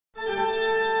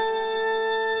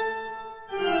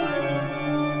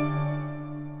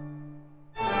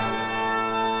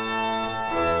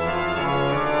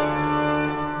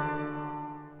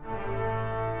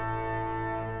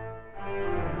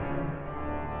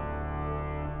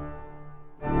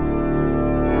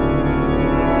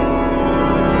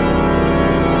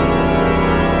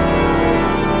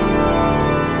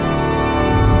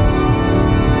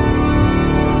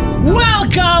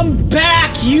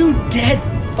dead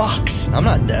fucks. I'm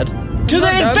not dead. To the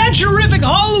Adventurific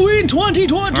Halloween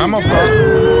 2020. I'm a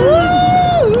fuck.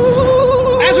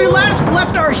 As we last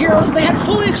left our heroes, they had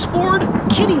fully explored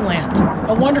Kittyland,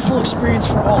 a wonderful experience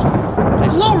for all.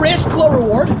 Low risk, low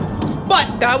reward,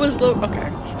 but That was low. Okay.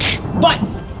 but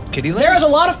Kittyland? there is a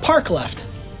lot of park left.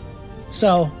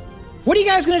 So, what are you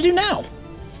guys going to do now?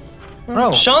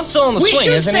 Oh. Sean's still on the We swing,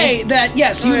 should isn't say he? that,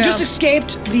 yes, you yeah. just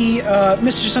escaped the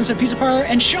Mr. Sunset Pizza Parlor,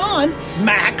 and Sean,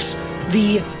 Max,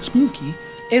 the Spooky,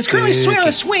 is currently swinging on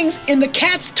the swings in the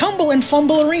Cat's Tumble and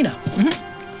Fumble Arena.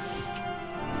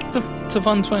 It's a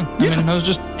fun swing. I mean, I was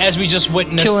just As we just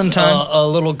witnessed Killing time. a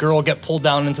little girl get pulled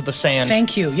down into the sand.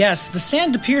 Thank you. Yes, the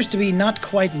sand appears to be not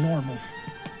quite normal.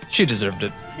 she deserved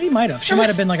it. He might have. She might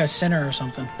have been like a sinner or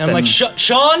something. And I'm like, Sean,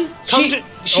 come She- to...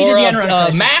 she or, did the end-run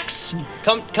crisis. Max,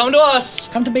 come to us.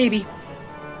 Come to baby.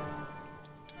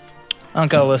 I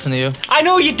don't gotta listen to you. I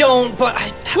know you don't, but...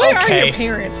 Where are okay. your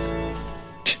parents?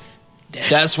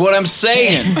 That's what I'm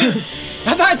saying.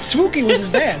 I thought Spooky was his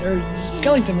dad, or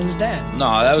Skellington was his dad.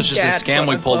 No, that was just Dad, a scam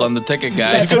we quote, pulled unquote. on the ticket,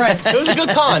 guys. That's right. It was a good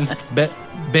con.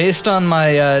 Based on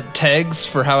my tags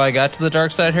for how I got to the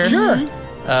dark side here, Sure.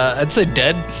 I'd say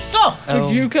dead. Oh,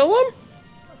 Did you kill him?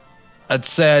 I'd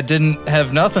say I didn't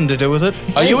have nothing to do with it.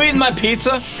 Are you eating my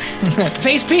pizza?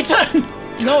 face pizza?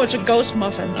 No, it's a ghost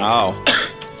muffin. Oh.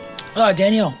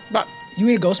 Danielle, But you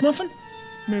eat a ghost muffin?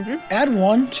 Mm-hmm. Add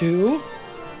 1 to...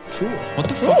 Cool. What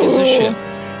the fuck is this shit?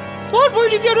 What?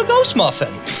 Where'd you get a ghost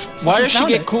muffin? Why does she found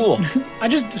get it. cool? I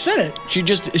just said it.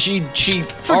 She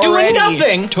For doing already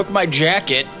nothing. took my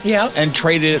jacket Yeah. and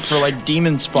traded it for like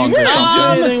demon spunk or didn't do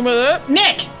something. anything with it.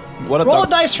 Nick, What roll the? a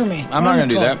dice for me. I'm not gonna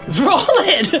do 12. that. Roll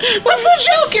it. What's the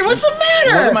joke here? What's the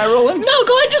matter? What am I rolling? No,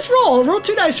 go ahead, just roll. Roll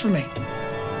 2 dice for me.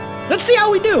 Let's see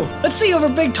how we do. Let's see over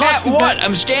big talks. At what?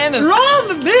 I'm standing. Roll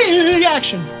the big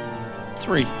action.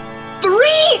 3.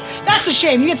 3? That's a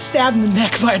shame. You get stabbed in the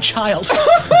neck by a child.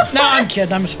 No, I'm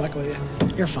kidding. I'm just fucking with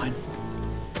you. You're fine.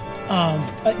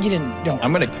 You didn't. Don't.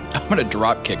 I'm gonna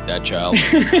drop kick that child.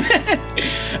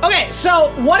 Okay,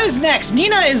 so what is next?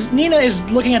 Nina is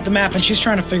looking at the map and she's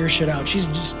trying to figure shit out. She's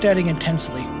just studying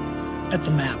intensely at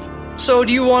the map. So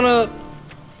do you want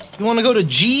to go to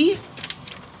G?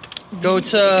 Go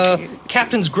to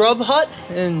Captain's Grub Hut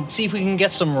and see if we can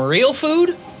get some real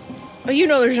food? But you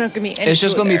know there's not gonna be any. It's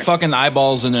just food gonna be there. fucking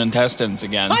eyeballs and intestines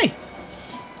again. Hi.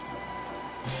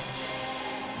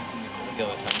 You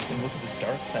can look at this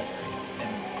dark side area.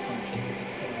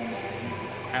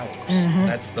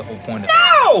 That's the whole point of it.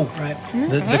 No! Right.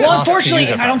 The Well, cost to unfortunately,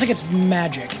 use it. I don't think it's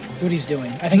magic what he's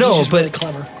doing. I think No, he's just but- really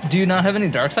clever. Do you not have any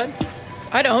dark side?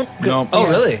 I don't. No. Oh,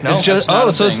 really? No, it's just that's not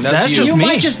a so thing. that's That's you. just You me.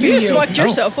 might just be You just you. fucked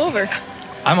yourself over.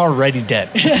 I'm already dead.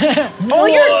 Oh,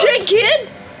 you're a dead kid?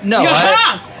 No,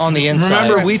 Yaha! On the inside.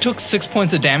 remember we took 6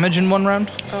 points of damage in one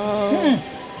round.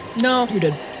 No. You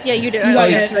did. Yeah, you did. You I got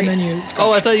only hit, did and 3. then you...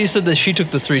 Oh, I thought you said that she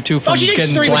took the 3 too from Oh, she takes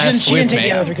getting 3, but blasted she didn't with take me.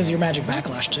 the other 3 because of your magic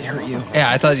backlash to hurt you.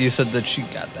 Yeah, I thought you said that she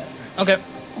got that. Okay.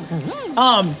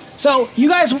 So, you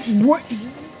guys...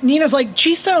 Nina's like,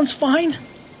 she sounds fine,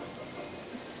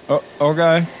 Oh,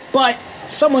 okay. but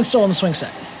someone's still on the swing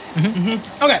set.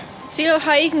 Okay. See how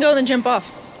high you can go and then jump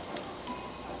off.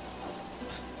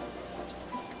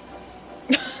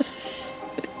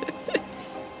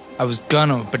 I was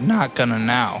gonna, but not gonna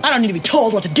now. I don't need to be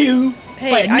told what to do.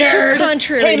 Hey, by a I nerd. took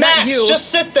contrary, Hey, not Max, you.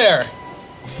 just sit there.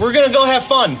 We're gonna go have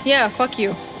fun. Yeah, fuck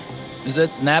you. Is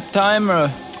it nap time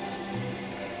or?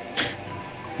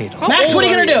 Max, what are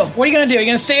you going to do? What are you going to do? You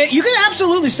going to stay... You can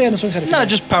absolutely stay on the swing set if you No, want.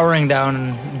 just powering down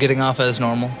and getting off as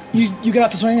normal. You get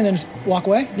off the swing and then just walk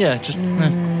away? Yeah, just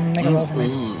Make a roll for me.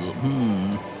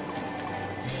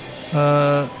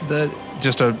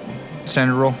 just a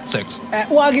standard roll 6.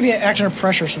 Well, I'll give you an action of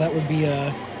pressure, so that would be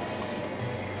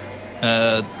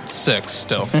 6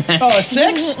 still. Oh, a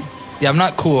 6? Yeah, I'm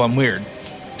not cool. I'm weird.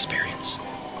 Experience.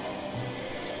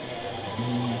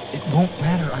 It won't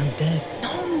matter. I'm dead.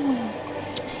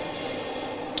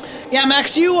 Yeah,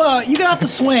 Max, you get off the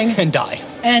swing And die.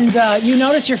 and you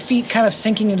notice your feet kind of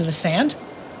sinking into the sand,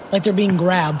 like they're being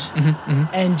grabbed,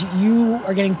 and you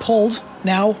are getting pulled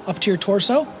now up to your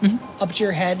torso, up to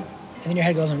your head, and then your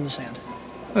head goes into the sand.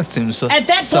 That seems At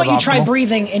that point, you try suboptimal.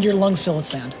 breathing, and your lungs fill with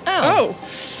sand. Oh,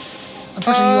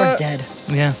 Unfortunately, you are dead.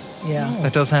 Yeah, Yeah.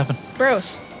 that does happen.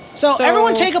 gross. So So-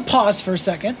 everyone take a pause for a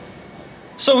second.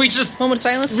 So we just... Moment of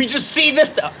silence? We just see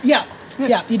this... Yeah,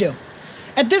 you do.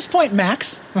 At this point,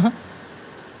 Max,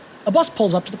 a bus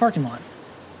pulls up to the parking lot.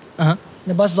 And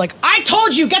the bus is like, I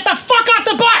told you, get the fuck off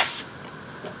the bus!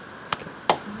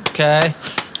 Okay.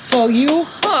 So you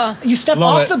step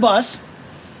Love off it. the bus,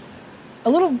 a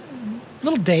little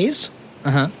dazed,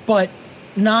 but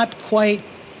not quite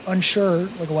unsure,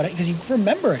 like what, because you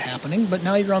remember it happening, but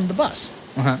now you're on the bus.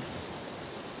 Uh-huh.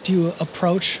 Do you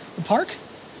approach the park?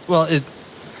 Well,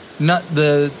 not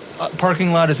the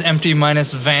parking lot is empty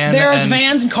minus van. There's and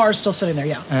vans and cars still sitting there,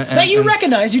 yeah. And- that you and-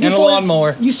 recognize. You do and a fully-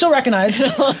 lawnmower. You still recognize.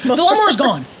 The lawnmower's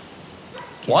gone.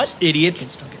 What? Idiot.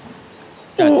 Kids don't get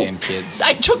one. Goddamn kids.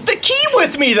 I took the key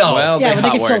with me, though. Well, Yeah, they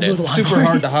but they can still hotwired do it. the lawnmower. Super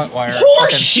hard to hotwire.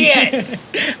 Horse shit!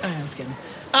 I was kidding.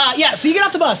 Yeah, so you get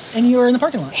off the bus and you're in the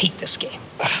parking lot. Hate this game.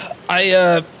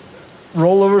 I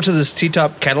roll over to this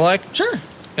T-top Cadillac. Sure.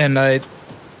 And I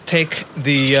take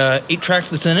the 8-track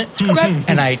that's in it, Okay.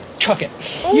 and I chuck it.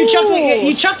 You chuck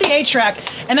the 8-track,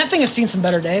 and that thing has seen some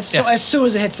better days. So Yeah. as soon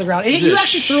as it hits the ground, you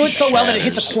actually threw it so well that it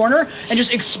hits a corner and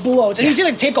just explodes. And you see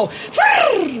like the tape go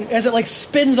as it like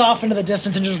spins off into the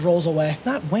distance and just rolls away.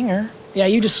 Not winger. Yeah,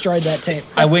 you destroyed that tape.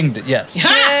 I winged it, yes. Ha!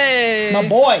 Hey. My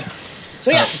boy.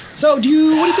 So yeah. So what do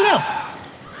you do now?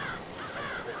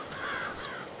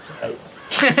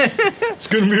 It's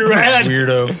gonna be rad.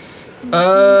 Weirdo.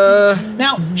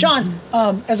 Now, Sean,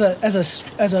 as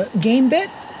a game bit,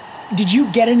 did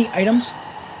you get any items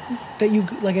that you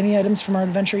like any items from our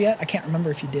adventure yet? I can't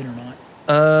remember if you did or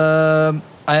not.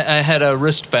 I had a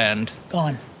wristband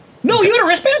Gone. No, you had a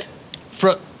wristband?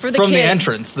 For the from the kid.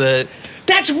 entrance. The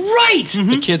That's right.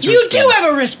 The kids You do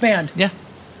have a wristband. yeah.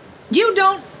 You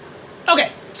don't. Okay,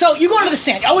 so you go into the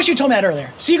sand. I wish you told me that earlier.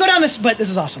 So you go down this, but this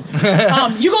is awesome.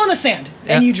 You go in the sand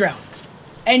and Yeah. you drown,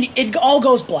 and it all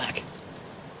goes black,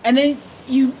 and then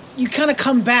you kind of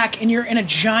come back and you're in a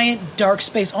giant dark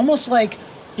space, almost like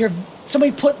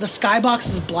somebody put the skybox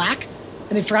as black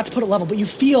and they forgot to put it level, but you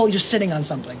feel you're sitting on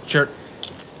something. Sure.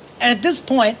 And at this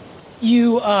point,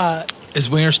 you Is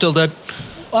Winger still dead?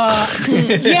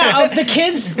 the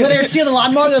kids when they were stealing the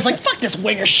lawnmower, they was like, "Fuck this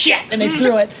winger shit," and they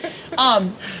threw it.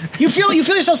 You feel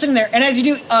yourself sitting there, and as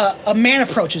you do, a man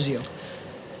approaches you,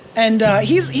 and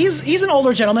he's an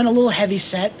older gentleman, a little heavy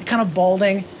set, kind of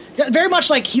balding, very much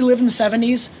like he lived in the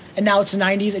 '70s and now it's the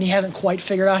 '90s, and he hasn't quite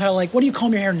figured out how what do you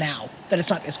comb your hair now that it's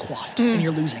not as coiffed and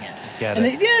you're losing it. Got And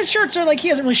it. his shirts are like he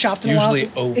hasn't really shopped in a while.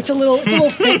 Usually So over. it's a little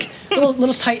thick,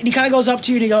 little tight, and he kind of goes up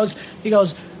to you and he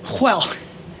goes, "Well,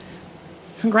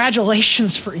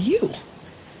 congratulations for you."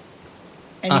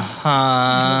 And he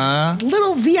goes,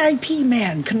 "Little VIP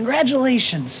man,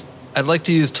 congratulations." I'd like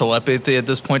to use telepathy at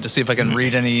this point to see if I can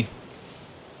read any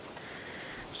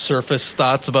surface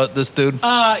thoughts about this dude.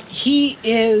 He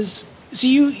is. So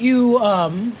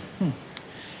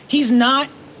he's not.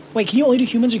 Wait, can you only do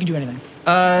humans or you can do anything?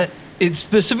 It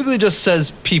specifically just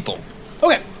says people.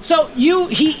 Okay, so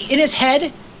he in his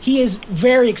head, he is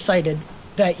very excited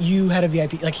that you had a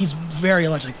VIP. Like he's very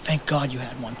alert. Like, thank God you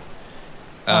had one.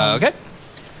 Okay.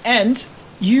 And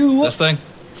you. This thing.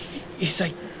 He's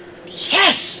like,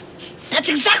 yes, that's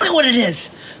exactly what it is.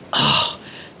 Oh,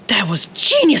 that was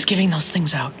genius giving those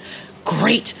things out.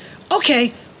 Great.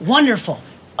 Okay, wonderful.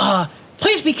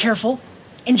 Please be careful.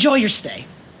 Enjoy your stay.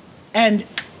 And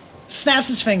snaps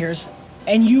his fingers,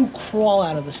 and you crawl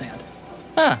out of the sand.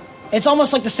 Huh. It's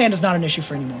almost like the sand is not an issue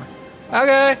for anymore.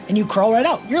 Okay. And you crawl right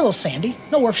out. You're a little sandy.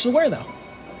 No worse to wear, though.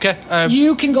 Okay.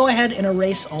 You can go ahead and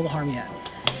erase all the harm you had.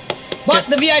 But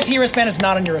the VIP wristband is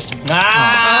not on your wrist anymore.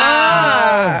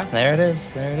 There it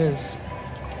is. There it is.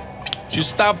 So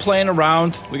stop playing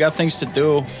around. We got things to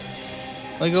do.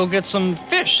 Like, go get some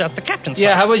fish at the captain's yeah,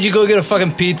 hut. how about you go get a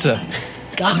fucking pizza?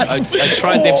 God. I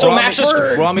tried. They So brought Max me,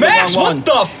 is brought me Max, the wrong what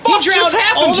one. the fuck He drowned. just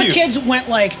happened All to the you? kids went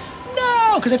like,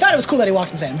 no, because they thought it was cool that he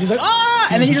walked in sand. He's like, ah,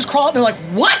 and then you just crawl out. They're like,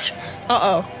 what?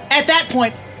 Uh-oh. At that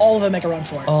point, all of them make a run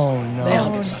for it. Oh no! They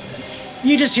all get sucked in.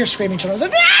 You just hear screaming children. It's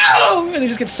like, no! And they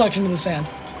just get sucked into the sand.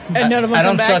 And none of them I come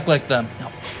don't back. suck like them.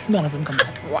 None of them come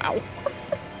back. Wow.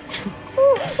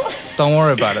 Don't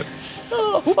worry about it.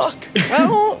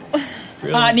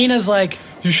 Nina's like,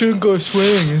 You shouldn't go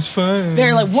swimming. It's fine.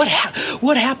 they're like, what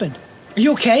happened? Are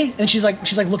you okay? And she's like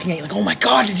looking at you like, oh my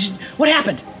God, what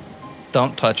happened?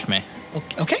 Don't touch me.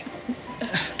 Okay.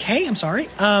 Okay, I'm sorry.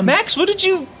 Max, what did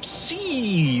you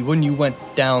see when you went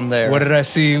down there? What did I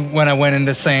see when I went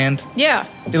into sand? Yeah.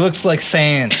 It looks like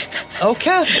sand.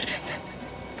 Okay.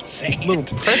 Sand. Little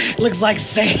prick. Looks like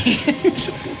sand.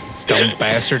 Dumb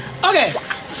bastard. Okay,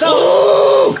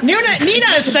 so Nina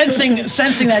is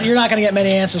sensing that you're not going to get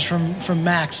many answers from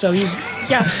Max. So he's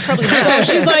Yeah, probably not.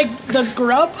 so she's like, the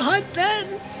grub hut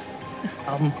then?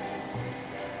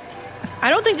 I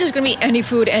don't think there's going to be any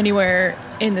food anywhere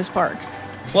in this park.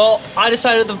 Well, I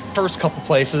decided the first couple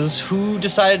places. Who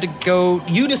decided to go?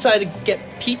 You decided to get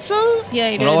pizza? Yeah,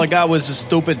 you But did. all I got was a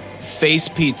stupid face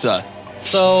pizza.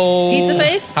 So... Pizza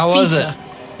face? How was Pizza.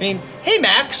 it? I mean, hey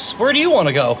Max, where do you want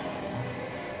to go?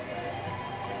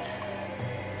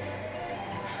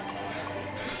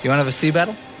 You want to have a sea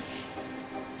battle?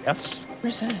 Yes.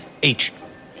 Where's that? H.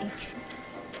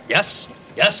 Yes.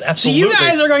 Yes, So absolutely. you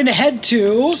guys are going to head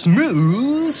to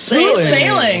smooth smooth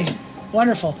sailing.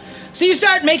 Wonderful. So you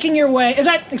start making your way. Is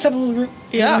that acceptable to the group?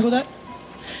 Yeah. You wanna go with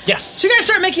that? Yes. So you guys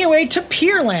start making your way to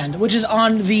Pierland, which is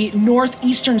on the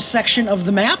northeastern section of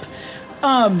the map.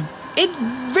 It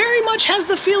very much has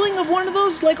the feeling of one of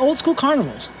those like old school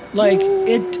carnivals. Like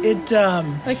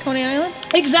Like Coney Island?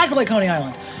 exactly like Coney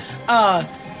Island. I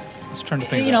was trying to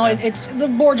think. You know, about that. it's the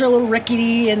boards are a little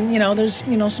rickety, and there's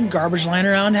some garbage lying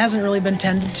around. It hasn't really been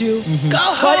tended to. Mm-hmm. Go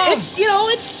home. But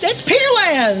it's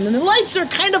Pierland, and the lights are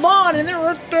kind of on, and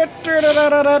they're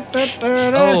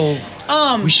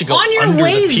We should go on your under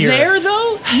way the pier. there,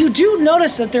 though. You do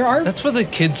notice that there are. That's where the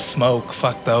kids smoke.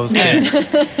 Fuck those kids.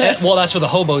 Well, that's where the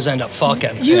hobos end up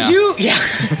fucking. You do, yeah.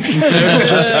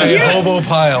 A hobo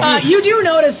pile. You do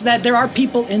notice that there are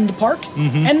people in the park,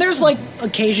 and there's like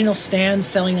occasional stands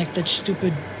selling like the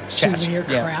stupid souvenir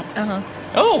yeah. crap.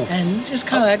 Oh. And just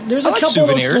kind of like, there's I a like couple of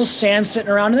those souvenirs. little stands sitting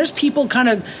around, and there's people kind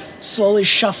of slowly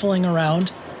shuffling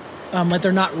around, like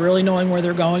they're not really knowing where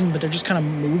they're going, but they're just kind of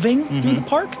moving through the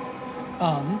park.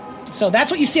 So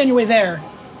that's what you see on your way there,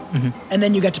 and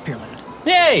then you get to Pierland.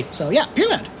 Yay. So yeah,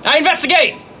 Pierland. I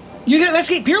investigate. You can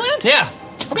investigate Pierland? Yeah.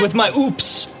 With my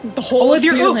oops. The whole With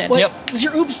your Pierland. oop. Yep. Does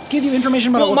your oops give you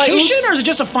information about Well, a my location, oops- or is it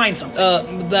just to find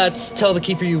something? That's tell the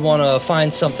keeper you want to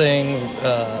find something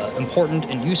important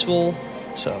and useful.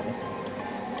 So.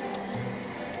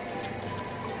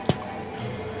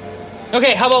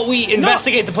 Okay, how about we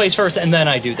investigate the place first, and then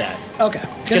I do that. Okay,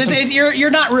 because you're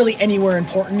not really anywhere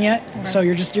important yet, so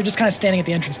you're just kind of standing at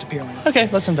the entrance to Pierland. Okay,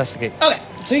 let's investigate. Okay,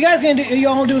 so you guys you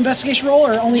all do investigation roll,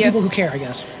 or only Yeah. people who care, I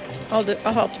guess. I'll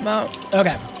help them out.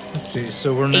 Okay, Let's see.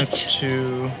 So we're next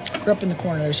to. we're up in the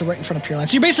corner there, so right in front of Pierland.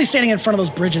 So you're basically standing in front of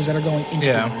those bridges that are going into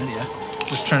Yeah. Pierland. Yeah,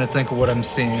 Just trying to think of what I'm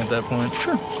seeing at that point.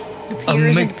 sure.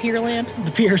 Piers Mc- and Pierland.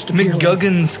 The piers to Pierland.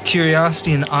 McGuggin's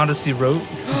Curiosity and Odyssey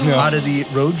Oddity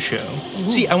Roadshow.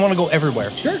 See, I want to go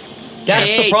everywhere. Sure.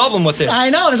 That's the Hey. problem with this. I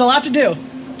know there's a lot to do.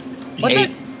 What's 8.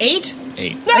 it? 8?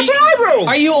 8. That's what I wrote.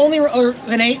 Are you only or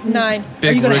an 8? 9. Are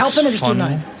Big you going to help Rick's them or just do a funnel.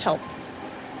 9? Help.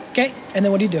 Okay, and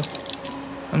then what do you do?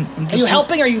 I'm Are just you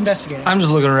helping or are you investigating? I'm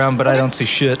just looking around, but I don't see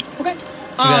shit. Okay.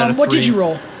 got a What did 3. you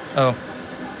roll? Oh.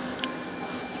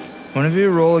 Whenever you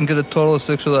roll and get a total of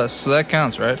 6 or less, so that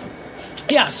counts, right?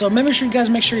 Yeah, so make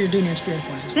sure you're doing your experience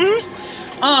points.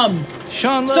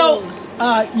 Sean. So,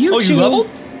 you Oh, two. you leveled?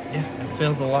 Yeah, I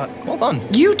failed a lot. Well done.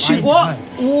 You two. Fine, Whoa, fine.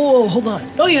 whoa, hold on.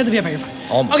 Oh, you have to be up here.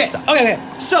 Almost. Okay.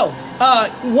 So,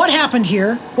 what happened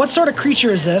here? What sort of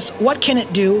creature is this? What can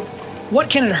it do? What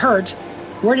can it hurt?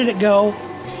 Where did it go?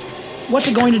 What's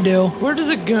it going to do? Where does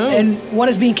it go? And what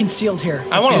is being concealed here?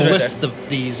 I want a He's right list of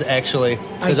these, actually,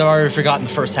 because I've already forgotten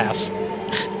the first half.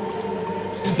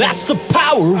 That's the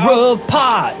power of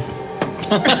pot.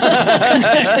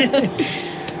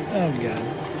 Oh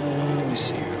god. Let me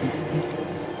see here.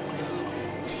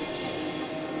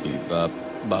 Bop,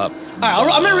 bop. All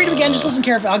right, I'm going to read them again. Just listen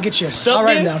carefully. I'll get you. I'll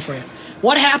write them down for you.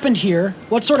 What happened here?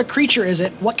 What sort of creature is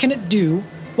it? What can it do?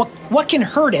 What can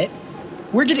hurt it?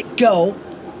 Where did it go?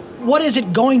 What is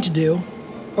it going to do?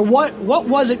 Or what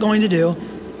was it going to do?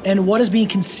 And what is being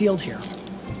concealed here?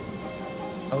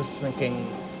 I was thinking,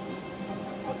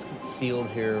 what's concealed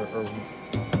here, or it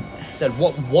said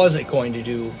what was it going to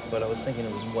do, but I was thinking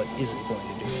it was what is it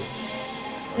going to do.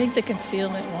 I think the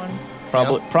concealment one.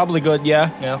 Probably good, yeah.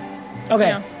 Yeah. Okay.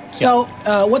 Yeah. So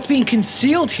what's being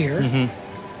concealed here,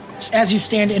 as you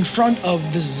stand in front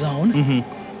of this zone?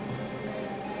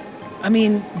 I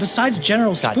mean, besides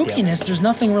general God damn it. spookiness, there's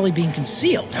nothing really being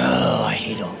concealed. Oh, I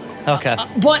hate all that. Okay.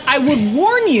 But I would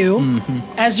warn you,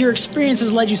 as your experience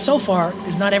has led you so far,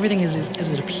 is not everything as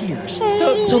it appears.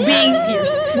 So being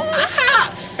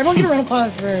everyone get a round of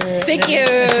applause for Thank you.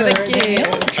 I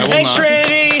will Thanks, not.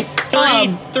 Trinity.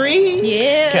 Three.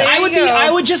 Yeah.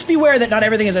 I would just beware that not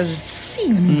everything is as it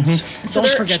seems. So Don't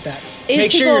there- forget that. Is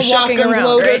Make sure people your walking shotgun's around,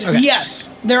 loaded. right? Yes,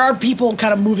 there are people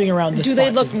kind of moving around this Do spot.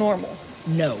 they look too. normal?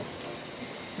 No.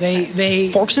 They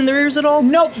Forks in their ears at all?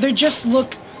 Nope, they just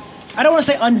look. I don't want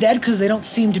to say undead because they don't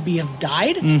seem to be have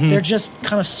died. They're just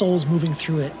kind of souls moving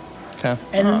through it, Okay.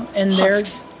 and they're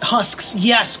Husks. husks.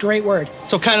 Yes, great word.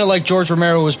 So kind of like George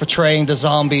Romero was portraying the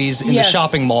zombies in Yes. the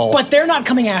shopping mall. But they're not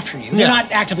coming after you. They're Yeah.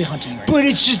 not actively hunting you. Right But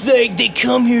it's just like they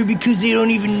come here because they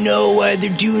don't even know why they're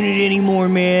doing it anymore,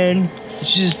 man.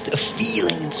 It's just a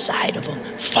feeling inside of them.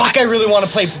 Fuck, I really want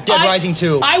to play Dead I- Rising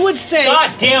 2. I would say.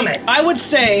 God damn it. I would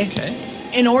say,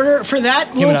 in order for that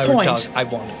Him and little I were point, I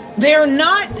want it. they're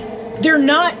not.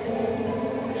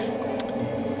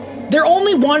 They're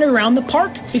only wandering around the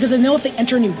park because they know if they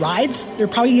enter any rides, they're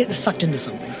probably getting sucked into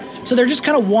something. So they're just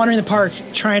kind of wandering the park,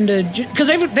 trying to because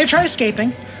they've tried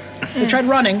escaping, they've tried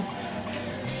running.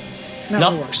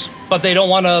 Not really works. But they don't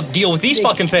want to deal with these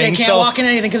fucking things. They can't walk in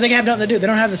anything because they have nothing to do. They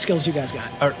don't have the skills you guys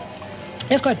got.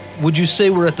 Yes, go ahead. Would you say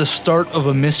we're at the start of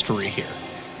a mystery here?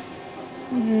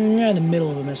 You're in the middle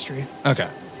of a mystery, Okay.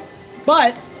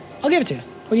 but I'll give it to you.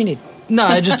 What do you need? No,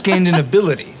 I just gained an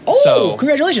ability. Oh, so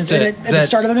congratulations! At the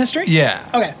start of a mystery. Yeah.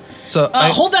 Okay. So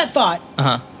Hold that thought.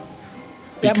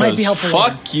 That might be Because helpful.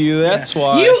 fuck later. you, that's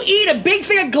why. You eat a big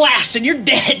thing of glass and you're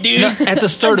dead, dude. at the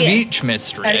start of Okay. each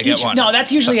mystery, I At get each- one. No,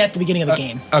 that's usually at the beginning of the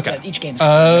game. Okay. Each game is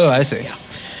Oh, I see. Yeah.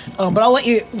 But I'll let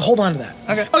you hold on to that.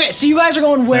 Okay. Okay, so you guys are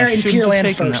going where I in shouldn't Pure have Land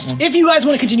taken that first? one. If you guys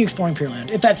want to continue exploring Pure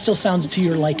Land, if that still sounds to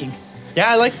your liking.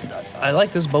 Yeah, I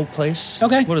like this boat place.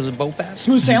 Okay. What is it, boat pass?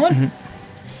 Smooth sailing?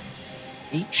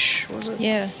 Mm-hmm. H, was it?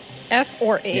 Yeah. F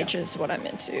or H is what I'm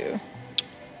into.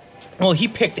 Well, he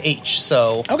picked H,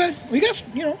 so... Okay. Well, you guys,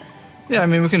 Yeah, I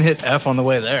mean, we can hit F on the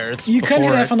way there. It's you can hit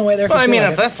before F on the way there if Well, I you feel mean,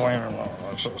 like at it. that point, I don't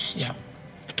know. Yeah.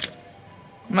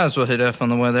 Might as well hit F on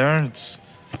the way there. It's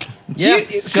Yeah.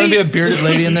 it's gonna be a bearded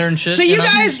lady in there and shit. So you know?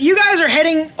 guys are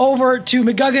heading over to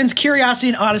McGugan's Curiosity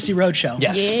and Odyssey Roadshow.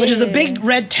 Yes. Which is a big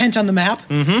red tent on the map.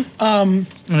 and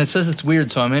it says it's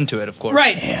weird, so I'm into it, of course.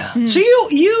 Right. Yeah. So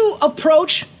you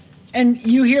approach and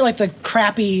you hear like the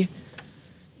crappy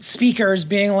speakers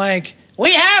being like,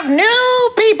 "We have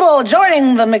new people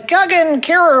joining the McGuggan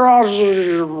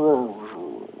Curiosity."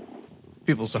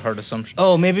 People's a hard assumption.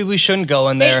 Oh, maybe we shouldn't go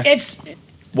in there. It's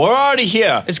We're already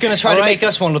here. It's going to try to make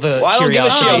us one of the Well, I don't give a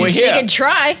shit. curiosities. We're You here. can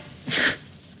try.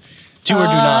 Do or do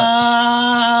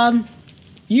not.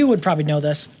 You would probably know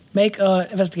this. Make an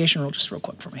investigation roll just real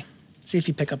quick for me. See if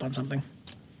you pick up on something.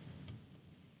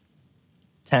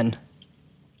 10.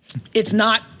 It's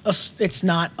not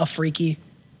a freaky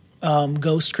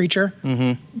ghost creature.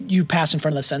 Mm-hmm. You pass in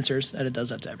front of the sensors, and it does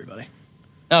that to everybody.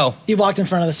 Oh, You walked in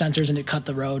front of the sensors, and it cut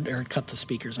the road or cut the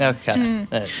speakers. on. okay.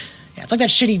 Yeah, it's like that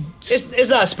shitty. It's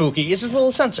not spooky. It's just a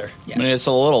little sensor. I mean, it's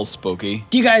a little spooky.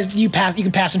 Do you guys you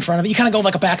can pass in front of it? You kind of go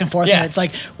like a back and forth, Yeah. and it's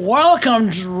like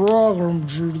welcome to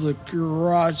the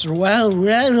garage. Well,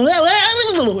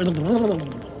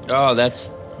 Oh, that's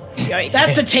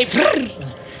that's the tape.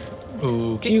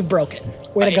 You've broken.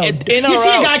 Way to go! In You or see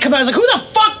a out? guy come out. He's like, "Who the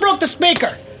fuck broke the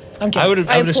speaker?" I'm kidding. I would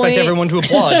I expect point- everyone to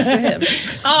applaud.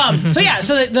 So yeah,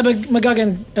 so the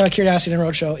McGuggan Curiosity and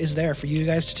Roadshow is there for you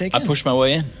guys to take. I in. pushed my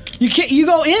way in. You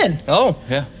go in. Oh,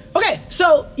 Yeah. Okay,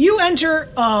 so you enter.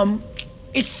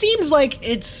 It seems like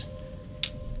it's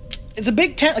a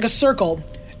big tent, like a circle,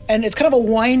 and it's kind of a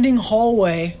winding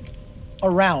hallway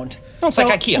around. Oh, it's like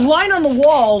IKEA. Lined on the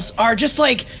walls are just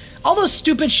like all those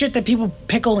stupid shit that people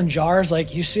pickle in jars.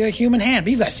 Like you see a human hand,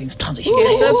 but you guys seen tons of human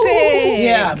It's a pig.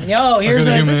 Yeah. Yo, here's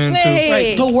got a a human hand, too. Snake.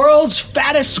 right, the world's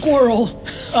fattest squirrel.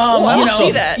 I you don't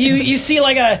see that. You see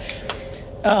like a.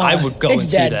 I would go and It's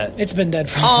see dead. that. It's been dead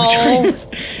for a long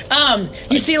time.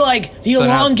 You see like the So now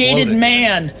it's elongated bloated.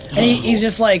 man, and he's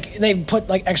just like they put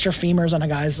like extra femurs on a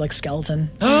guy's like skeleton.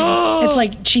 It's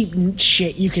like cheap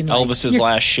shit you can. Like, Elvis's you're-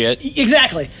 last shit.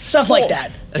 Exactly, stuff like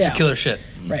that. That's Yeah. a killer shit.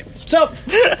 Right. So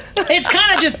it's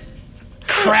kind of just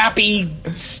crappy,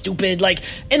 stupid. Like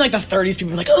in like the 30s,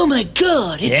 people were like, "Oh my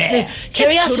god, it's the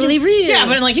curiosity." totally real. Yeah,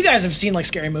 but like you guys have seen like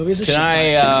scary movies. This Can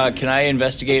shit's like- can I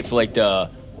investigate for like the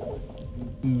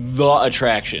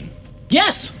attraction?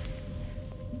 yes.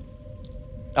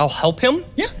 I'll help him.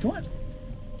 Yeah. Go on.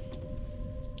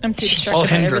 I'm too I'll distracted by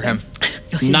hinder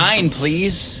everything. him. 9,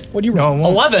 please. What do you roll? No,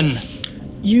 I won't. 11.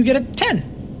 You get a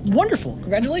 10. Wonderful.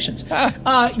 Congratulations. You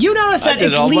notice I that did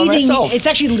it's it all by leading. myself. It's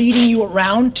actually leading you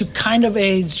around to kind of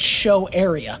a show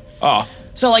area. Oh,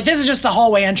 So like this is just the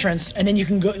hallway entrance, and then you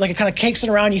can go like it kind of cakes it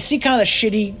around. You see kind of the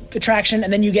shitty attraction,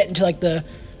 and then you get into like the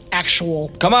actual.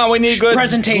 come on, we need good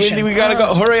presentation. We gotta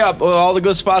go. Hurry up! All the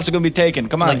good spots are gonna be taken.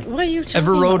 Come on, What are you talking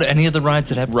Ever rode about? any of the rides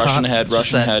that have rushing cop- ahead,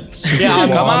 just rushing that ahead. super Yeah, come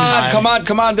long on, time?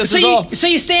 come on. This So is all.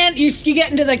 you stand. You get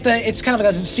into like the. It's kind of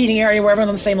like a seating area where everyone's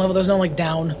on the same level. There's no like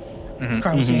down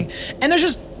kind of seating, and there's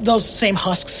just those same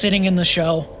husks sitting in the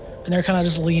show, and they're kind of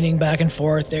just leaning back and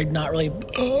forth. They're not really.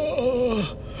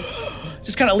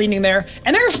 Just kind of leaning there,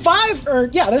 and there are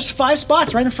there's 5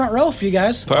 spots right in the front row for you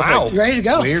guys. Perfect. Wow. You ready to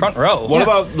go? Front row. What Yeah.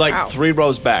 about like 3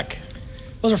 rows back?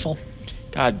 Those are full.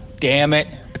 God damn it!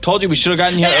 I told you we should have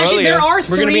gotten here Actually, earlier. there are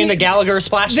We're going to be in the Gallagher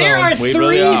splash There zone. are We 3.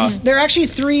 really are. There are actually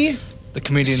 3 The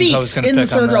comedians I was seats going to in the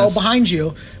pick on 3rd row this. behind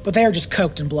you, but they are just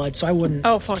coked in blood, so I wouldn't.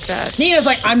 Oh, fuck that. Nina's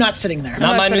like, I'm not sitting there.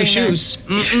 Not I'm my not new sitting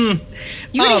there. shoes.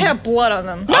 You already have blood on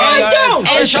them. I don't!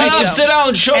 Hey, And shut up! pizza. Sit down.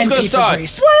 The show's And gonna pizza start.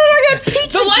 grease. Why did I get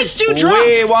pizza? The lights do drop.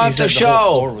 We want He the said the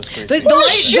whole floor show. was great.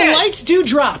 The lights do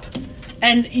drop,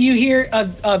 and you hear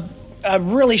a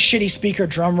really shitty speaker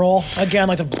drum roll again,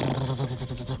 like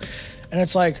the, and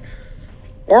it's like.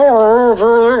 What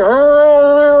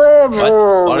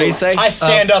do you say? I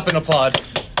stand up and applaud.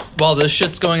 While this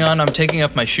shit's going on, I'm taking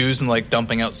off my shoes and like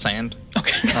dumping out sand.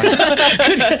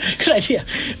 Good idea.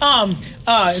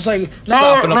 It's like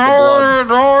Sopping up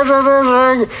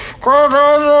the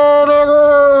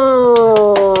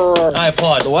I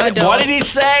applaud. What did he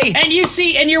say? and you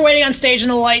see, and you're waiting on stage, and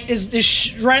the light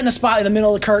is right in the spot in the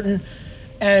middle of the curtain,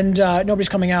 and nobody's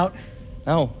coming out.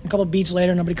 No. A couple beats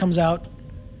later, nobody comes out,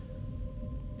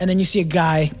 and then you see a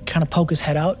guy kind of poke his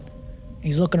head out. And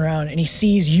he's looking around, and he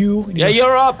sees you. And he goes,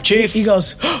 You're up, Chief. He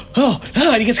goes, oh,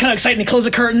 and he gets kind of excited, and he closes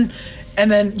the curtain, and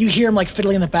then you hear him like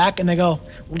fiddling in the back, and they go,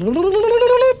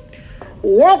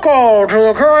 welcome to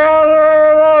the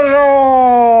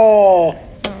Show.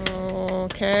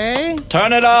 Okay.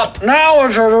 Turn it up. Now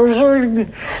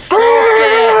introducing.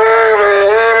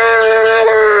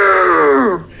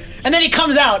 And then he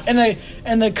comes out,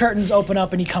 and the curtains open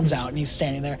up, and he comes out, and he's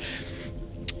standing there.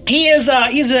 He is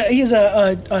he's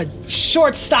a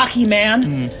short, stocky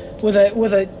man with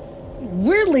a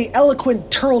weirdly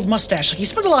eloquent turtled mustache. Like he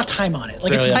spends a lot of time on it.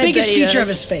 Like it's the I biggest bet he feature of does.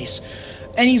 his face.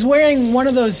 And he's wearing one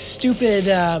of those stupid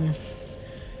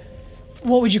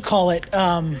what would you call it?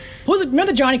 What was it?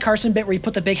 Remember the Johnny Carson bit where he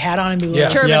put the big hat on and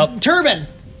Yes. turban? Yep. Turban.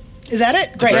 Is that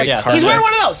it? Great. Great Yeah. He's Carson. wearing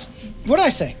one of those. What did I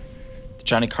say?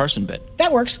 Johnny Carson bit.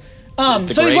 That works. the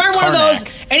So he's Great wearing one of those,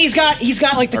 Karnak. and he's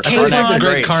got like the cape thought it was like on. the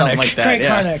Great something Karnak. like that. Great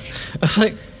yeah. Karnak. I was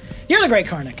like, You're the Great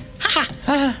Karnak.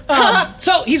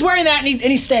 So he's wearing that, and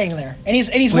he's staying there, and he's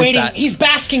With waiting. that. He's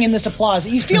basking in this applause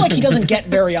that you feel like he doesn't get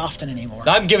very often anymore.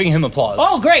 I'm giving him applause.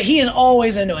 Oh, great! He is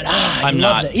always into it. He I'm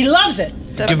loves not. it. He loves it.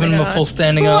 Definitely giving him a not. full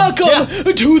standing on.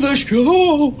 Welcome to the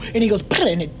show, and he goes,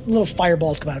 and little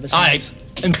fireballs come out of his I hands.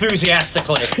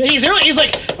 enthusiastically. And he's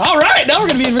like, all right, now we're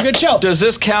gonna be in for a good show. Does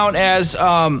this count as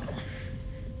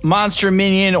monster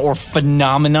minion or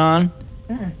phenomenon?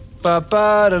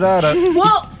 Ba-ba-da-da-da.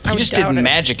 Well, You just doubt did it.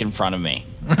 magic in front of me.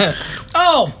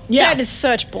 oh yeah, That is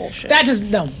such bullshit. that just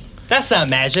no. That's not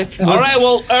magic. All right,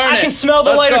 well, earn I it. can smell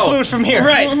the Let's lighter go. fluid from here.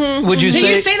 Right? Would you Did say?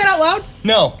 you say that out loud?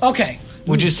 No. Okay.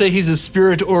 Would you say he's a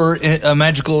spirit or a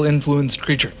magical influenced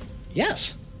creature?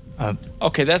 Yes.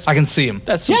 Okay, that's I can see him.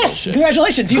 that's some Yes, bullshit.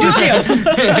 congratulations, you do see him.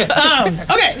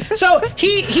 Okay, so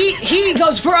he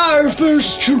goes for our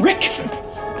first trick,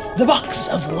 the box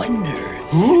of wonder,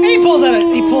 and he pulls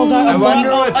out I wonder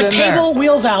what's a in table,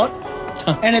 wheels out,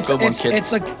 and it's Good one, kid.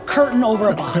 it's a curtain over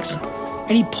a box,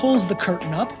 and he pulls the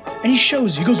curtain up and he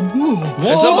shows you. He goes, "Whoa,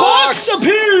 There's a box.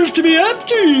 appears to be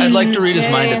empty." I'd like to read his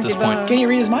Yay, mind at this empty point. box. Can you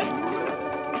read his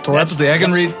mind? Telepathy. I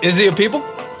can read. Is he a people?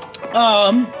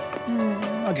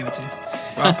 I'll give it to you.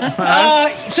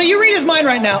 So you read his mind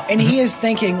right now, and he is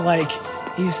thinking like,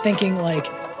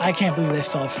 I can't believe they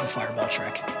fell for the fireball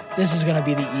trick. This is going to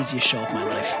be the easiest show of my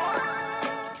life.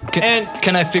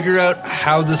 Can I figure out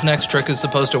how this next trick is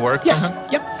supposed to work? Yes. for him?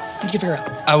 Yep. You can figure it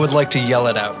out. I would like to yell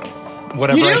it out.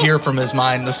 Whatever You I do? hear from his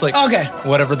mind, just like Okay.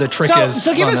 whatever the trick So, is.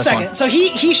 so give on it a this second. one. So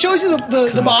he shows you the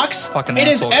I'm a box. fucking It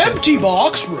is asshole kid. empty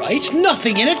box, right?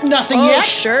 Nothing in it. Nothing Oh, yet.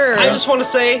 sure. I just want to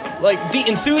say, like, the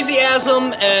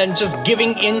enthusiasm and just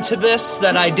giving into this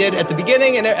that I did at the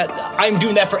beginning, and I'm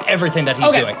doing that for everything that he's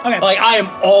Okay, doing. okay. Like, I am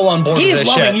all on board He with is this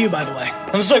loving shit. you, by the way.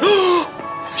 I'm just like,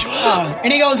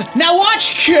 And he goes, "Now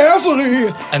watch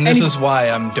carefully." And this he- is why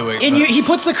I'm doing And it. he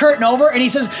puts the curtain over, and he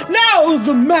says, "Now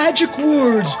the magic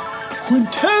words,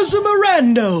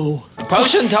 Quintesimerando." Probably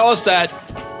shouldn't tell us that.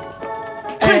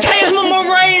 Quintesimal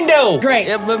Memorando! Great.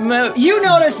 Yeah, but You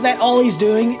notice that all he's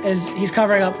doing is he's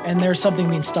covering up, and there's something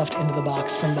being stuffed into the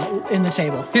box in the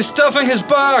table, He's stuffing his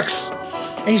box.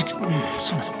 and he's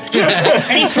son of a bitch.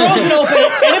 And he throws it open,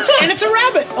 and it's a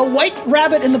rabbit, a white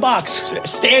rabbit in the box.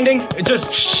 Standing, it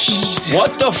just.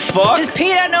 what the fuck? Does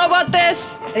Peter know about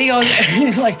this? And he goes,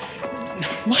 he's like,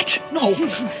 "What? No,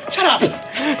 shut up."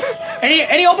 And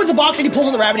he opens the box and he pulls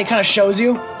out the rabbit. And he kind of shows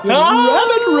you, rabbit.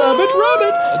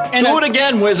 And Do it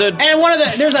again, wizard. And one of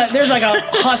there's like a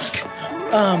husk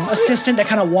assistant that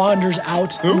kind of wanders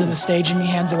out into the stage, and he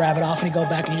hands the rabbit off, and he go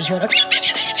back, and you just hear like,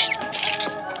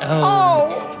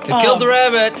 Oh, He killed the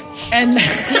rabbit. and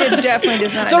Peter definitely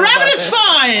does not. the know rabbit about is this.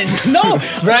 fine. No,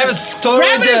 Rabbit's totally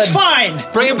rabbit dead. is fine.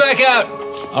 Bring it back out.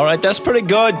 All right, that's pretty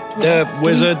good,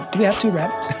 wizard. Do we have two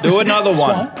rabbits? Do another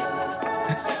one.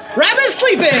 Rabbit is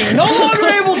sleeping. No longer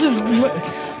able to.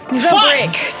 He's on Fine.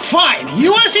 break. Fine.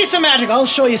 You want to see some magic? I'll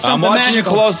show you I'm something watching you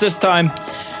magical. close this time.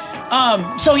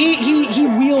 So he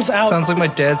wheels out. Sounds like my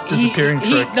dad's disappearing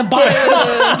trick. The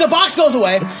box goes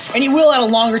away, and he wheels out a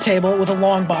longer table with a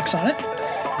long box on it.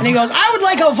 And he goes, "I would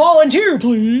like a volunteer,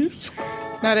 please."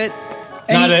 Not it.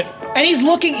 And Not he- it. And he's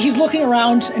looking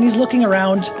around, and he's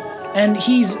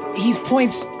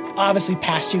points obviously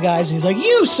past you guys, and he's like,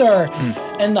 "You, sir,"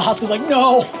 and the husk is like,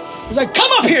 "No." He's like,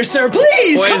 "Come up here, sir,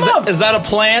 please, Wait, come up." Is that a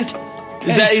plant?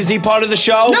 Is he part of the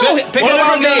show? No, What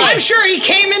about me? I'm sure he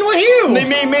came in with you.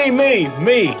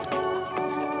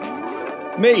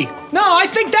 Me. No, I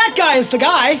think that guy is the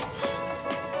guy.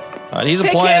 He's a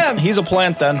Pick plant. him. He's a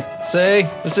plant then. Say,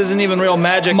 This isn't even real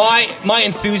magic. My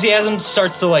enthusiasm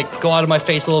starts to like go out of my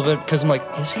face a little bit because I'm like,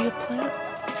 is he a plant?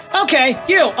 Okay,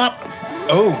 you up.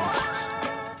 Oh.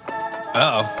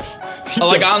 Uh-oh.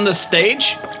 Like on the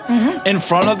stage? In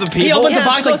front of the people? He opens the Yeah,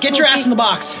 box it's so like, "Get your ass spooky. in the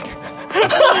box."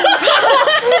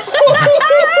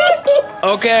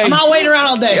 Okay. I'm not waiting around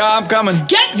all day. Yeah, I'm coming.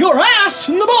 Get your ass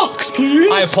in the box,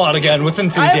 please. I applaud again with I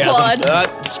enthusiasm.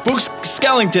 applaud. Spook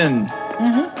Skellington.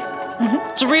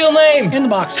 It's a real name. In the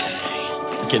box.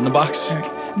 Get in the box.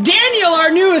 Daniel,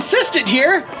 our new assistant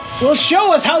here, will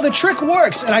show us how the trick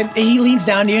works. And he leans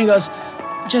down to you and he goes,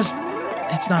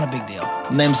 it's not a big deal.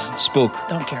 Name's Spook.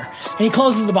 Don't care. And he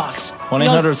closes the box.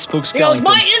 1-800-SPOOK He goes, Skellington.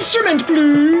 "My instrument,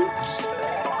 please."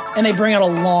 And they bring out a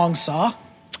long saw.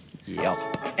 Yep.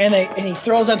 And he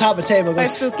throws on top of the table. And Hi,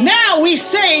 goes, Spooky. "Now we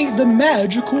say the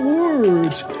magical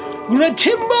words.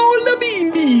 Gratimbo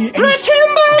Labimbi."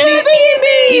 Gratimbo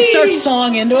He starts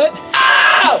sawing into it.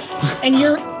 Ow! And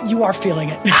you are feeling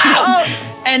it. Ow!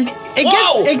 And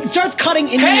it starts cutting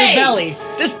into your belly.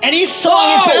 And he's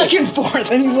sawing it back and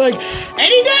forth. And he's like,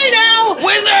 "Any day now,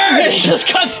 wizard!" And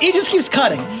he just keeps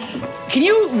cutting. Can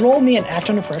you roll me an act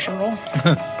under pressure roll?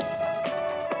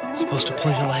 supposed to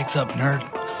pull your legs up, nerd.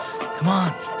 Come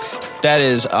on. That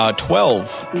is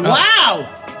 12. Wow!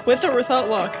 With or without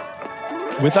luck?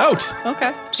 Without.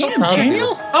 Okay. Damn,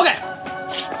 Daniel. Okay.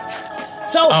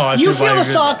 So I you see why feel the you're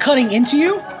saw cutting into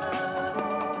you,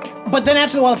 but then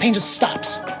after a while the pain just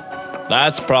stops.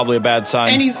 That's probably a bad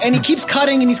sign. And he keeps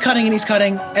cutting and he's cutting and he's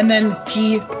cutting, and then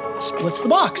he splits the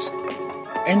box.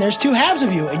 And there's two halves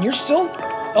of you, and you're still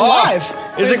alive.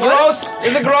 Is it gross?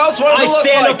 Is it gross? What I does it look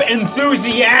stand like? up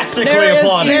enthusiastically There is-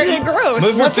 upon there- it. Is it gross?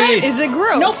 Move your What's that? feet. Is it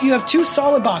gross? Nope, you have two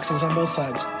solid boxes on both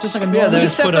sides, just like a normal. The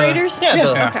there's- put a- separators? Yeah, Yeah.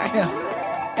 the- Okay. Yeah.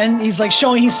 And he's like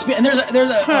showing and there's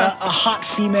a hot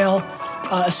female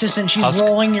assistant. She's Husk.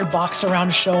 rolling your box around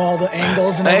to show all the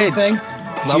angles and Hey. everything.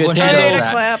 Love when she Ready does to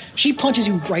that. clap. She punches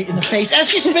you right in the face. As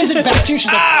she spins it back to you,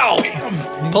 she's like, "Ow!" Pull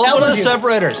up one of Elbows the you.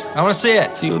 separators. I want to see it.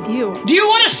 You. Do you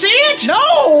want to see it?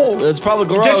 No. It's probably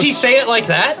gross. Does he say it like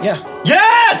that? Yeah.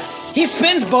 Yes! He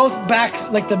spins both backs,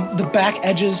 like the back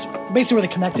edges, basically where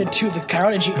they're connected to the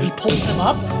carrot, and he pulls them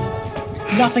up.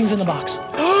 Nothing's in the box.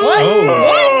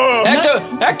 What?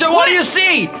 Hector, what do you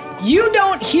see? You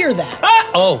don't hear that.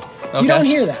 Oh, okay. You don't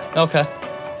hear that. Okay.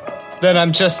 Then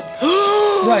I'm just.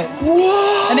 Right.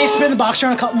 And they spin the box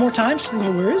around a couple more times. And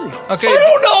you go, where is he? Okay. I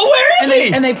don't know. Where is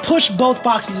he? And they push both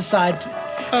boxes aside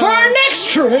for our next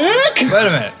trick. Wait a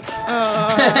minute.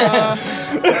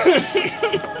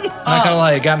 Not gonna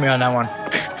lie, you got me on that one.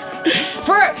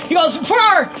 He goes, for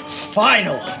our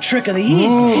final trick of the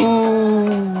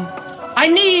evening, I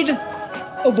need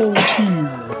a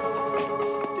volunteer.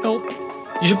 Nope.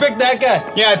 You should pick that guy.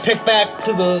 Yeah, I picked back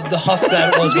to the husk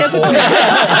that it was before.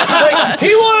 Like,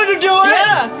 he wanted to do it.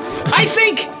 Yeah.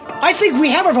 I think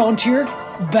we have our volunteer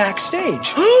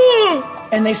backstage.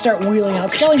 And they start wheeling out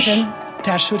Skellington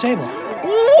attached to a table.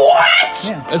 What?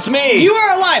 Yeah. It's me. You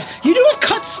are alive. You do have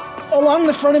cuts along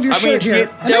the front of your shirt here. yeah, And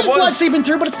there there's blood was- seeping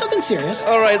through, but it's nothing serious.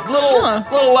 All right,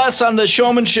 little less on the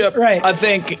showmanship, Right. I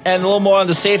think, and a little more on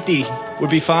the safety would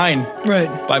be fine Right.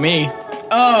 by me.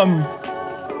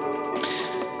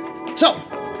 So,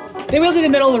 they wheel to the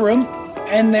middle of the room,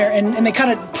 and they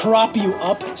kind of prop you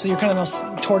up, so you're kind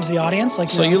of towards the audience. Like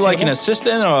So you're you on the like an table.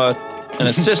 assistant or an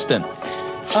assistant?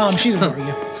 She's ignoring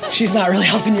you. She's not really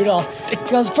helping you at all. She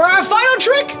goes, for our final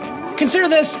trick, consider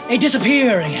this a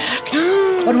disappearing act.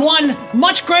 But one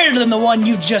much greater than the one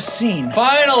you've just seen.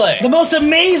 Finally. The most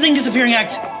amazing disappearing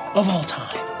act of all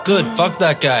time. Good. Fuck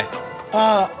that guy.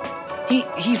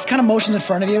 He's kind of motions in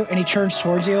front of you, and he turns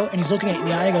towards you, and he's looking at you in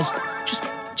the eye, and he goes,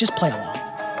 just play along.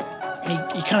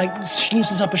 And he kind of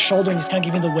loosens up his shoulder, and he's kind of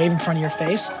giving you the wave in front of your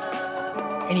face.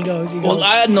 And he goes, Well,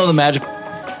 I know the magic.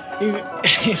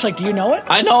 he's like, do you know it?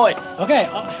 I know it. Okay,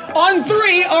 on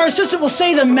three, our assistant will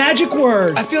say the magic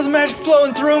word. I feel the magic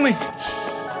flowing through me.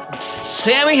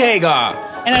 Sammy Hagar.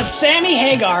 And at Sammy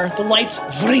Hagar, the lights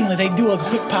ring, like they do a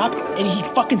quick pop, and he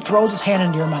fucking throws his hand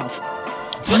into your mouth.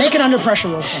 Make an under pressure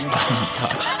roll for me.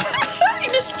 You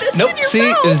just pissed Nope. in your See,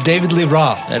 mouth. it was David Lee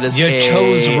Roth. That is you a-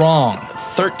 chose wrong.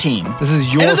 13. This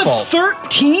is your It is a fault.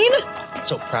 13?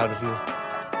 So proud of you.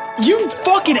 You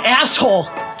fucking asshole.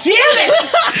 Damn it!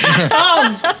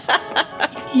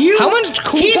 How much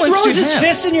cool He points do throws you his have?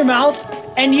 fist in your mouth,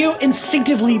 and you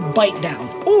instinctively bite down.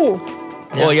 Ooh.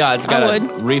 Well, yeah, I've got I a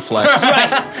would. reflex.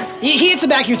 He hits the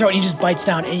back of your throat, and he just bites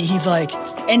down, and he's like,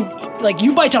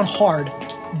 you bite down hard,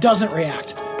 doesn't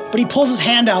react. But he pulls his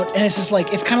hand out, and it's just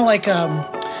like, it's kind of like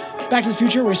Back to the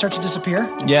Future, where he starts to disappear.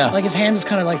 Yeah. Like his hands is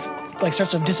kind of like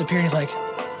starts to disappear, and he's like,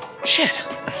 shit,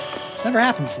 it's never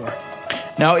happened before.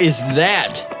 Now, is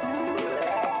that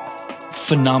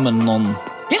phenomenon?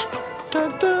 Yeah.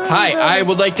 Hi, I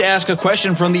would like to ask a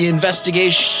question from the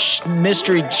investigation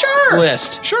mystery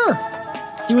list. Sure.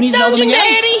 You would need to know them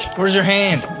again? Where's your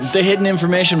hand? The hidden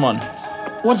information one.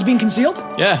 What's being concealed?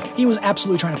 Yeah. He was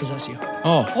absolutely trying to possess you.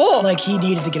 Oh. Like, he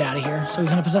needed to get out of here, so he's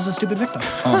going to possess a stupid victim.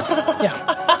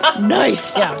 Yeah.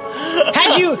 Nice. Yeah.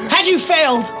 Had you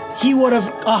failed, he would have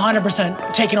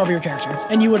 100% taken over your character,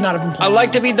 and you would not have been I'd playing.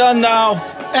 like to be done now.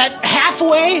 At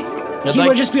halfway, he like-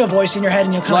 would just be a voice in your head,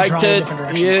 and you'll kind Like of draw you in to, different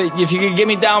directions. if you could get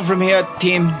me down from here,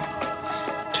 team.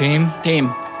 Team?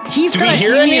 He's Do we kind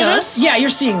hear any of this? Yeah, you're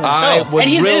seeing this. I would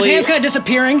and his really- hand's kind of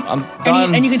disappearing. I'm and,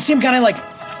 done. and you can see him kind of like,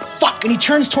 fuck, and he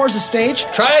turns towards the stage,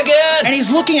 Try again. and he's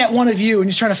looking at one of you, and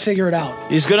he's trying to figure it out.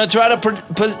 He's gonna try to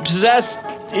possess.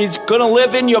 He's gonna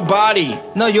live in your body.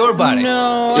 No, your body.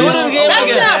 No. Do it again.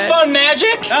 That's not fun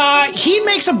magic. He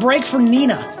makes a break for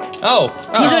Nina. Oh,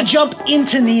 He's gonna jump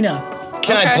into Nina.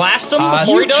 can I Okay. blast him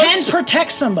before You he does? can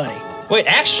protect somebody. Wait,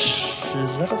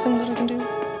 is that a thing that I can do?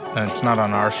 It's not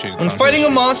on our sheet. When fighting a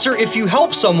monster, if you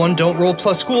help someone, don't roll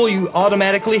plus school. You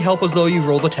automatically help as though you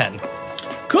rolled a 10.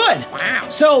 Good. Wow.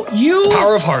 So you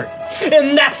Power of heart,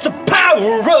 and that's the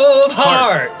power of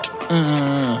heart.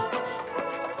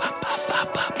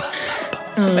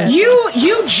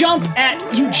 you jump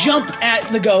at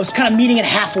the ghost, kind of meeting it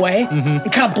halfway,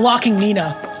 and kind of blocking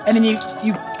Nina, and then you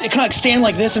kind of like stand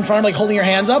like this in front of him, like holding your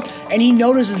hands up, and he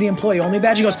notices the employee only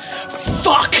badge. He goes,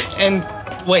 "Fuck!" And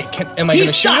wait, am I He going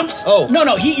to shoot him? stops. Oh,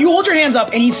 No. You hold your hands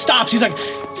up, and he stops. He's like,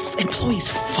 "Employees,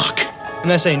 fuck."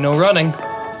 And I say no running.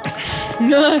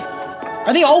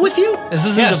 Are they all with you? This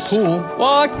isn't Yes. a pool.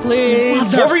 Walk,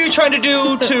 please. What were you trying to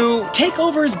do to? Take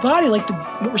over his body, like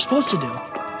what we're supposed to do.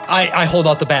 I hold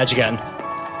out the badge again.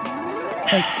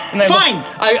 Like, And I fine.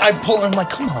 I pull. And I'm like,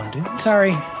 come on, dude.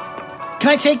 Sorry. Can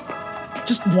I take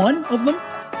just one of them?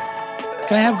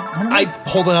 Can I have one of them? I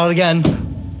hold it out again.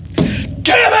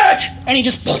 Damn it! And he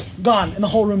just gone, and the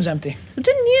whole room's empty.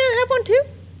 Didn't Nina have one too?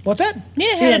 What's that?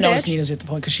 Nina He had didn't a notice badge. Nina's at the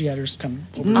point because she had hers come.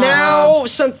 Now,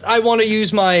 since I want to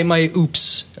use my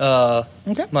oops,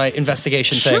 Okay. my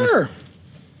investigation thing. Sure.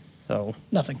 So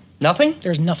Nothing. nothing.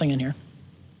 There's nothing in here.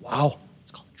 Wow.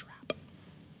 It's called a trap.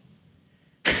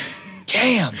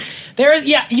 Damn. There,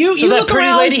 yeah. You So that look pretty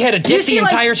around, lady had a dick you see, the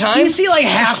like- entire time? You see like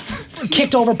half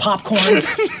kicked over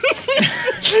popcorns.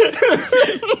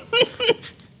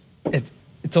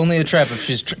 It's only a trap if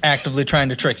she's actively trying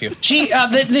to trick you. She,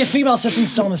 the female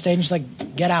assistant's still on the stage, and she's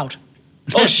like, "Get out."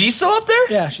 Oh, she's still up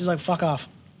there? Yeah, she's like, "Fuck off."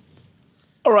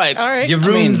 All right. All right. You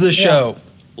ruined the show.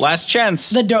 Last chance.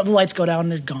 The lights go down,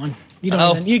 and they're gone. You don't.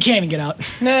 Oh. You can't even get out.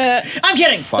 Nah. I'm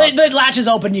kidding. Fuck. The latch is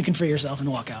open. You can free yourself and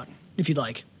walk out if you'd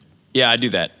like. Yeah, I do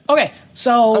that. Okay,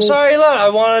 so I'm sorry, Lud. I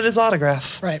wanted his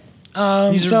autograph. Right.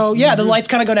 So yeah, the lights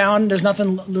kind of go down. There's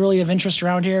nothing really of interest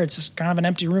around here. It's just kind of an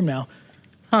empty room now.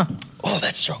 Oh,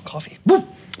 that's strong coffee.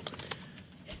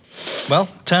 Well,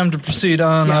 time to proceed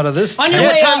on out of this. On tent. your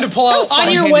way time out, to pull out on some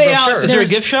your handy way brochures. out, Is there a there's-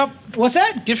 gift shop? What's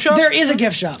that? Gift shop? There is a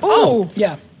gift shop. Oh.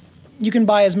 Yeah. You can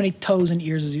buy as many toes and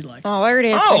ears as you'd like. Oh, I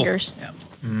already have Oh. fingers.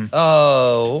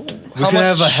 Oh, We could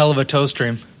have a hell of a toast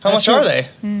stream. How much true. are they?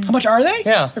 How much are they?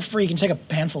 Yeah. They're free. You can take a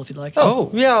handful if you'd like. Oh,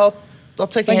 yeah. I'll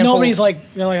take a Like handful. nobody's like,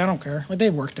 you're like, I don't care. Like they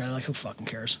work there. Like who fucking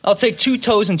cares? I'll take 2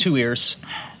 toes and 2 ears.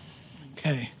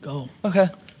 Okay, go. Okay.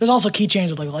 There's also keychains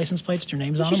with like license plates with your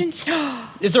names on them.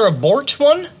 Is there a Bort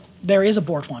one? There is a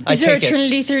Bort one. I Is there a take it.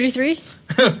 Trinity 33?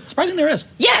 Surprising there is.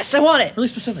 Yes, I want it. Really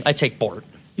specific. I take Bort.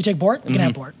 You take Bort? You can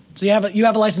have Bort. So you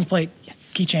have a license plate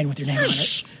keychain with your name on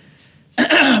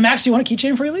it. Max, do you want a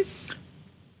keychain before you leave?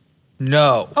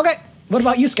 No. Okay. What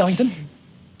about you, Skellington?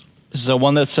 This is the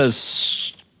one that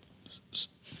says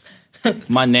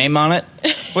my name on it.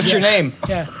 What's your name?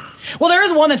 Yeah. Well, there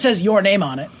is one that says your name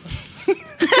on it.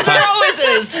 There always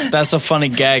is. That's a funny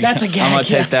gag. That's a gag, I'm gonna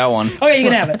yeah. take that one. Okay, you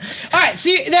can have it. All right.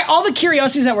 See, all the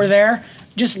curiosities that were there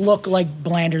just look like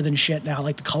blander than shit now.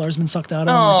 Like the color's been sucked out of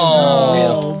them. Like, there's no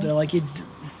real. They're like you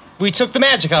We took the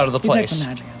magic out of the take place. the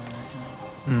magic out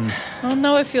of it. Oh,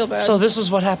 now I feel bad. So this is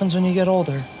what happens when you get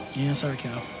older. Yeah, sorry,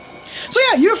 kiddo. So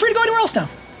yeah, you're free to go anywhere else now.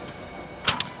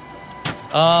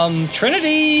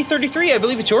 Trinity 33, I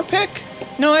believe it's your pick.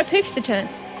 no, I picked the tent.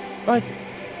 Right.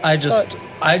 I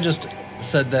just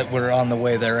said that we're on the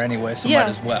way there anyway, so Yeah. might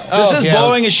as well. This is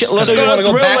boring as shit. Let's So you go want to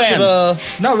to go back to Thrill the?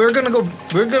 No,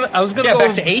 I was gonna Yeah, go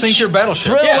back to H? sink your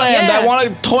battleship. Land. Yeah. I want a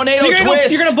tornado So you're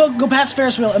twist. gonna go past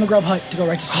Ferris wheel and the Grub Hut to go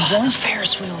right to Smooth Sailing.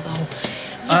 Ferris wheel, though.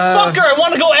 Fucker! I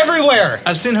want to go everywhere.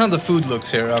 I've seen how the food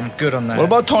looks here. I'm good on that. What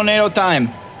about tornado time?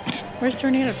 Where's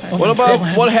tornado time? What about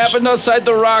what happened outside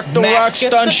the Rock Max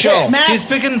gets stunt the show? pick. Matt, He's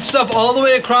picking stuff all the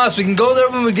way across. We can go there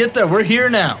when we get there. We're here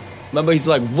now. Remember, he's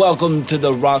like, "Welcome to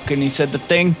the Rock," and he said the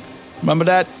thing. Remember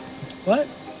that? what?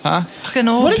 Fucking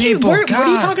old What did you? people. What are you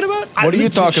God. talking about? What are you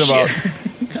talking about?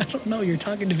 I don't know. You're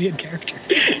talking to me in character.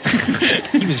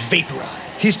 He was vaporized.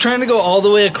 He's trying to go all the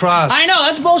way across. I know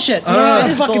that's bullshit. That the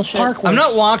is fucking bullshit. park works. I'm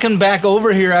not walking back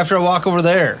over here after I walk over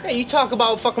there. Yeah, you talk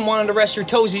about fucking wanting to rest your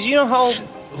toesies. You know how?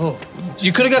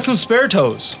 You could have got some spare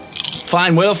toes.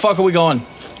 Fine. Where the fuck are we going?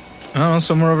 I don't know,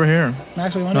 somewhere over here. Max,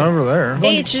 what do you want Not to do? over there.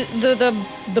 H,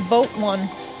 the boat one.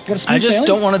 Go to Smooth I just Sailing?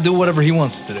 don't want to do whatever he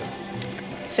wants to do.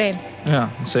 Same. Yeah,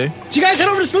 see? So you guys head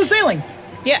over to Smooth Sailing.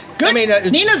 Yeah. Good. I mean,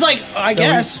 Nina's like, I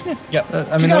guess. Yeah.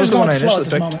 I mean, that was the one I initially at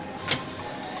this picked. moment.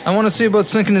 I want to see about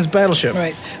sinking his battleship.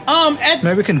 Right.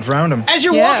 Maybe we can drown him. As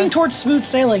you're Yeah. walking towards Smooth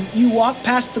Sailing, you walk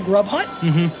past the Grub Hut,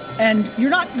 and you're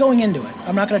not going into it.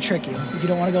 I'm not going to trick you. If you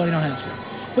don't want to go, you don't have to.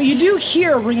 But you do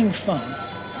hear a ringing phone.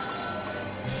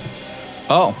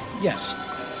 Oh, Yes.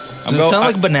 Does it sound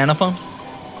like a banana phone?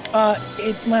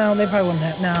 Well, they probably wouldn't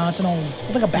have. No, it's an old,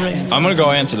 it's like a Batman. I'm gonna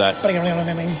go answer that.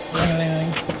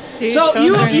 So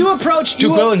you approach.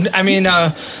 Duke Willing, I mean,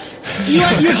 You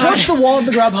approach the wall of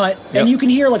the Grub Hut, and Yep. you can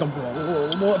hear like a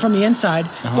from the inside.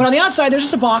 But on the outside, there's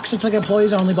just a box. It's like an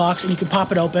employees only box, and you can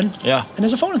pop it open. Yeah. And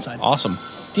there's a phone inside. Awesome.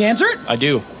 Do you answer it? I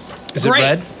do. is it Great.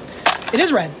 red? It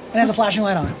is red and has a flashing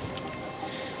light on it.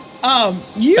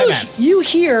 You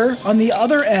hear on the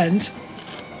other end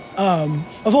a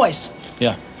voice.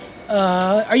 Yeah.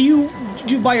 Are you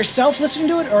by yourself listening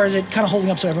to it, or is it kind of holding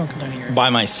up so everyone can kind of hear it? By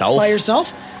myself. By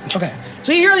yourself? Okay.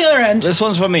 So you hear on the other end. This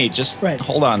one's for me. Just Right.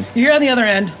 hold on. You hear on the other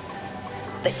end.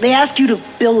 They asked you to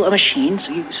build a machine,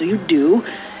 so you do.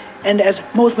 And as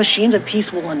most machines, a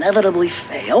piece will inevitably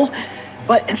fail.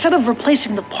 But instead of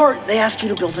replacing the part, they asked you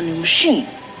to build a new machine,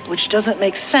 which doesn't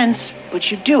make sense, but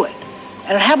you do it.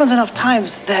 And it happens enough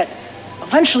times that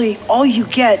eventually all you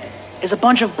get is a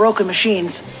bunch of broken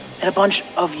machines and a bunch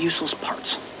of useless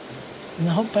parts. And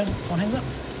the phone hangs up.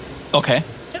 Okay.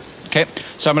 Yep. Okay.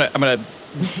 So I'm gonna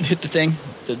hit the thing.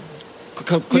 The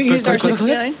click, click, You click, start click, to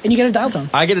click. click, and you get a dial tone.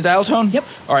 I get a dial tone? Yep.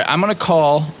 All right, I'm going to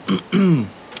call. I'm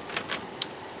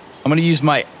going to use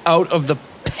my out of the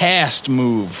past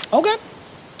move. Okay.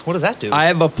 What does that do? I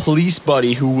have a police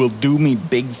buddy who will do me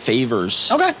big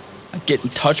favors. Okay. I get in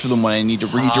touch with him when I need to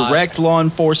redirect law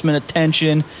enforcement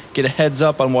attention, get a heads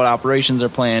up on what operations are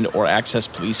planned, or access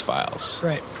police files.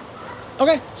 Right.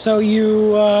 Okay. So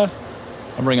you I'll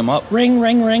ring him up. ring.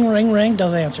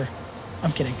 Does answer.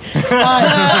 I'm kidding.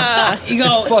 You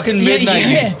go Fucking midnight,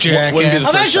 you jackass. What do you do?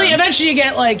 Eventually, you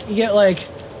get like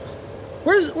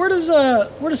where does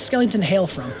Skellington hail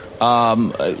from?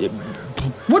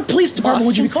 What police department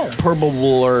would you be calling?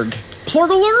 Purblurg.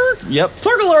 Plurgalurg? Yep.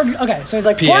 Plurgalurg. Okay, so he's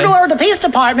like, PA. Porter, the police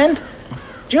department.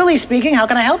 Julie speaking. How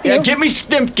can I help you? Yeah, give me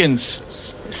Stimpkins.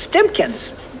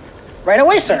 Stimpkins. Right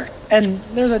away, sir. and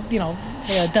there's a da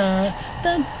da da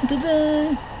da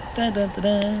da da da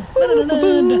da.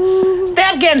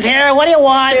 Stimpkins here. What do you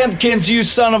want? Stimpkins, you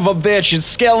son of a bitch.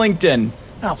 It's Skellington.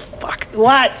 Oh fuck!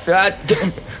 What?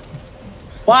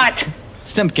 What?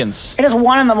 Stimpkins. It is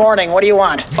 1 in the morning. What do you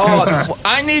want? Oh,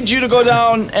 I need you to go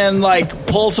down and like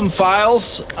pull some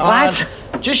files. What?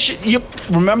 You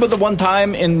remember the one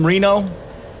time in Reno?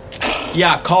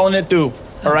 Yeah, calling it due.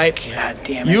 All right. God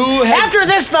damn it. You had, After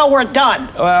this, though, we're done.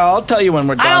 well, I'll tell you when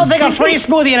we're done. I don't think a free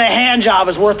smoothie and a hand job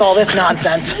is worth all this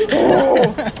nonsense.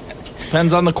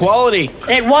 Depends on the quality.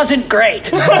 It wasn't great.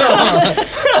 Did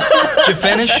you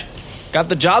finish? Got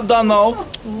the job done though.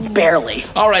 Barely.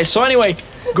 All right. So anyway,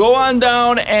 go on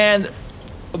down and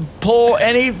pull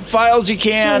any files you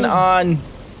can on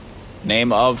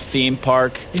name of theme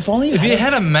park If only If you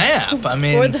had a map, I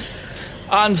mean,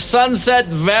 on Sunset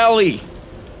Valley.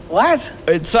 What?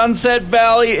 It's Sunset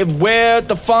Valley where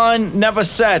the fun never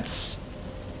sets.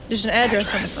 There's an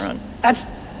address on the front.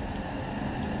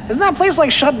 Isn't that place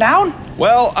like shut down?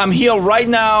 Well, I'm here right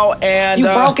now, and You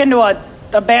broke into a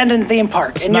abandoned theme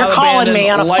park, It's and you're not calling abandoned. me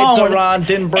on a Lights phone are on,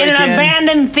 didn't break in an in.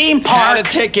 abandoned theme had a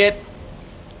park. ticket.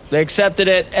 They accepted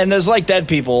it, and there's like dead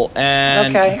people.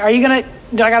 And Okay, are you gonna?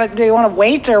 Do you want to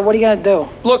wait, or what are you gonna do?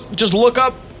 just look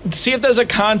up, see if there's a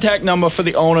contact number for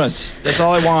the owners. That's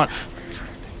all I want.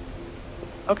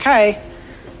 Okay.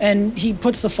 and he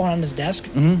puts the phone on his desk.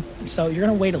 Mm-hmm. So you're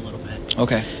gonna wait a little bit.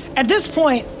 Okay. At this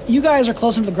point, you guys are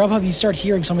close enough to the Grubhub. You start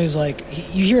hearing somebody's like,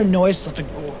 you hear a noise, like,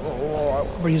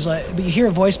 but you hear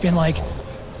a voice being like,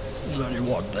 "Is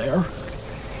anyone there?"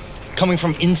 Coming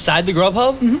from inside the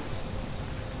Grubhub? Mm-hmm.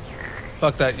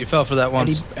 Fuck that. You fell for that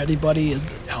once. Anybody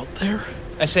out there?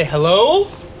 I say, hello?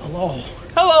 Hello.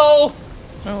 Hello?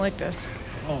 I don't like this.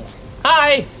 Oh,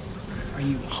 Hi. are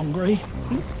you hungry?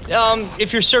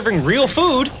 If you're serving real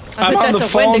food, I bet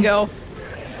that's a Wendigo.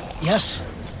 Yes.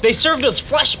 they served us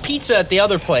fresh pizza at the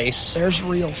other place. There's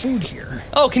real food here.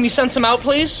 Oh, can you send some out,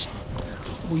 please?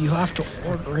 Well, you have to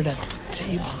order it at the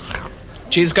table.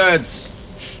 Cheese curds.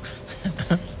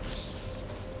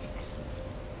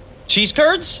 Cheese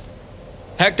curds?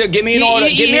 Hector, give me an order.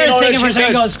 You Give me hear an it order. thinking for a Cheese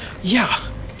second, curds.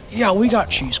 goes, yeah, we got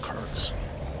cheese curds.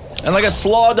 And like a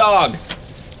slaw dog.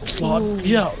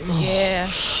 Yeah. Yeah.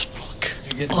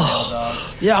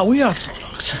 Yeah, we got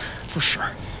slaw dogs, for sure.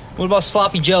 What about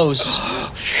sloppy joes?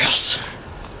 Yes.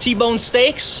 T-bone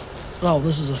steaks? Oh,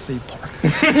 this is a theme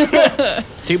park.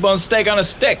 T-bone steak on a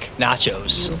stick.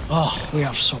 Nachos. Oh, we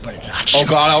have so many nachos. Oh,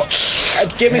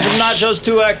 God. Give me some nachos,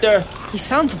 too, Hector. He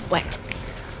sounds wet.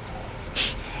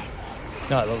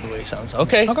 No, I love the way he sounds.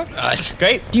 Okay. Okay.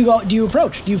 Great. Do you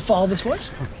approach? Do you follow this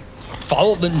voice?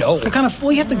 Follow the no. What kind of?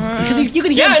 Well, you have to because you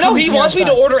can hear. Yeah, him I know. coming He from the wants me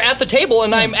to outside. order at the table,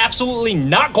 and I'm absolutely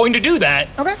not going to do that.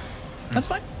 Okay, that's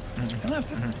fine. You don't have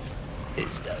to.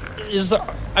 Is there,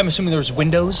 I'm assuming there's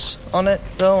windows on it,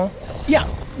 though. Yeah,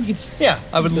 you can. Yeah,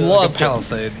 I would Like love a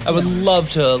palisade. I would love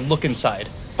to look inside.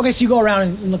 Okay, so you go around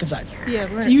and look inside. Yeah,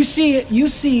 So you see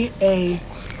a,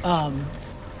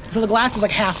 so the glass is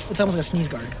like half. It's almost like a sneeze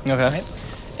guard. Okay. Right?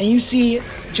 And you see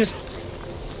just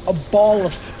a ball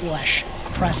of flesh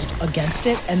pressed against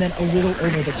it, and then a little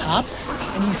over the top,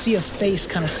 and you see a face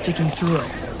kind of sticking through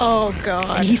it. Oh, And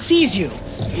God. he sees you.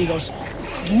 He goes,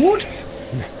 "Wood."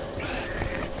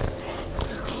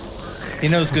 He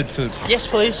knows good food. Yes,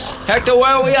 please. Hector, where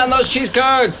are we on those cheese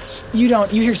curds? You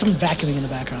don't. You hear some vacuuming in the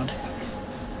background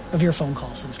of your phone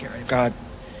call, so just get ready. God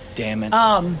damn it.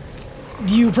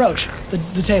 You approach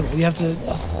the table. You have to,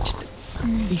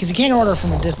 because you can't order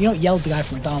from a distance. You don't yell at the guy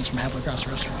from McDonald's from halfway across the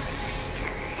restaurant.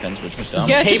 Depends which McDonald's.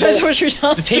 Yeah, it Table- depends what you're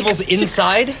telling. The table's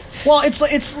inside. Well, it's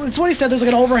what he said. There's like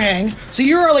an overhang, so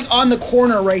you're like on the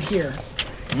corner right here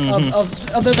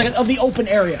of there's like of the open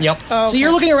area. Yep. Oh, So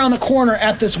you're looking around the corner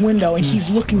at this window, and he's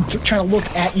looking, trying to look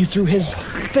at you through his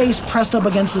face pressed up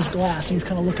against this glass, and he's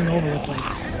kind of looking over it like.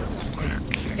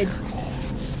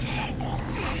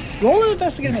 Roll an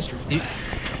investigate history.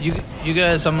 You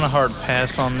guys, I'm gonna hard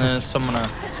pass on this.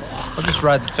 I'll just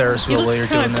ride the Ferris He wheel while looks you're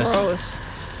kind doing of this. gross.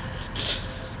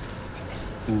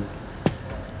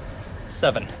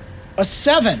 7. A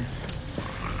 7.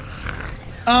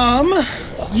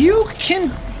 You can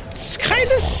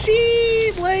kind of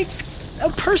see like a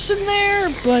person there,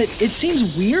 but it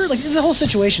seems weird. Like the whole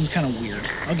situation's kind of weird.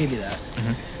 I'll give you that.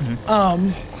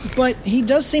 But he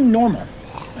does seem normal,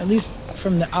 at least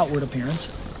from the outward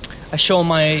appearance. I show him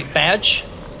my badge,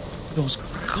 He goes,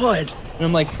 "Good, and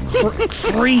I'm like,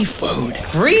 free food."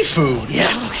 free food?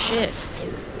 Yes. Oh, shit.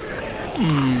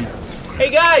 Hey,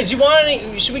 guys, you want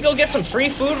any? Should we go get some free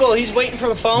food while he's waiting for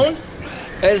the phone?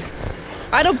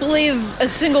 I don't believe a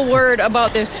single word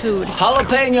about this food.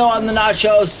 Jalapeno on the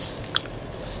nachos.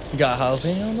 You got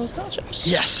jalapeno on those nachos?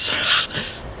 Yes.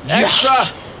 Extra.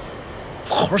 Yes. Of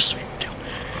course we do.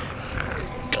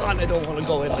 God, I don't want to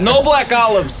go in there. No black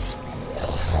olives.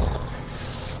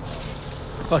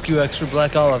 Fuck you, extra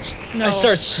black olives. No. I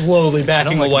start slowly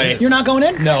backing away. You're not going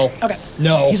in? No. Okay.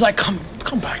 No. He's like, "Come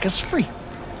back. It's free.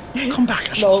 Come back.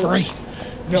 It's No. free.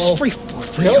 No. It's free food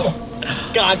for No. you."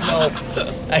 God, no.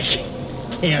 I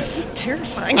can't.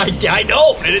 Terrifying. I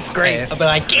know, and it's great, Yes. but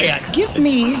I can't. Give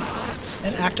me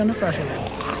an act under pressure roll.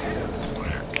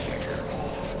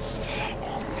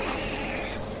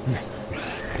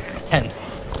 10.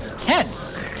 10.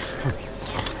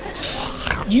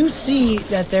 You see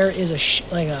that there is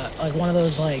like one of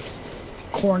those like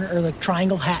corner or the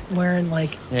triangle hat wearing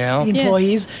like Yeah.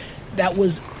 employees that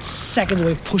was seconds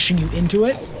away pushing you into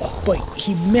it, but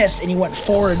he missed and he went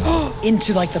forward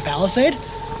into like the palisade,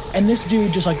 and this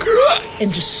dude just like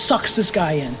and just sucks this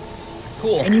guy in,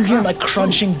 Cool. and you hear him like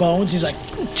crunching bones. He's like,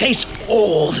 "Tastes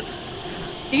old.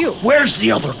 Ew. Where's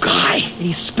the other guy?" And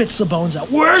he spits the bones out.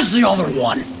 "Where's the other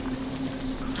one?"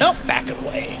 Nope. Back it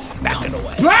away. Back it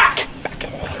away. Back! Back it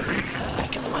away.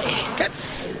 Back it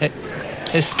away.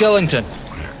 Hey, Skellington.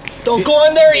 Don't go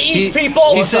in there and eat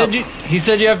people. He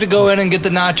said you have to go in and get the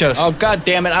nachos. Oh, God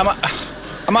damn it.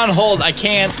 I'm on hold. I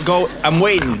can't go. I'm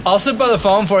waiting. I'll sit by the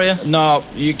phone for you. No,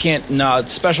 you can't. No,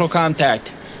 it's special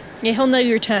contact. Yeah, he'll know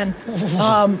you're 10.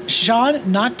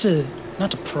 Sean, not to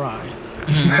pry,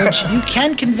 which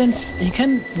you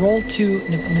can roll to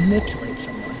manipulate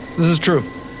someone. This is true.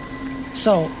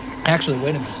 So, Actually,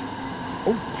 wait a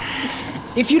minute.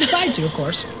 if you decide to, of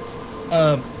course.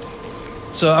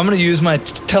 So I'm going to use my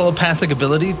telepathic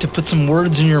ability to put some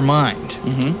words in your mind,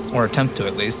 or attempt to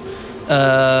at least.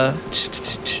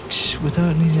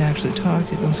 Without needing to actually talk,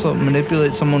 you can also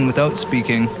manipulate someone without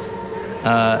speaking,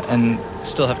 and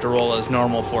still have to roll as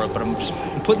normal for it. But I'm just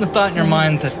putting the thought in your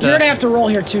mind that You're gonna have to roll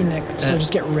here too, Nick. So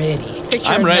just get ready. Picture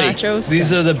I'm of ready. nachos.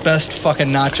 these are the best fucking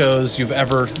nachos you've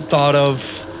ever thought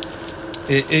of.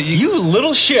 You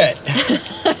little shit.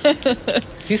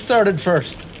 He started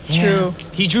first. True.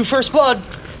 He drew first blood.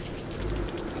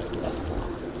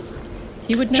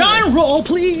 He would never. John, roll,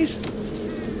 please.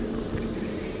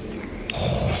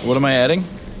 What am I adding?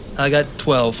 I got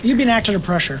 12. You've been acting under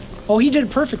pressure. Oh, he did it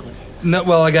perfectly. No,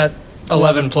 well, I got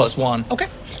 11 plus 1. Okay.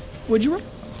 What'd you roll?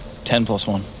 10 plus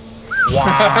 1.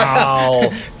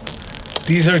 Wow.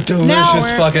 These are delicious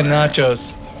Now- fucking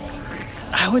nachos.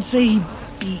 I would say he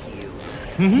beat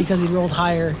you because he rolled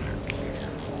higher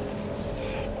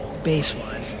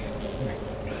base-wise.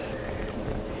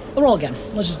 We'll roll again.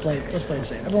 Let's play it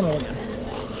safe. Everyone roll again.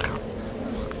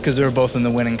 Because they were both in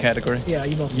the winning category. Yeah,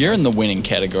 you both. You're in the winning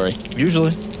category.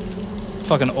 Usually.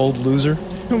 Fucking old loser.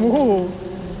 Whoa.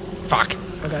 Fuck.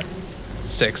 Okay.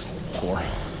 6. 4.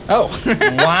 Oh.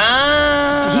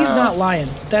 Wow. He's not lying.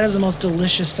 That is the most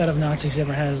delicious set of nuts he's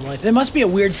ever had in his life. There must be a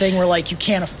weird thing where, like, you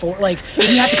can't afford, like, if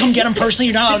you have to come get them personally,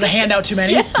 you're not allowed to hand out too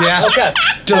many. Yeah. Okay.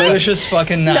 Delicious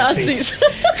fucking Nazis.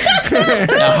 Nazis.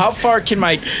 Now, how far can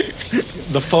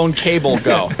the phone cable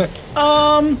go?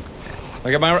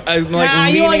 Like, am I like You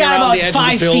leaning only got around the about edge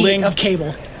 5 of the building? feet of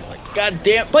cable. God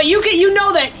damn. But you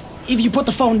know that if you put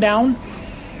the phone down,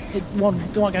 it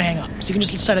won't gonna hang up. So you can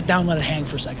just set it down and let it hang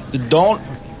for a second. Don't.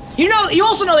 You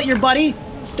also know that your buddy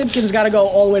Stimkin's got to go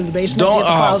all the way to the basement to Don't. get the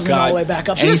files Oh, and then all God. the way back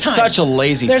up. So And there's he's time. such a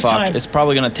lazy There's fuck. time. It's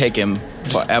probably going to take him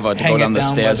forever to Hang go it down the down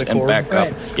by stairs the and cord. back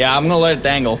Right. up. Yeah, I'm going to let it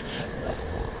dangle.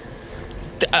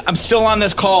 I'm still on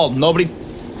this call. Nobody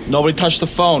touch the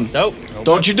phone. Nope.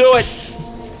 Don't you do it.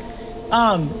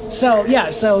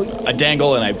 So I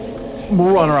dangle and I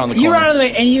run around the corner. you run out of the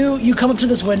way and you come up to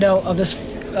this window of this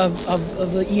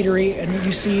of the eatery and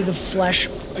you see the flesh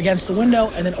against the window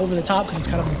and then over the top because it's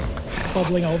kind of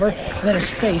bubbling over and then his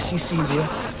face he sees you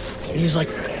and he's like,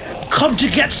 "Come to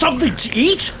get something to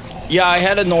eat?" Yeah, I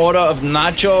had an order of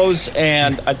nachos,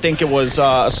 and I think it was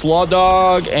a slaw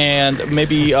dog and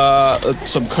maybe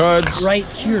some curds. Right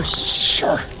here,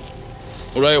 sir.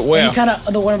 Right And where? you kind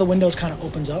of one of the windows kind of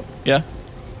opens up. Yeah.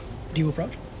 Do you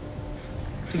approach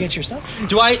to get your stuff?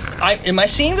 Do I am I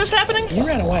seeing this happening? You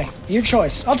ran away. Your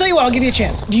choice. I'll tell you what. I'll give you a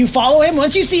chance. Do you follow him?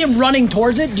 Once you see him running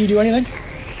towards it, do you do anything?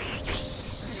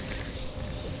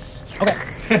 Okay.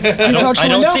 I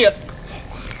don't see it.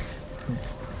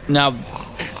 Now,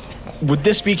 would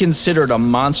this be considered a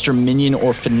monster minion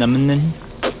or phenomenon?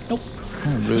 Nope.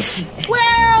 Oh, rude.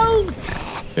 Well,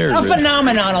 Very a rude.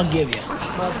 phenomenon. I'll give you.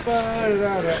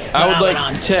 I would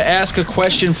like to ask a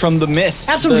question from the mist.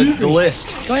 Absolutely. The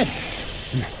list. Go ahead.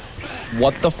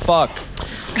 What the fuck?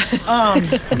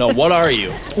 No, what are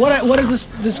you? What is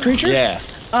this creature? Yeah.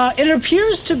 It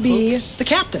appears to be the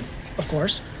captain, of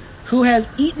course, who has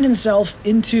eaten himself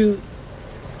into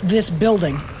this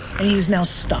building, and he's now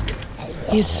stuck.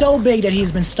 He's so big that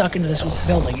he's been stuck into this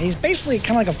building. He's basically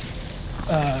kind of like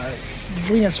a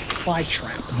Venus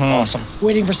flytrap, Awesome.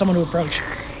 waiting for someone to approach.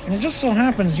 And it just so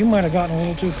happens you might have gotten a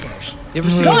little too close. You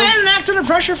ever see, Go ahead and act under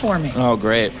pressure for me. Oh,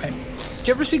 great. Did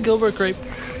you ever see Gilbert Grape?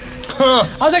 I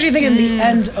was actually thinking the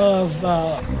end of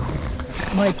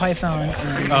Monty Python.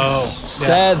 And Oh.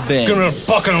 7.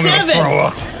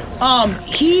 Seven.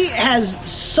 He has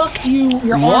sucked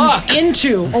your arms Luck.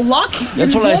 into luck.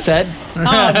 That's what I said.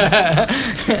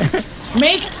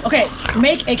 Make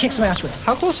a kick some ass roll.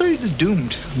 How close are you to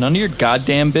doomed? None of your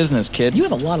goddamn business, kid. You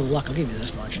have a lot of luck. I'll give you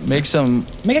this much. Make some,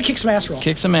 Make a kick some ass roll.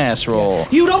 kick some ass roll.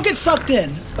 You don't get sucked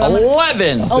in. but I'm gonna-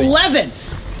 11. 11.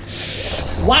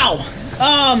 Wow.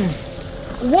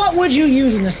 What would you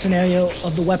use in this scenario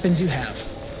of the weapons you have?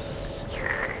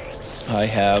 I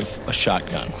have a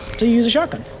shotgun. So you use a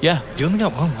shotgun. Yeah. You only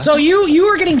got one. So you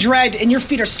are getting dragged and your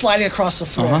feet are sliding across the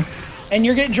floor. And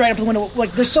you're getting dragged up the window.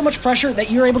 Like, there's so much pressure that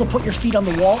you're able to put your feet on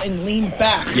the wall and lean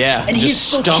back. Yeah. And he's just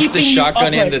still stuff keeping the you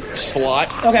shotgun in upright. the slot.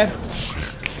 Okay.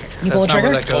 You pull the That's not trigger?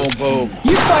 where that goes. Boom, boom.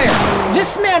 You fire.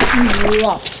 This man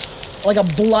erupts like a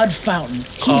blood fountain.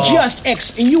 He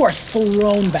and you are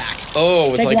thrown back. Oh,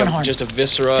 with Take like one harm. just a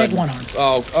viscera. Take one harm.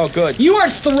 Oh, good. You are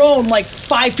thrown like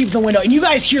 5 feet from the window, and you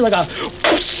guys hear like a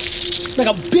like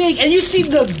a big, and you see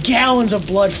the gallons of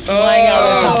blood flying out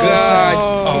of this house.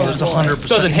 Oh, there's 100%.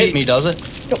 Doesn't hit me, does it?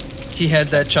 He had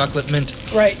that chocolate mint.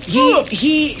 Right.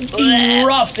 He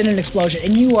erupts in an explosion,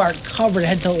 and you are covered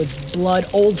head to toe with blood,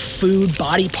 old food,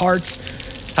 body parts.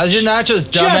 How's your nachos,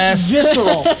 dumbass? Just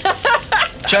visceral.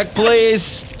 Check,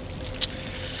 please.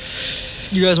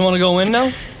 You guys want to go in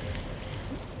now?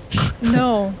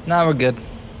 No, Nah, we're good.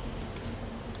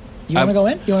 You want to go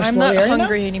in? You want to I'm explore not the area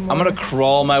hungry anymore. I'm gonna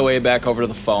crawl my way back over to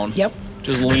the phone. Yep.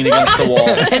 Just lean against the wall.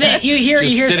 And then you hear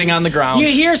Sitting on the ground. You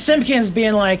hear Simpkins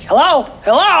being like, Hello?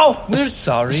 Hello? We're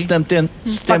sorry. Stimpton.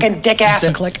 Fucking dick ass.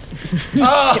 click.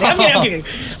 Just kidding, I'm kidding.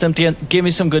 Stimpton, give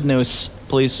me some good news,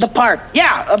 please. The park.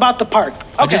 Yeah, about the park. Okay.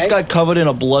 I just got covered in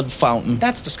a blood fountain.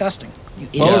 That's disgusting.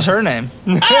 What was her name?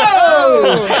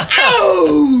 Oh!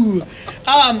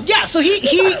 Yeah, so he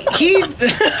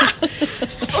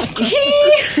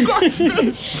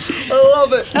I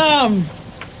love it.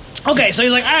 okay, so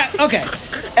he's like, okay.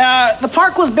 The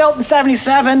park was built in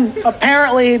 77,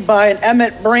 apparently by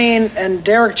Emmett Breen and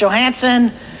Derek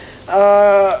Johansson.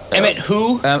 Emmett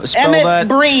who? Spell Emmett that.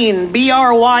 Breen,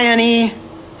 Bryne,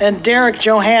 and Derek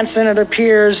Johansson, it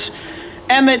appears.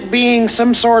 Emmett being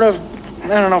some sort of, I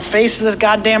don't know, face of this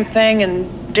goddamn thing,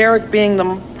 and Derek being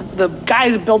the guy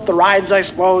who built the rides, I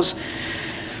suppose.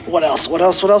 What else?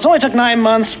 Only took 9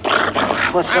 months.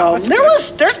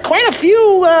 There's quite a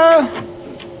few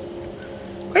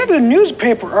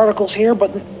newspaper articles here,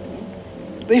 but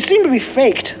they seem to be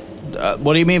faked.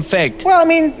 What do you mean faked? Well, I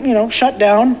mean, shut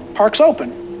down, park's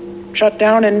open. Shut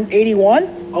down in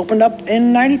 81, opened up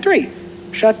in 93.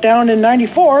 Shut down in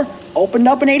 94, opened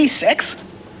up in 86.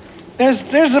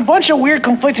 There's a bunch of weird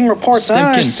conflicting reports. I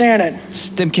don't understand it.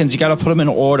 Stimpkins, you gotta put them in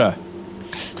order.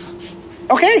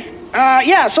 Okay.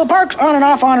 Yeah, so park's on and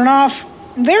off.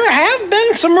 There have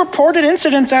been some reported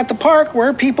incidents at the park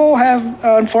where people have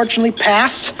unfortunately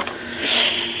passed.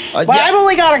 But yeah. I've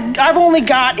only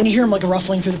got, And you hear him like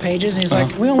ruffling through the pages, and he's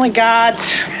like, we only got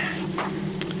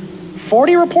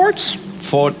 40 reports?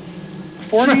 40.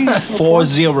 40,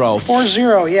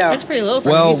 40, yeah. That's pretty low for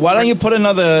Well, a why don't you put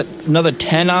another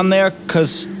 10 on there?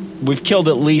 Because we've killed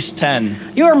at least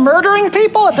 10. You are murdering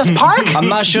people at this park? I'm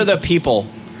not sure they're people.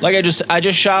 Like I just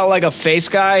shot like a face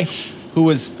guy who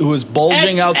was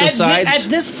bulging out the sides. At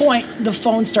this point, the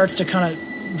phone starts to kind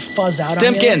of fuzz out.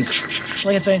 Stimpkins. On you,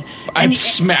 like it's saying, I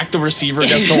smacked the receiver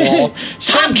against the wall.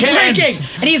 Stop breaking!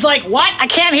 And he's like, what? I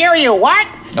can't hear you. What?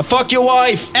 I fucked your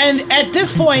wife. And at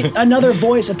this point, another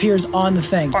voice appears on the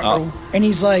thing. Oh. And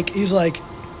he's like,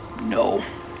 No.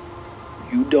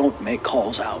 You don't make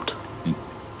calls out.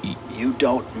 You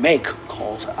don't make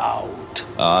calls out.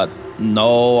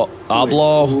 No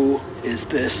hablo. Who is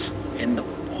this in the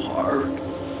park?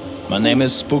 My name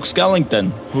is Spook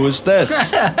Skellington. Who is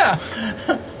this?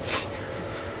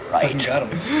 Right.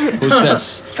 Who's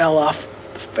this? Fell off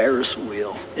the Ferris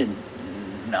wheel in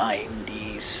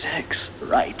 96.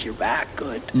 Right, you're back.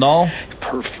 Good. No.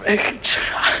 Perfect.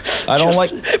 I don't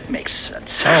like. It makes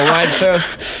sense. Oh, right first.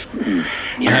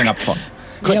 Hang up the phone.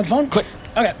 you on the phone? Click.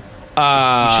 Okay. Go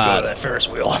to that Ferris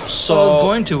wheel. So I was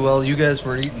going to while you guys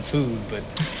were eating food, but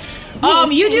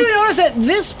You do notice at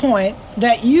this point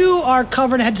that you are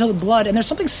covered head to the blood, and there's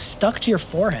something stuck to your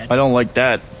forehead. I don't like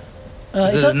that.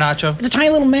 is it's it a nacho? It's a tiny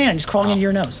little man just crawling into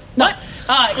your nose. No,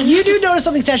 you do notice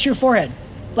something attached to your forehead.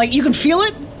 Like you can feel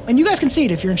it, and you guys can see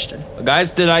it if you're interested.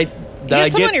 Guys, did I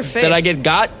some on your face. get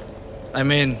got? I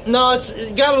mean, No,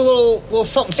 it's got a little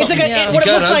something. It's like what it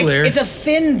got looks like. uglier. It's a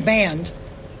thin band,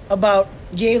 about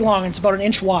yay long. And it's about an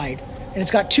inch wide, and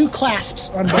it's got two clasps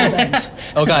on both ends.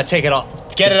 Oh God, take it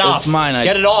off. Get it It's off. mine,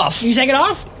 Get it off. You take it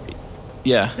off.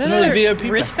 Yeah. Is that Another another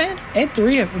VIP wristband? A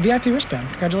VIP wristband.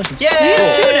 Congratulations. Yay!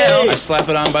 I slap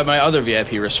it on by my other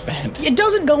VIP wristband. It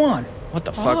doesn't go on. What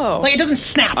the fuck? Oh. Like it doesn't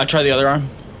snap. I'll try the other arm.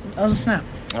 It doesn't snap.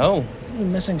 Oh. You're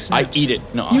missing I snaps. eat it.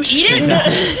 No. You I'm just eat kidding.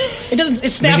 it? It doesn't.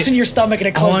 It snaps in your stomach and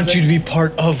it I closes. want you to be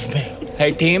part of me.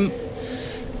 Hey, team.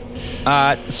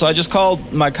 So I just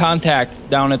called my contact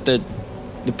down at the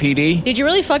PD. Did you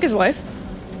really fuck his wife?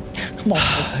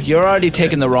 Multiples. You're already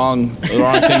taking the wrong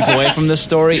things away from this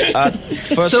story.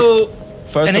 First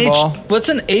an of all, what's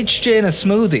an HJ in a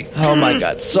smoothie? oh my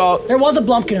God. So There was a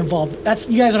Blumpkin involved. That's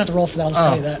you guys don't have to roll for that. I'll just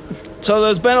tell you that.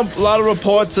 there's been a lot of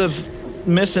reports of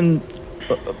missing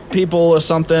people or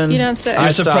something. You don't say. Are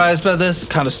you surprised by this?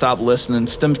 Kind of stopped listening.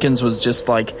 Stimpkins was just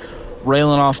like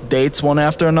railing off dates one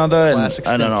after another. Classic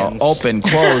and I don't know. Stimpkins. Open,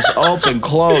 close, open,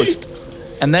 closed.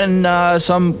 And then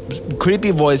some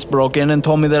creepy voice broke in and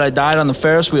told me that I died on the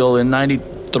Ferris wheel in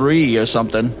 93 or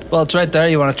something. Well, it's right there.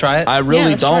 You want to try it? I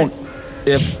really let's try don't.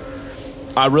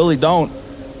 I really don't.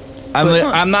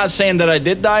 I'm not saying that I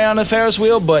did die on a Ferris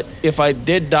wheel, but if I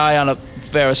did die on a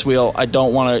Ferris wheel, I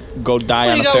don't want to go die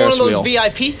on a Ferris wheel. You got one of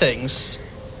those VIP things.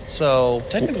 So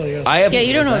Technically, yes. I have Yeah,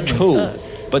 you don't know what two. it does.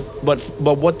 But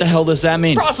what the hell does that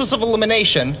mean? Process of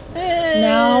elimination.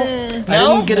 No. I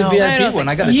didn't get a No. VIP I don't one.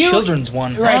 I think got a so. children's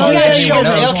one. Right, Oh, you got a yeah,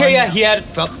 children's no. one. Okay, yeah, he had.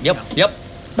 Yep.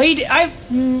 But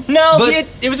No, But-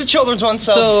 it was a children's one,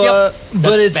 so. So, yep, but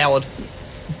that's it's valid.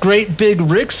 Great Big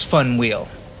Rick's Fun Wheel.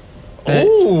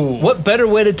 Ooh. What better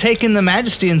way to take in the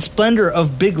majesty and splendor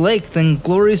of Big Lake than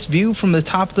glorious view from the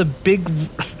top of the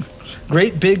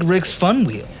Great Big Rick's Fun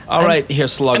Wheel? All right, here,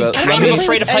 Slugger. I'm Let kind me- of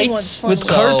afraid of Anyone's heights. fun. With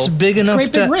So- carts big enough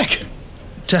Great Big Rick.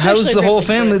 to house Especially the whole Great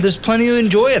Big family, Rick. there's plenty to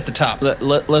enjoy at the top.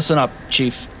 listen up,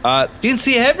 Chief. You can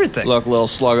see everything. Look, little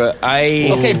Slugger.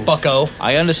 Okay, bucko.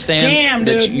 I understand Damn,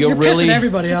 that dude. you're You're really, pissing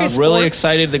everybody off. really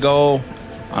excited to go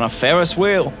on a Ferris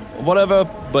wheel or whatever,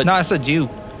 but No, I said you.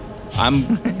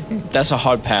 that's a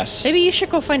hard pass. Maybe you should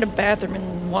go find a bathroom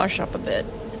and wash up a bit.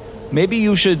 Maybe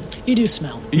you should. You do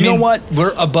smell. You know what?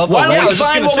 We're above Why a don't I we was just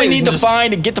find gonna what we say, need to just-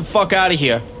 find and get the fuck out of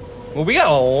here? Well, we got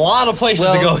a lot of places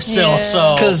to Well, go still, yeah.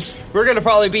 so 'Cause- we're gonna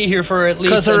probably be here for at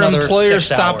Because least her another employer 6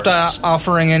 stopped hours.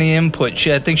 offering any input.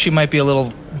 I think she might be a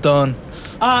little done.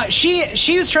 She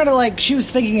was trying to she was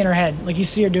thinking in her head, like you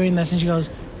see her doing this, and she goes,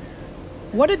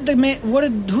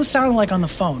 who sounded like on the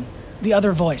phone? The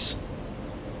other voice.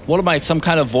 What am I, some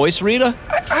kind of voice reader?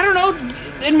 I don't know.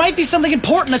 It might be something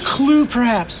important, a clue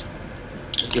perhaps.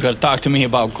 You're gonna talk to me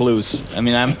about clues. I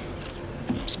mean, I'm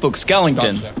Spook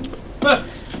Skellington.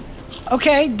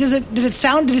 Okay, did it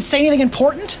say anything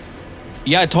important?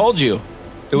 Yeah, I told you.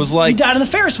 It was You like died on the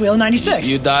Ferris wheel in 96.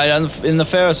 you died in the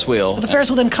Ferris wheel. But the Ferris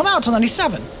wheel didn't come out till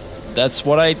 97. That's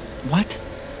what I. What?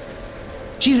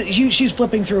 She's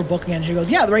flipping through a book again. She goes,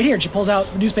 yeah, right here. And she pulls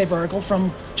out the newspaper article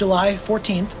from July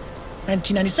 14th,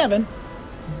 1997.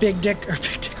 Great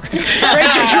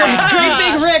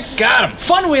Big Rick's Got him.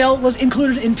 Fun Wheel was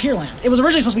included in Pierland. It was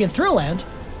originally supposed to be in Thrilland.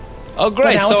 Oh,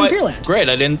 great. now so it's in I, Peerland. great.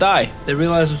 I didn't die. They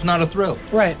realize it's not a thrill.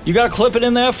 Right. You got to clip it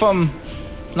in there from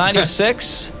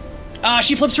 96.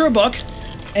 She flips through a book,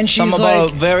 and she's Some about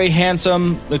like, a very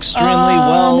handsome, extremely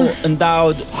well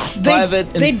endowed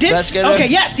private they did. investigator. Okay,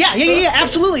 yes, yeah,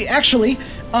 absolutely. Actually,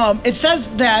 it says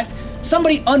that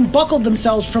somebody unbuckled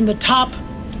themselves from the top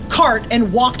cart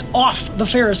and walked off the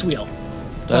Ferris wheel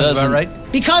That Sounds doesn't- about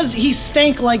right. because he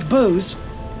stank like booze,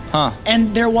 Huh.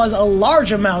 and there was a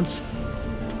large amounts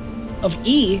of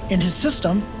E in his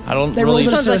system. I don't They really. ruled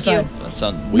it a Sounds like suicide. That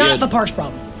sounds weird. Not the park's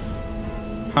problem.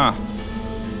 Huh.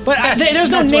 But there's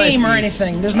no That's why name it's or E.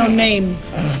 anything. There's no name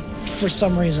for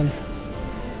some reason.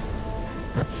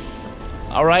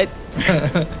 All right.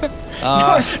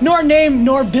 Nor name,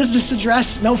 nor business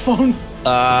address, no phone.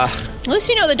 At least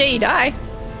you know the day you die.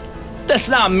 That's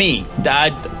not me. I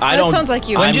That don't. sounds like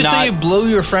you. When I'm did you not, say you blew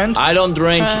your friend? I don't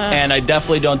drink, and I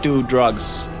definitely don't do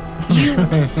drugs.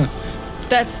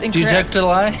 That's Do you incorrect. detect a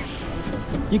lie?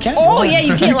 You can. Oh, yeah,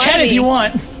 you can't lie can to if me. you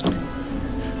want.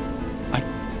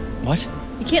 What?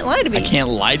 You can't lie to me. I can't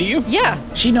lie to you? Yeah.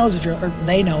 She knows if you're, or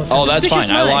they know if. Oh, that's Suspicious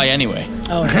fine. I mind. lie anyway.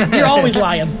 Oh, you're always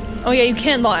lying. Oh, yeah, you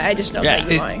can lie. I just know Yeah, that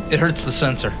you're It, lying. it hurts the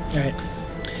sensor. Right.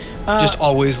 Just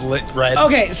always lit red.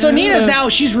 Okay, so Nina's now,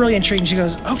 she's really intrigued. She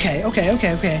goes, okay.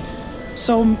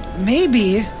 So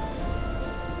maybe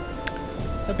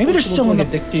they're still in the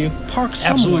dick to you. park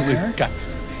somewhere. Absolutely. Okay.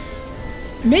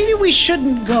 Maybe we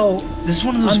shouldn't go. This is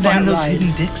one of those On that find those ride.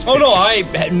 hidden dicks. Oh no, I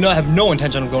have no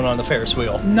intention of going on the Ferris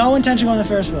wheel. No intention of going on the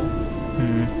Ferris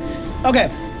wheel. Okay,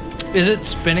 Is it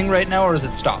spinning right now or is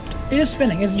it stopped? it is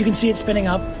spinning. You can see it spinning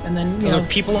up, and then Are there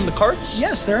people in the carts?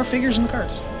 yes, there are figures in the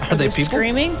carts. Are they people?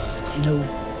 Screaming? No,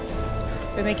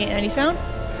 They're making any sound?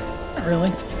 not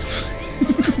really.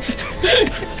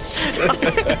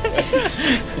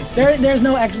 There's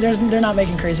no they're not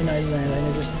making crazy noises or anything.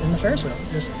 They're just in the Ferris wheel,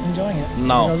 just enjoying it.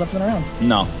 No. As it goes up and around.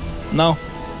 No.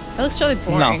 That looks really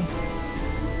boring.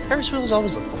 Ferris wheels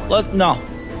always look boring. No.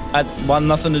 I want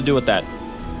nothing to do with that.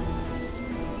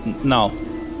 No.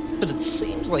 But it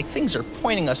seems like things are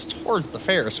pointing us towards the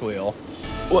Ferris wheel.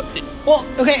 What? Well,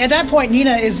 okay. At that point,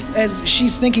 Nina is as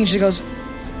she's thinking. She goes,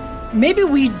 maybe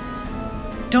we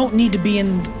don't need to be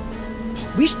in.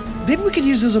 Maybe we could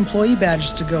use those employee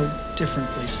badges to go different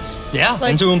places. Yeah,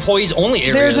 Like- into employees only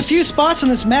areas. There's a few spots on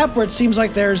this map where it seems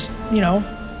like there's,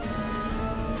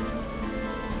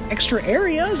 extra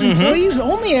areas, employees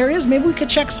only areas. Maybe we could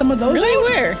check some of those Really?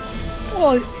 out. Where?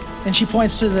 Well, and she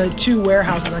points to the two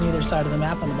warehouses on either side of the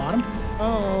map on the bottom.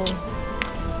 Oh.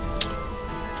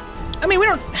 I mean, we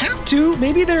don't have to.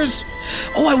 Maybe there's.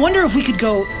 Oh, I wonder if we could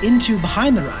go into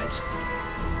behind the rides.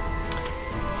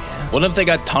 What if they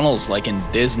got tunnels like in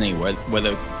Disney where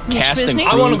the cast and Schmizny?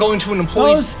 I crew. want to go into an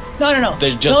employee's. No.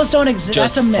 They just- Those don't exist.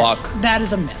 just That's a myth. fuck. That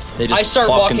is a myth. They just I start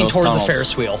fuck in walking those towards tunnels. the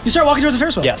Ferris wheel. You start walking towards the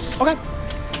Ferris wheel? Yes. Okay.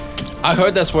 I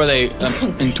heard that's where they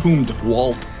entombed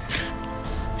Walt.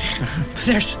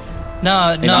 There's.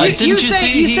 No, didn't You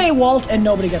see say Walt and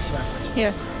nobody gets the reference.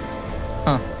 Yeah.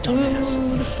 Dumbass.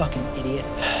 You fucking idiot.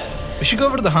 We should go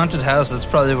over to the haunted house. That's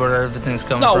probably where everything's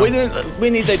coming No, from. we didn't. We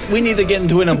need to get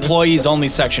into an employees only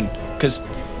section because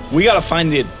we got to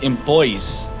find the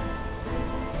employees.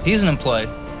 He's an employee.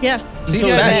 Yeah. So He's got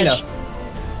a that-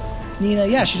 badge. Nina,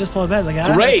 yeah, she just pulled a badge. Like,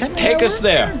 Great, technically take I us work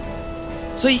there.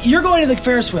 So you're going to the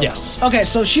Ferris wheel? Yes. Okay,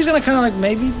 so she's gonna kind of like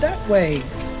maybe that way.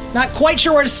 Not quite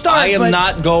sure where to start. I am but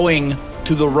not going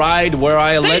to the ride where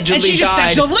I allegedly and she just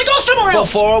died snaps. Like, go somewhere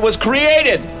else. before it was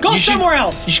created. Go somewhere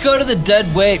else. You should go to the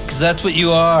dead weight because that's what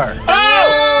you are.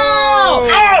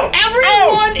 Oh!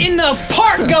 Everyone in the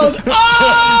park goes,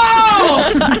 oh!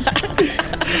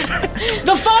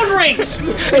 The phone rings,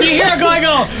 and you hear a guy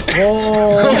go,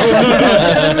 oh.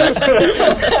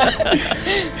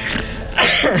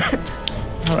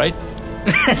 All right.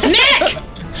 Nick,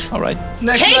 All right.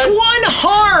 take one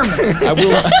harm I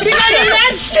will. because of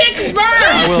that sick bird.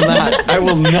 I will not. I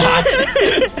will not.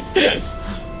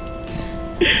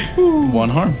 One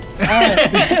harm.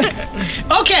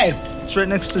 Okay, It's right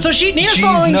next to. so Nina's Cheese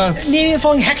following nuts.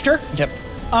 Hector. Yep.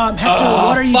 Hector,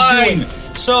 what are you Fine. doing?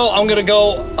 So I'm gonna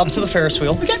go up to the Ferris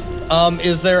wheel. Okay.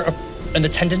 Is there an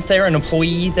attendant there, an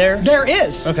employee there? There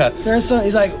is. Okay.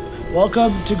 He's like,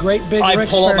 welcome to Great Big I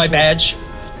Rick's pull out Ferris my wheel." badge,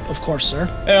 Of course, sir.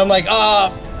 and I'm like,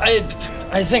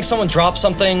 I think someone dropped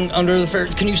something under the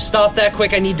Ferris. Can you stop that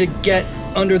quick? I need to get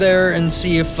under there and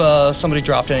see if somebody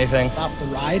dropped anything. Stop the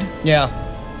ride. Yeah.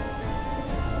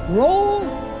 Roll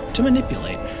to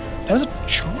manipulate. That is a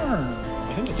charm.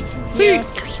 I think it's a thing.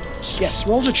 Yes,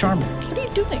 roll to charm. What are you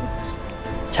doing?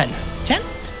 10. 10?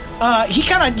 He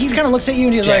kind of looks at you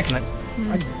and he's Jacking like, it.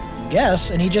 I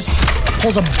guess, and he just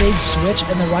pulls a big switch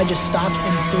and the ride just stops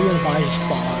and 3 of the bodies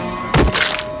fall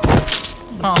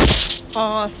out.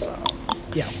 Awesome.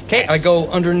 Yeah. Okay, I go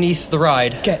underneath the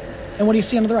ride. Okay. And what do you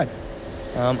see under the ride?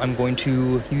 I'm going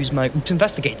to use my Oops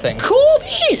Investigate thing. Cool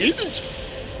beans.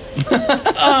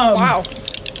 Wow.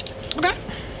 Okay.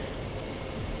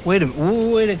 Wait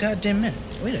a goddamn minute.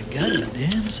 Wait a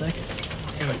goddamn second.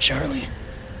 Damn it, Charlie.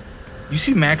 You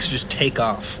see Max just take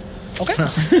off. Okay.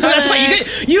 That's fine.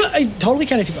 You totally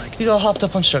can if you'd like. He's all hopped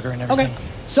up on sugar and everything. Okay.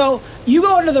 So you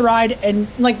go under the ride and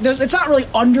like it's not really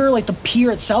under like the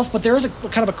pier itself, but there is a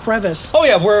kind of a crevice. Oh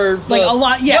yeah, where Like a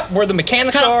lot, yeah. where the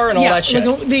mechanics Kinda- are and all yeah, that shit.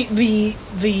 Like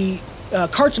the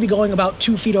carts would be going about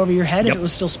 2 feet over your head if Yep. it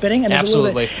was still spinning. And there's a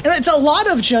little Absolutely. bit, and it's a lot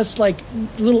of just like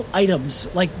little items,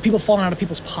 like people falling out of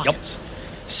people's pockets.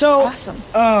 So Awesome.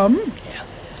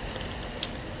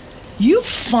 you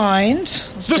find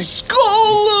The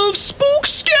skull of Spook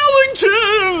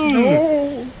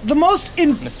Skellington. the most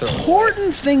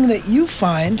important thing that you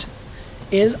find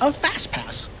is a fast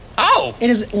pass. Oh! It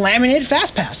is laminated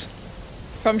fast pass.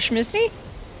 From Schmizny?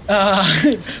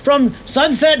 From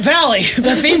Sunset Valley,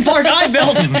 the theme park I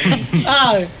built.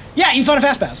 Yeah, you found a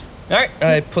fast pass. Alright,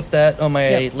 I put that on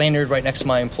my Yeah. lanyard right next to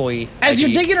my employee. As ID.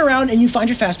 you're digging around and you find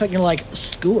your fast pass, and you're like,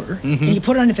 skewer, and you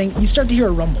put it on anything, you start to hear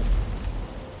a rumble.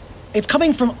 It's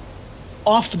coming from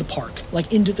off the park,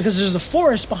 like into because there's a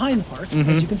forest behind the park,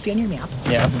 as you can see on your map.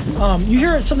 Yeah. You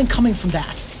hear something coming from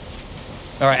that.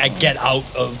 Alright, I get out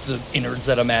of the innards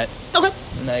that I'm at Okay.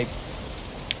 and I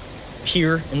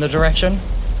peer in the direction.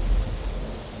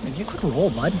 You could roll,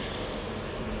 bud.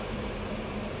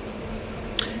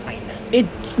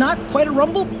 It's not quite a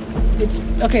rumble. It's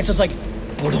okay. So it's like,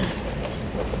 boom,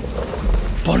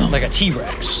 boom, Like a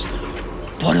T-Rex.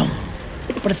 boom.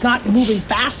 But it's not moving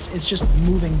fast. It's just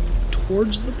moving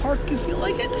towards the park. You feel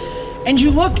like it, and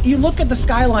you look at the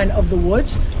skyline of the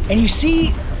woods, and you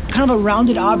see kind of a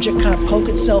rounded object kind of poke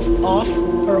itself off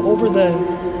or over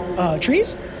the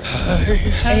trees,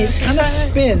 and it kind of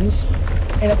spins,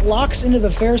 and it locks into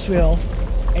the Ferris wheel,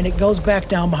 and it goes back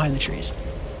down behind the trees,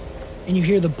 and you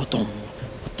hear the ba-dum,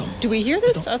 ba-dum. Do we hear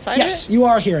this outside Yes, of you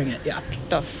are hearing it. Yeah. it?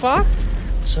 The fuck?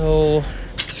 So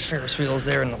the Ferris wheel is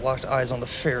there and the locked eyes on the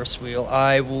Ferris wheel.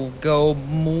 I will go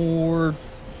more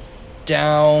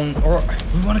down or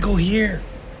We want to go here.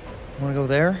 wanna go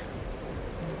there?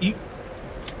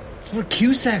 It's where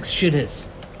Cusack's shit is.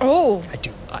 Oh. I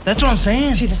do. That's what I'm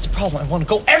saying. See, that's the problem. I want to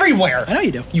go everywhere. I know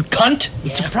you do. You cunt.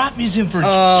 It's a prop museum for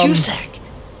Cusack.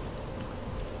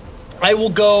 I will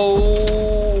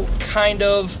go kind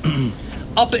of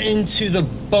up into the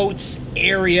boat's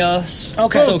area.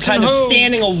 Okay. So kind of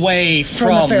standing away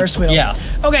From the Ferris wheel. Yeah.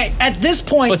 Okay, at this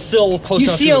point, But still close you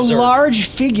enough see to a observe. large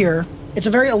figure. It's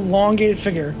a very elongated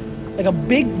figure. like a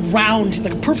big round,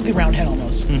 like a perfectly round head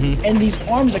almost, and these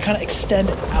arms that kind of extend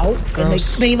out, and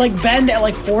they like bend at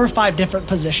like 4 or 5 different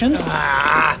positions,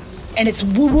 and it's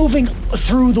moving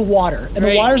through the water, and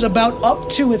the water's about up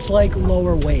to its like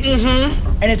lower waist,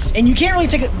 and you can't really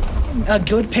take a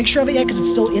good picture of it yet because it's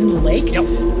still in the lake.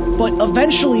 But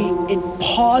eventually it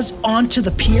paws onto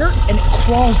the pier and it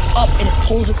crawls up and it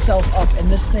pulls itself up,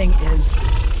 and this thing is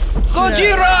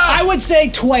Gojira! I would say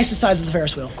twice the size of the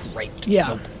Ferris wheel. Great.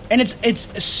 Yeah. And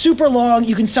it's super long.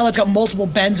 You can tell it's got multiple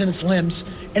bends in its limbs,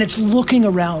 and it's looking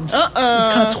around. It's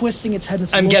kind of twisting its head.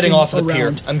 It's I'm getting off of the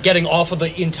around. pier. I'm getting off of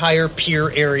the entire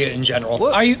pier area in general.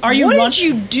 Are you What run- did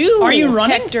you do? Are you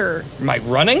running? Hector? Am I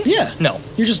running? Yeah. No.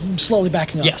 You're just slowly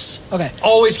backing up. Yes. Okay.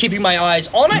 Always keeping my eyes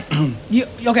on it.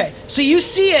 Okay. So you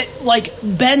see it like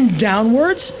bend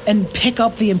downwards and pick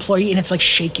up the employee, and it's like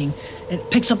shaking. And it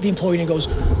picks up the employee and it goes,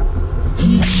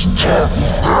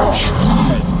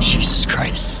 Jesus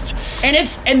Christ. and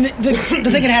the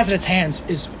thing it has in its hands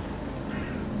is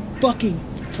fucking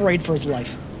afraid for his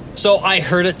life. So I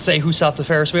heard it say, "Who stopped the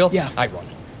Ferris wheel?" Yeah. I run.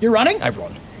 You're running? I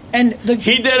run. And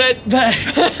He did it.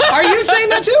 Are you saying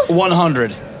that too?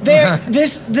 100.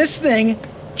 This thing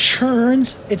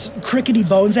churns its crickety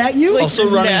bones at you, Also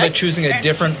running by neck. choosing a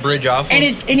different bridge off. and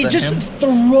of it than just him.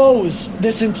 throws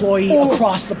this employee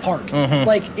across the park.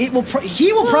 Like it will.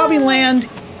 He will probably land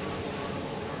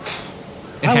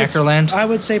in I would- Hackerland. I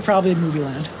would say probably in Movie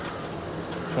Land.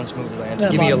 Once movie land. Yeah,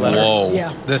 Give me a bottom letter. Whoa.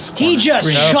 Yeah. This He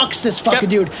just Yep. chucks this fucking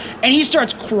dude, and he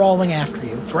starts crawling after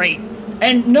you. Great.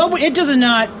 And no, it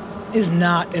is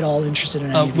not at all interested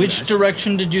in any of you Which guys.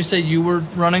 direction did you say you were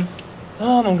running?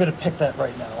 I'm gonna pick that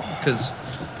right now. Because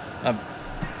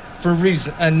for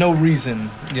reason, no reason,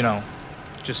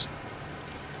 just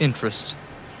interest.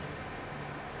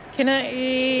 Can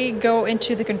I go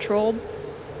into the control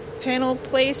panel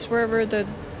place wherever the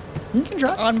You can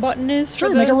drop. on button is? Sure,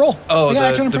 for make the, a roll. Oh, You got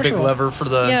action and the pressure big roll. lever for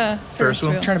the Yeah, Ferris Ferris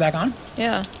wheel. wheel. Turn it back on.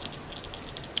 Yeah.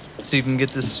 So you can get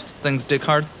this thing's dick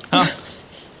hard.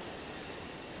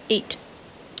 8.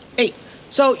 8.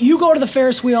 So you go to the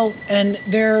Ferris wheel, and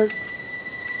there are a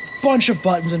bunch of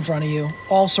buttons in front of you,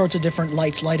 all sorts of different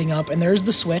lights lighting up, and there's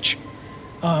the switch,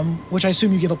 which I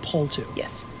assume you give a pull to.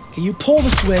 Yes. Okay, you pull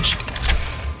the switch,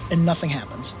 and nothing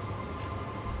happens.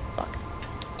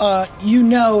 Fuck. You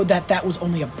know that was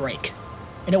only a brake,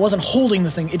 and it wasn't holding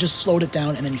the thing; it just slowed it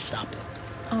down, and then he stopped it.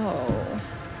 Oh.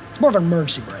 It's more of an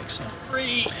emergency brake. So,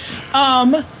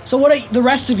 so what are the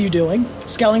rest of you doing?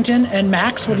 Skellington and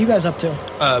Max, what are you guys up to?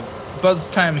 By the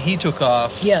time he took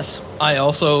off, Yes. I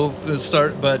also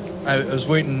but I was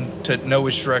waiting to know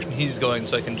which direction he's going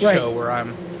so I can Right. show where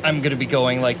I'm. I'm gonna be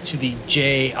going like to the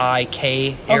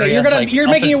JIK area. Okay, you're up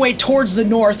making in- your way towards the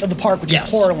north of the park, which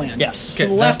Yes. is Horrorland. Yes. To the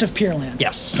Okay, left of Pierland.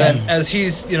 Yes. And as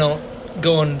he's,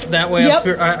 going that way Yep. up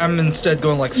here, I'm instead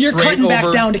going like You're straight cutting over.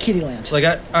 back down to Kittyland.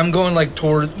 Like I'm going like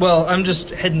toward. Well, I'm just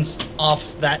heading off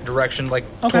that direction, like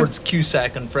Okay. towards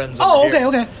Cusack and friends. Oh, over okay, here.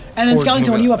 okay. And then Towards Skellington,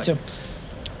 what are you up moving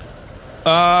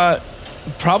to?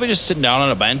 Probably just sitting down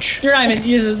on a bench. You're not even.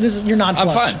 This is you're I'm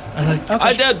nonplussed. fine. Okay.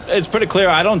 I did. It's pretty clear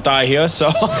I don't die here,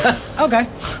 so Okay.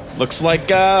 looks like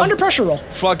Under pressure roll.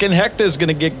 fucking Hector's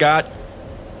gonna get got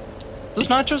Does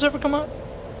Nachos ever come out?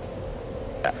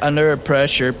 under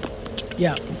pressure.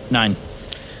 Yeah, 9.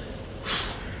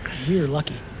 you're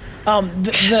lucky.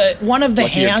 The one of the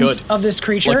Lucky you're hands good. of this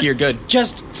creature Lucky you're good.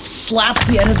 just slaps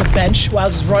the end of the bench while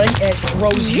it's running, and it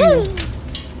throws you.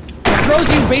 It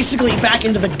throws you basically back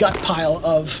into the gut pile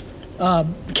of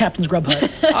Captain's Grub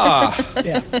Hut.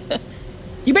 Yeah.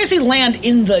 You basically land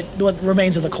in what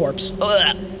remains of the corpse.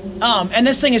 And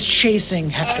this thing is chasing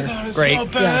Hector. Great.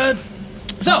 Yeah.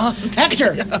 So,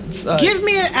 Hector, give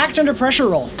me an act under pressure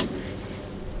roll.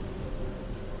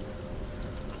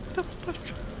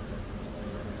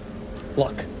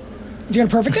 Luck. Is you gonna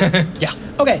perfect it? Yeah.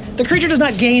 Okay, the creature does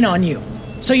not gain on you.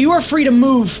 So you are free to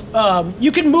move.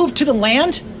 You can move to the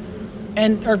land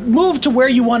or move to where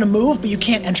you want to move, but you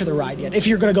can't enter the ride yet. If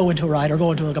you're going to go into a ride or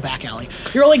go into like a back alley,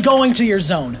 you're only going to your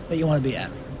zone that you want to be at.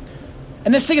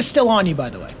 And this thing is still on you, by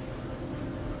the way.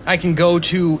 I can go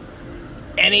to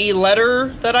any letter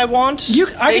that I want.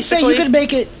 I could say you basically? could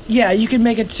make it. Yeah, you can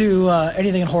make it to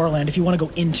anything in Horrorland if you want to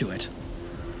go into it.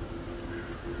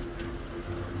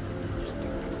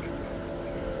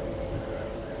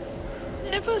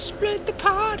 Never split the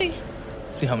party.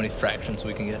 See how many fractions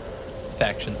we can get.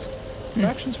 Factions.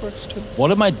 Fractions works too.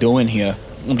 What am I doing here?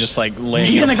 I'm just like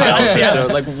laying In the grass, down. yeah. So,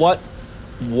 like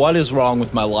what is wrong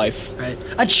with my life? Right.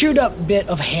 A chewed up bit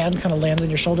of hand kind of lands on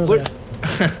your shoulders. Like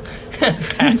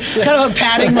kind of a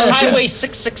padding motion. Highway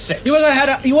 666.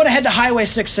 You want to head to Highway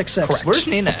 666. Correct. Where's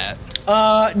Nina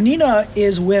at? Nina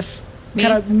is with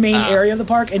kind of main Ah. area of the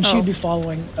park, and Oh. she'd be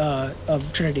following of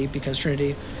Trinity because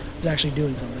Trinity is actually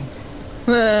doing something,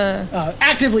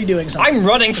 actively doing something. I'm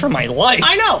running for my life.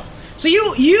 I know. So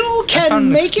you found can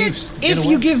an make it excuse to get if away.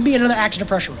 you give me another action to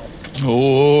pressure roll.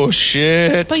 Oh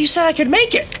shit! But you said I could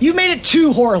make it. You made it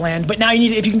to Horrorland, but now you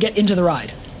need it if you can get into the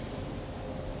ride.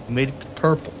 You made it to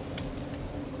purple.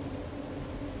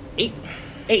 8.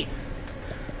 8.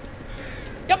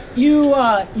 Yep. You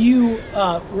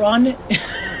run.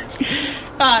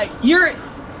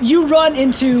 You run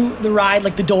into the ride,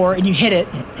 like the door, and you hit it,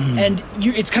 and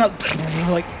it's kind of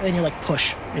like, and you're like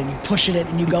push, and you push it in,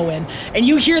 and you go in, and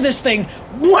you hear this thing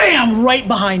wham right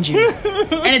behind you,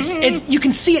 and it's you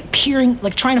can see it peering,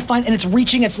 like trying to find, and it's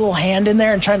reaching its little hand in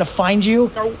there and trying to find you.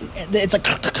 And it's like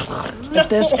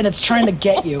this, and it's trying to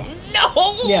get you.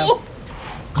 No. Yeah.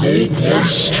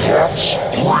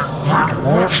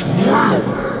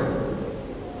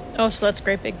 Oh, so that's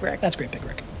Great Big Brick. That's Great Big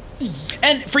Rick.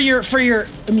 And for your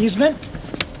amusement,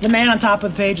 the man on top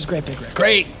of the page is Great Big Rick.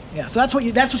 Great. Yeah, so that's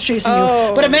what's chasing Oh,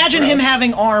 you. But imagine him gross.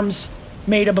 having arms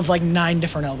made up of like 9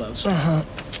 different elbows. I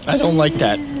don't like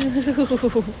that.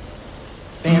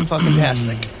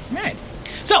 Fan-fucking-tastic. Right.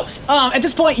 So at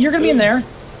this point, you're gonna be in there,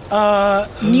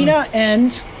 Nina,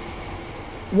 and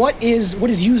what is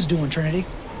Yous doing, Trinity?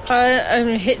 I'm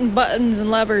hitting buttons and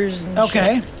levers and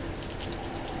Okay. shit.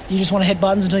 You just want to hit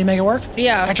buttons until you make it work?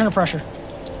 Yeah. Action or pressure?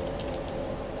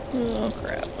 Oh,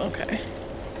 crap. Okay.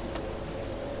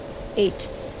 8.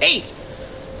 8.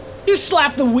 You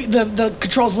slap the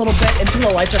controls a little bit, and some of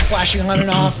the lights are flashing on and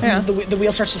off. Yeah. And the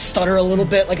wheel starts to stutter a little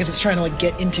bit, like as it's trying to like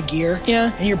get into gear.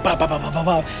 Yeah. And you're bop, bop, bop, bop, bop,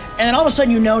 bop. And then all of a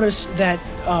sudden you notice that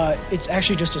it's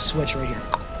actually just a switch right here.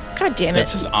 God damn it.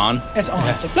 That's just on. It's on.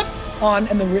 It's like flip on,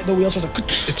 and the wheel starts like.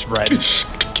 It's red.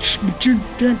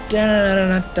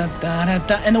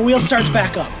 And the wheel starts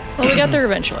back up. Well, we got there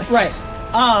eventually. Right.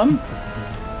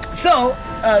 So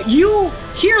you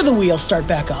hear the wheel start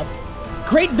back up.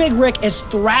 Great Big Rick is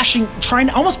thrashing, trying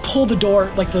to almost pull the door,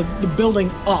 like the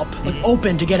building up, like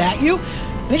open to get at you.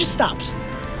 And he just stops.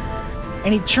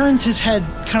 And he turns his head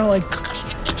kind of like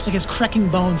his cracking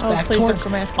bones Oh, back please don't towards,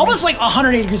 come after me. almost like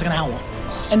 180 degrees like an owl.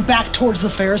 And back towards the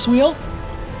Ferris wheel.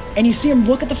 And you see him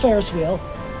look at the Ferris wheel.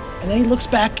 And then he looks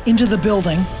back into the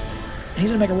building. And he's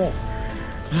going to make a roll.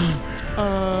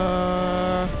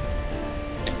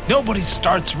 Nobody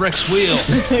starts Rick's wheel.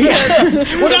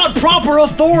 Without proper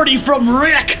authority from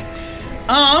Rick.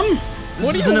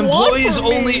 This is an employees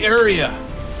only area.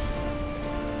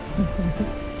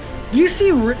 You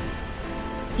see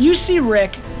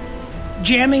Rick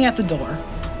jamming at the door.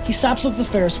 He stops looking at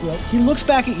the Ferris wheel. He looks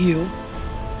back at you.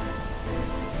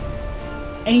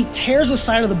 And he tears the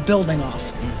side of the building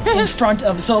off in front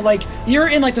of. So like you're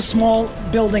in like the small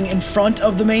building in front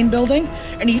of the main building,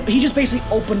 and he just basically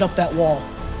opened up that wall,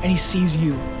 and he sees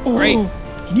you. Great.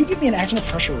 Can you give me an action of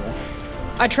pressure roll?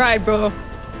 I tried, bro.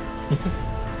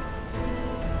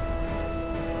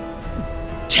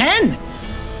 10.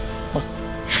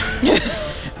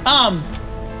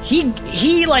 He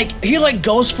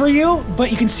goes for you, but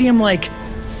you can see him like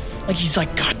he's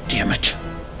like, God damn it,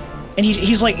 and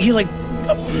he's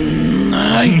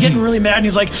getting really mad, and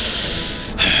he's like,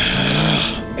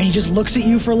 and he just looks at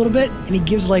you for a little bit, and he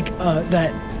gives like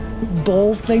that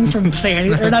bull thing from Say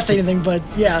Anything, or not Say Anything, but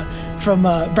yeah, from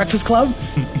Breakfast Club,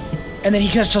 and then he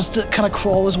just kind of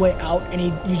crawl his way out, and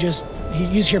you just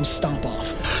hear him stomp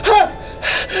off.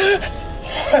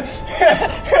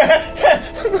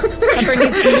 Humber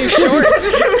needs some new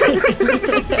shorts.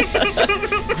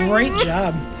 Great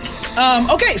job.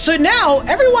 Okay, so now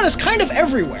everyone is kind of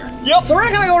everywhere. Yep. So we're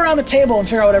gonna kind of go around the table and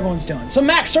figure out what everyone's doing. So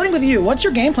Max, starting with you, what's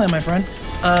your game plan, my friend?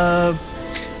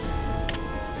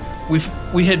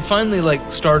 We had finally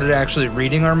like started actually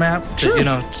reading our map to, Sure. you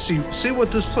know, see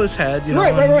what this place had, you know.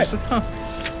 Right. and just like,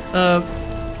 huh.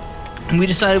 And we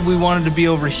decided we wanted to be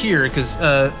over here because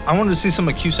I wanted to see some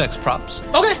of Cusack's props.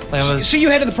 Okay. That was- So you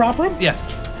head to the prop room. Yeah.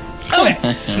 Okay.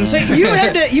 So you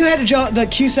had to the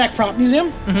Cusack Prop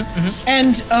Museum,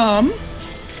 and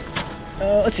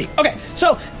let's see. Okay,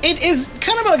 so it is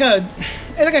kind of like a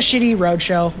shitty road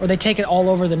show where they take it all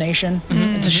over the nation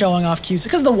into showing off Cusack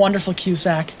because of the wonderful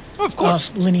Cusack Of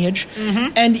course. lineage,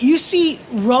 and you see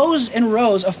rows and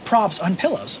rows of props on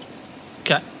pillows.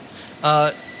 Okay.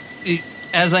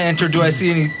 As I enter, do I see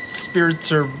any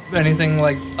spirits or anything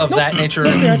like of Nope. that nature? No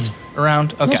spirits.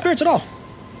 Around? Okay. No spirits at all.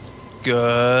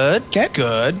 Good. 'Kay.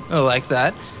 Good. I like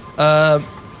that. I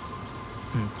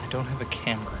don't have a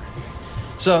camera.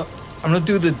 So I'm going to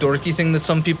do the dorky thing that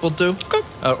some people do. Okay.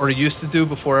 Or used to do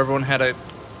before everyone had a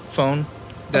phone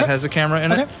that Okay. has a camera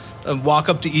in Okay. it. Walk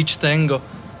up to each thing, go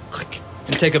click,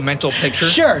 and take a mental picture.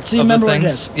 Sure, so you of the remember what it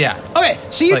things. is. Yeah. Okay,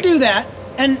 so you Like- do that,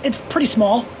 and it's pretty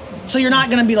small. So you're not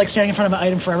going to be like standing in front of an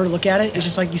item forever to look at it. It's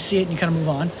just like you see it and you kind of move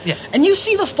on. Yeah. And you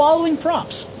see the following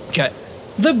props. Okay.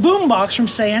 The boombox from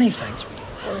Say Anything.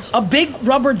 A big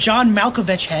rubber John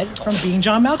Malkovich head from Being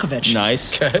John Malkovich.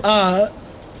 Nice.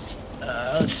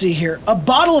 Let's see here. A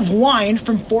bottle of wine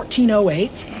from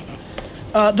 1408.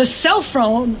 The cell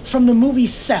phone from the movie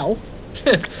Cell.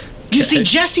 You see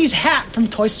Jesse's hat from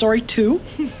Toy Story 2.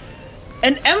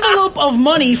 An envelope of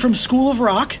money from School of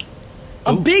Rock.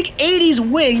 A big 80s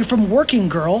wig from Working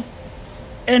Girl.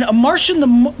 And a Marvin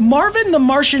the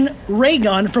Martian ray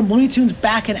gun from Looney Tunes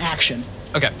Back in Action.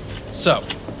 Okay. So,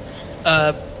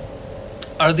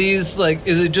 are these like?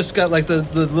 Is it just got like the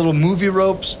little movie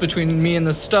ropes between me and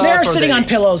the stuff? They're or sitting on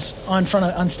pillows on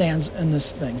stands in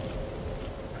this thing.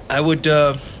 I would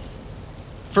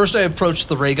first I approach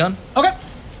the ray gun, Okay.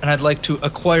 and I'd like to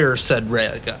acquire said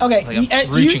ray gun. Okay. Like I'm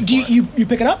You, reaching do for it. you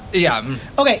pick it up? Yeah.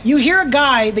 Okay. You hear a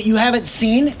guy that you haven't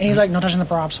seen, and he's like, "No touching the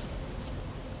props."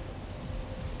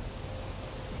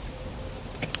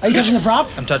 Are you touching the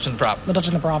prop? I'm touching the prop. No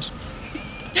touching the props.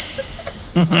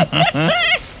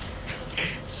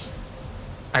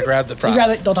 I grab the prop. You grab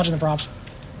it. Don't touching the props.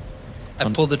 I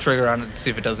pull the trigger on it to see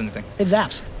if it does anything. It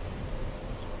zaps.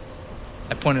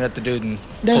 I point it at the dude and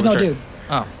There's pull the no trigger. dude.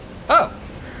 Oh. Oh.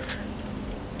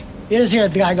 You just hear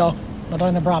the guy go, "No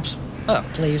touching the props, Oh.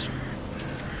 please."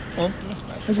 Well,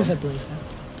 As he said, please.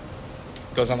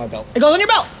 goes on my belt. It goes on your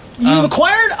belt. You've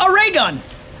acquired a ray gun.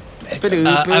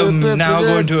 I'm now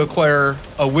going to acquire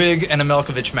a wig and a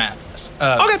Malkovich mask.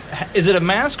 Okay. Is it a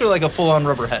mask or like a full-on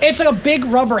rubber head? It's like a big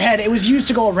rubber head. It was used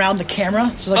to go around the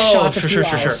camera, so like Oh, shots of sure,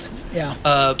 few sure. eyes. Yeah.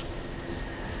 I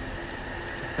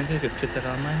think I could fit that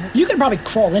on my head. You could probably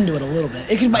crawl into it a little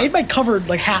bit. It might cover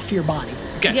like half your body.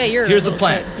 Okay. Yeah, you're a Here's the little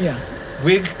plan. bit- Yeah.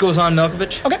 Wig goes on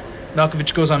Malkovich. Okay.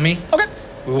 Malkovich goes on me. Okay.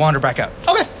 We wander back out.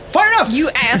 Okay. Fire enough. You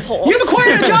asshole. You've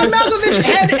acquired a John Malkovich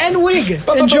head and wig.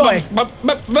 Enjoy.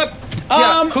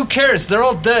 Yeah, who cares? They're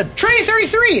all dead. Trinity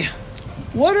 33.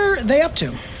 What are they up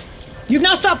to? You've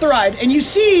now stopped the ride, and you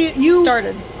see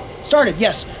started.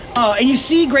 Yes, and you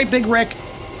see Great Big Rick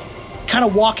kind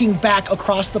of walking back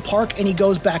across the park, and he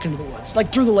goes back into the woods,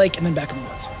 like through the lake and then back in the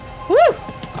woods. Woo!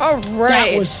 All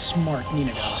right. That was smart,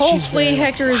 Nina. Goes. She's Hopefully very-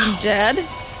 Hector isn't dead.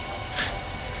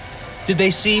 Did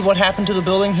they see what happened to the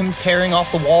building? Him tearing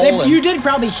off the wall? You did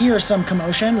probably hear some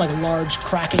commotion, like a large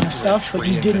cracking of stuff, but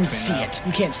you didn't see it.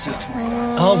 You can't see it from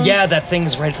here. Oh yeah, that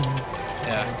thing's right.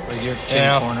 Yeah, like you're in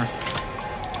Yeah. the corner.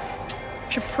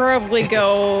 Should probably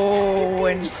go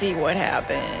and see what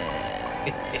happened.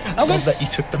 I love that you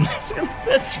took the mask.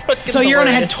 That's fucking So you're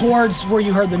gonna head hilarious. towards where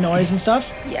you heard the noise and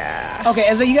stuff. Yeah. Okay,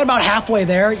 as you get about halfway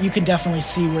there, you can definitely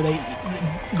see where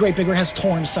Great Big Rig has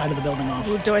torn the side of the building off.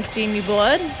 Do I see any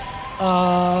blood?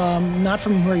 Not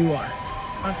from where you are.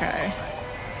 Okay.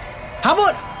 How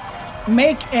about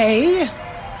make a?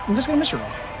 I'm just gonna miss your roll.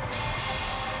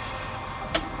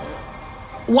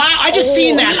 Wow! I just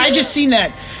seen that. I just seen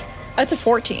that. That's a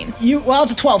 14. Well,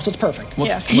 it's a 12, so it's perfect.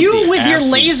 Yeah. You the with your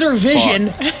absolute laser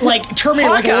vision, like Terminator,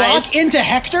 like Hawkeyes. walk into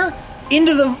Hector,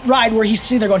 into the ride where he's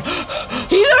sitting there going,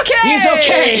 He's okay! "He's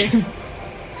okay."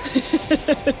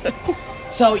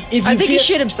 So if you I think he feel-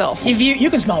 shit himself. If you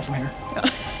can smell it from here.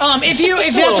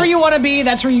 If that's where you want to be,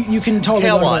 that's where you can totally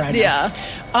Hell go to the on. ride. Yeah.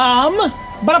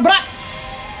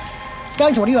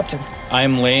 Skellington, what are you up to?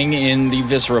 I'm laying in the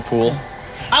viscera pool.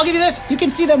 I'll give you this. You can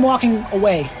see them walking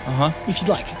away if you'd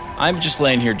like. I'm just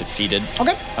laying here defeated.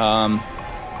 Okay. I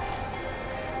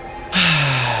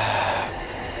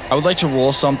would like to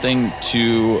roll something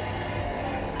to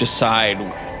decide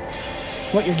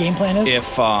What your game plan is? if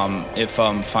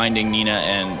finding Nina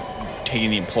and taking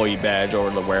the employee badge over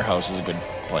to the warehouse is a good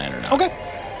plan or not. Okay.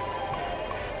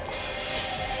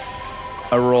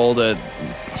 I rolled a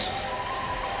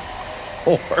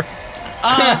 4.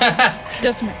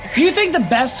 Doesn't Do you think the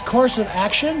best course of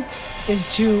action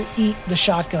is to eat the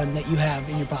shotgun that you have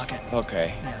in your pocket?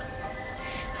 Okay.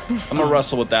 I'm gonna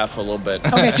wrestle with that for a little bit.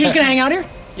 Okay, so you're just gonna hang out here?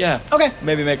 Yeah. Okay.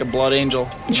 Maybe make a blood angel.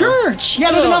 Sure.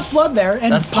 Yeah, there's enough blood there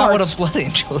and That's not what parts. a blood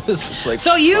angel is. It's like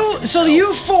So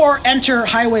you four enter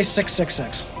Highway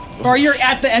 666. Or you're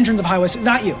at the entrance of Highway 6.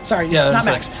 Not you. Sorry, Yeah, not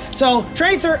that's Max. So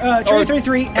Trinity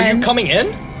 33 Are and you coming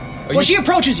in? well, she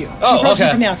approaches you. She Oh, approaches you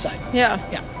okay. from the outside. Yeah.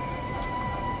 Yeah.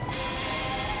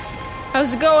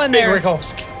 How's it going Big there?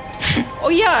 Rickowski. Oh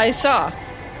yeah, I saw.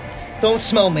 Don't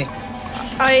smell me.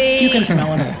 You can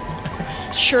smell him.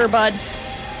 Sure, bud.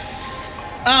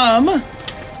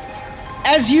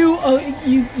 As you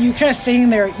kind of standing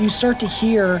there, you start to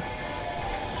hear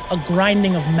a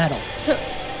grinding of metal,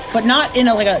 but not in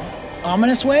a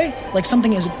ominous way, like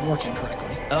something isn't working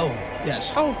correctly. Oh.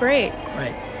 Yes. Oh, great.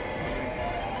 Right.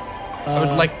 I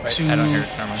would like to. I don't hear it.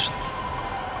 Never mind.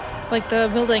 Like the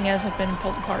building hasn't been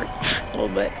pulled apart a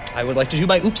little bit. I would like to do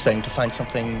my oops thing to find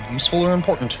something useful or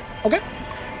important. Okay.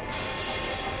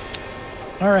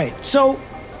 All right. So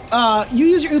you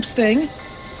use your oops thing,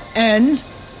 and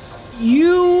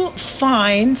you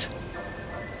find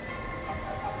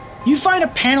a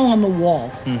panel on the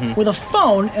wall with a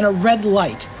phone and a red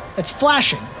light that's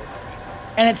flashing,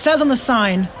 and it says on the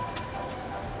sign,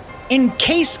 "In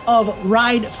case of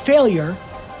ride failure,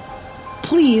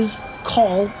 please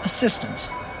call assistance."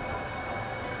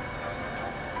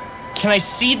 Can I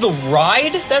see the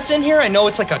ride that's in here? I know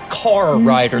it's like a car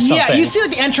ride or something. Yeah, you see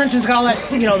like the entrance, and it's got all that,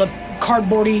 the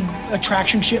cardboardy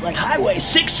attraction shit, like Highway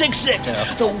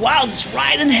 666, the wildest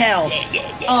ride in hell.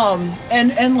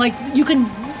 And like you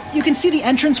can see the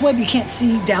entranceway, but you can't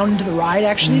see down into the ride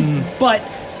actually. But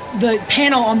the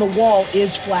panel on the wall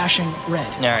is flashing red.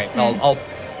 All right,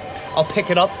 I'll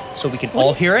pick it up so we can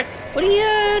all hear it. What are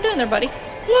you doing there, buddy?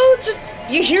 Well, it's just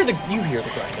you hear the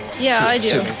grinding. Yeah, I do.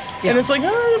 Assuming. And it's like,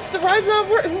 if the ride's not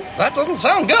working, that doesn't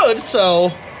sound good.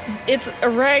 So It's a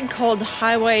ride called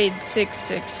Highway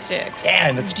 666. yeah,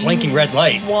 and it's blinking red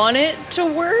light. Want it to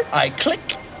work? I click.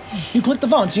 You click the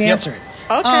phone, so you answer it.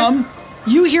 Okay.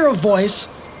 You hear a voice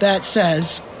that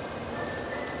says,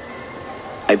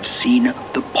 I've seen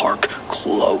the park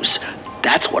close.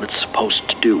 That's what it's supposed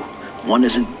to do. One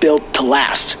isn't built to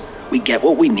last. We get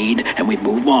what we need and we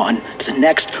move on to the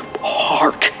next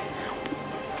park.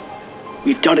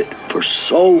 We've done it for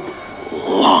so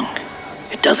long.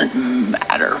 It doesn't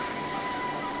matter.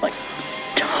 Like,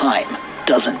 time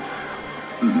doesn't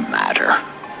matter.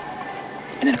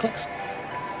 and then it clicks.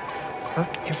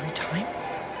 Work every time?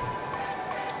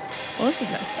 Well, this is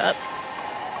messed up.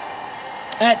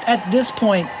 At this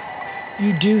point,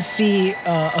 you do see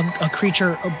a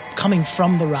creature coming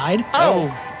from the ride.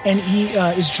 Oh. And he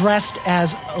is dressed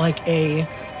as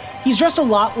he's dressed a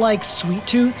lot like Sweet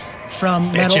Tooth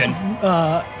from Twisted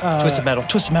Metal.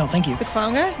 Twisted Metal, thank you. The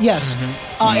clown guy? Yes.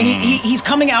 And he's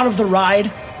coming out of the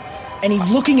ride, and he's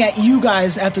looking at you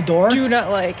guys at the door. Do not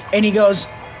like. And he goes,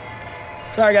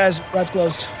 "Sorry guys, ride's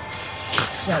closed.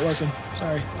 It's not working.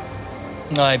 Sorry."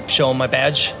 I show him my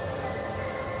badge.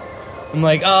 I'm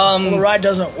like, Well, the ride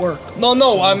doesn't work.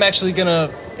 No, I'm actually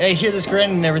gonna. Hey, hear this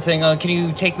grin and everything. Can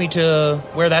you take me to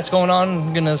where that's going on?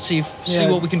 I'm gonna see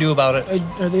what we can do about it.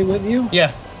 Are they with you?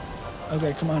 Yeah.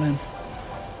 Okay, come on in.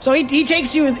 So he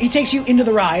takes you into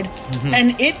the ride,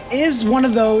 and it is one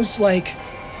of those like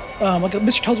a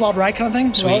Mr. Toad's Wild Ride kind of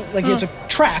thing. Sweet. Like it's a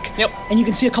track. Yep. And you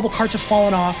can see a couple carts have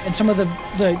fallen off, and some of the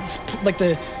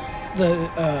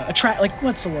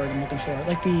what's the word I'm looking for?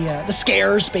 Like the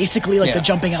scares, basically, like the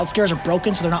jumping out scares are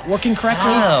broken, so they're not working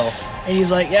correctly. Wow. And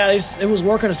he's like, "Yeah, it was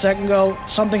working a second ago.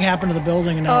 Something happened to the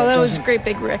building, and now Oh, it that was doesn't Great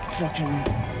Big Rick. fucking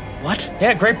what?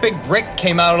 Yeah, great big brick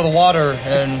came out of the water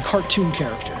and Cartoon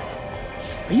character.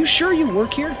 Are you sure you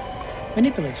work here?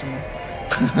 Manipulate someone."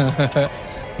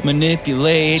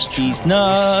 Manipulate these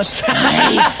nuts.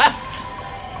 Nice.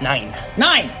 9.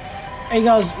 9. And he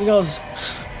goes,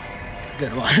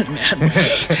 good one, man.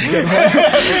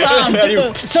 Good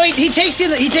one. So he takes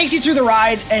you through the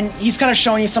ride, and he's kind of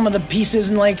showing you some of the pieces,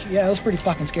 and it was pretty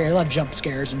fucking scary. A lot of jump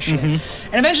scares and shit. And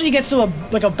eventually he gets to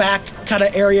a back kind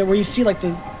of area where you see like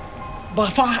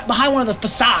behind one of the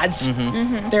facades,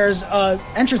 there's a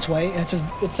entranceway, and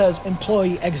it says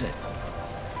employee exit,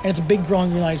 and it's a big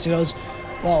glowing green light. So he goes,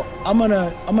 "Well, I'm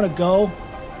gonna go.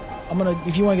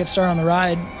 If you want to get started on the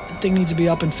ride, the thing needs to be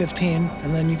up in 15,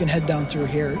 and then you can head down through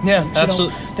here." Yeah, So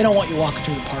absolutely. They don't want you walking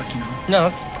through the park,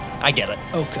 No, I get it.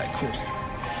 Okay, cool.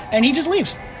 And he just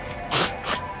leaves.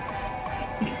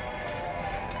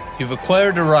 You've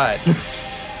acquired a ride.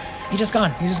 He's just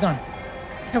gone.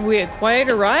 Have we acquired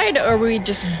a ride, or are we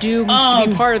just doomed to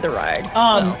be part of the ride?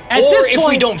 At or this if point,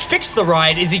 we don't fix the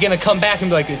ride, is he gonna come back and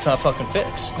be like, "It's not fucking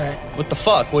fixed"? Right. What the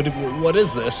fuck? What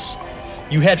is this?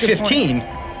 You had That's a good 15.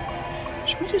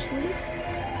 Should we just leave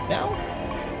now?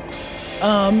 At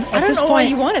I don't this know point, why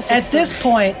you want to fix At this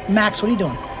point, Max, what are you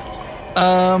doing?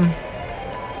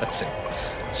 Let's see.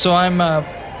 So I'm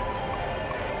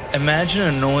imagine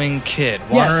an annoying kid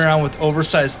wandering Yes. around with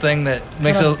oversized thing that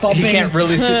makes Kinda he bumping. can't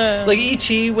really see. Like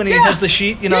E.T. when he has the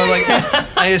sheet,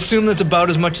 I assume that's about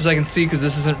as much as I can see because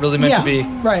this isn't really meant to be.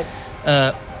 Right.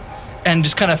 And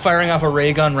just kind of firing off a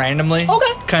ray gun randomly.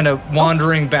 Okay. Kind of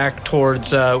wandering back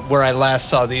towards where I last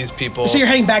saw these people. So you're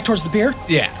heading back towards the pier?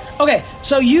 Yeah. Okay,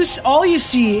 so all you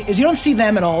see is you don't see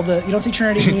them at all. You don't see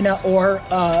Trinity, Nina, or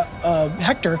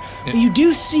Hector, but you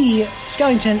do see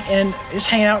Skellington and is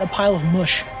hanging out in a pile of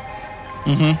mush.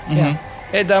 Yeah,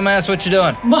 Hey, dumbass, what you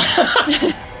doing?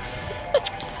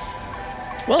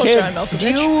 Well, Kid, John Malkovich.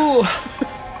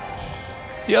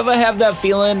 do you ever have that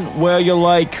feeling where you're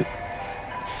like,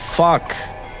 fuck,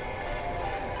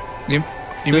 You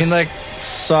this mean like,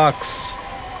 sucks?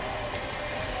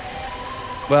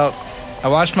 well, I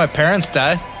watched my parents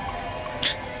die.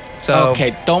 So,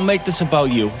 Okay, don't make this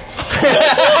about you.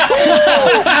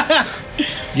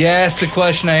 you asked a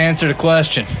question, I answered a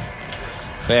question.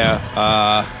 Fair.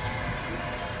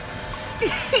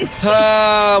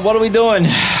 What are we doing?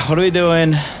 What are we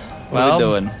doing? What are we Well-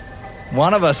 doing?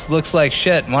 One of us looks like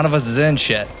shit, and one of us is in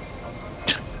shit.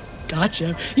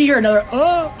 Gotcha. You hear another,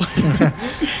 oh.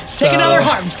 So, Take another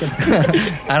heart. I'm just kidding.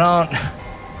 I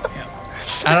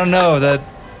don't know.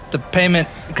 The payment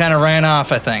kind of ran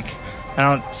off, I think. I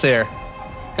don't see her.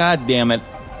 God damn it.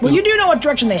 Well, you do know what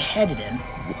direction they headed in.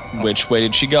 Which way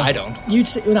did she go? I don't. You'd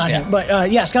see, well, not Yeah. him,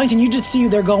 but yeah, Skellington, you did see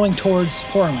they're going towards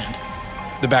Horrorland.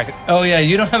 The back. Oh yeah,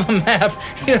 you don't have a map.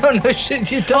 You don't know shit.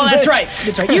 You don't. Oh, that's right.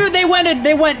 That's right. They went To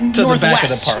the northwest. back of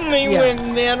the park.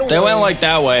 Yeah. They went like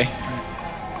that way.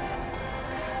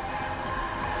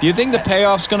 Do you think the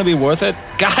payoff's gonna be worth it?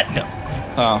 God no.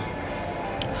 Oh.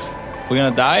 We're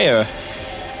gonna die or?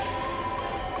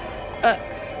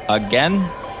 Again?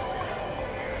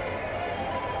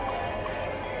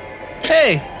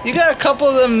 Hey, you got a couple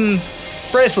of them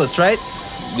bracelets, right?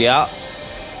 Yeah.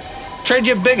 Trade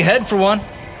you a big head for one.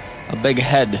 A big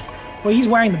head. Well, he's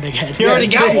wearing the big head. You already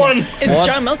got one. It's What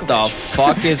John Malkovich. the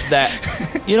fuck is that?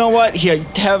 You know what? Here,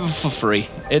 have it for free.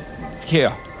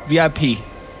 Here, VIP.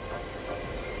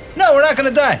 No, we're not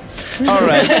gonna die. All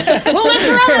right, We'll live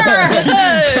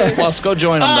forever. let's go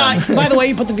join them then. By the way,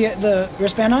 you put the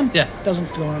wristband on. Yeah.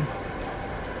 Doesn't go on.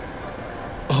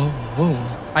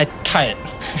 I tie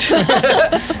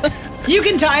it. You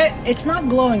can tie it. It's not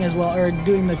glowing as well, or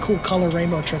doing the cool color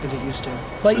rainbow trick as it used to.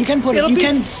 But you can put it. It'll You be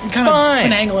can kind of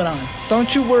fine. finagle it on.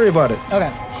 Don't you worry about it.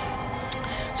 Okay.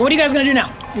 So what are you guys gonna do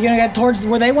now? You gonna get towards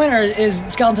where they went, or is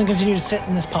Skeleton continue to sit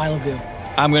in this pile of goo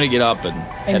I'm gonna get up and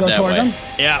head go that towards way. them?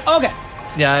 Yeah. Okay.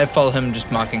 Yeah, I follow him,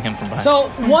 just mocking him from behind. So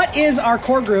what is our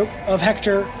core group of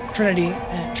Hector, Trinity,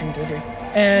 and Trinity 3,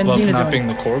 and Love Nina not doing?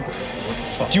 being the core group. What the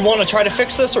fuck? Do you want to try to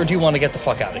fix this, or do you want to get the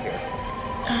fuck out of here?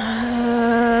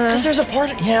 Because there's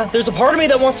a part of me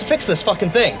that wants to fix this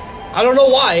fucking thing. I don't know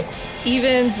why.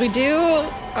 Evens we do,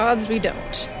 odds we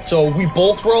don't. So we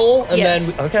both roll, and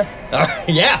Yes. then okay. All right.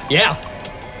 Yeah.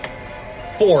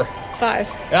 4. 5.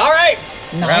 All right.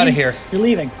 We're 9? out of here. You're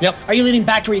leaving. Yep. Are you leaving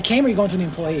back to where you came, or are you going through the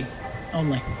employee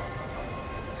only?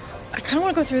 I kind of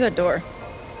want to go through that door.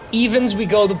 Evens, we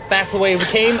go back the way we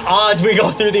came. Odds, we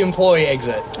go through the employee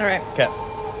exit. All right. Okay.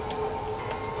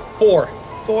 4.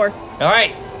 4. All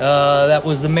right. That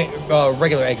was the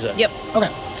regular exit. Yep. Okay.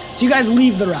 So you guys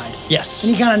leave the ride. Yes.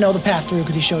 And you kind of know the path through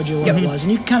because he showed you where Yep. it was.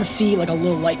 And you can kind of see like a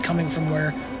little light coming from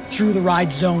through the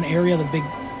ride zone area, the big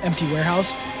empty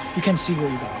warehouse. You can see where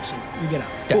you're going. So you get out.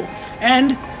 Cool.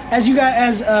 And as you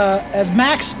guys, as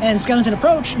Max and Skeleton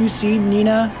approach, you see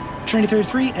Nina, Trinity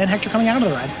 33, and Hector coming out of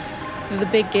the ride. The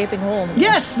big gaping hole. In the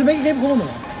Yes, the big hole in the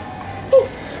wall.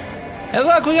 Hey,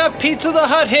 look, we got Pizza the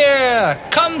Hut here.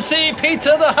 Come see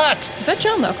Pizza the Hut. Is that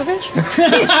John Malkovich?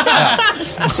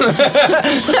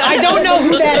 I don't know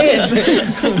who that is.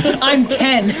 I'm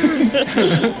 10.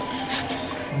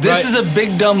 This is a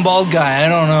big dumb bald guy. I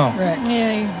don't know. Right.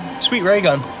 Yeah. Sweet ray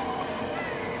gun.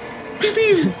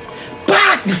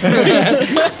 Back!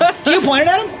 Do you point it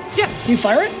at him? Yeah. Do you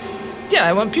fire it? Yeah,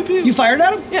 I went pew pew. You fired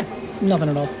at him? Yeah. Nothing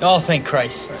at all. Oh, thank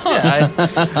Christ. Yeah,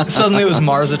 suddenly it was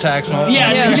Mars attacks mode.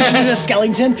 Yeah, Yeah. you just did a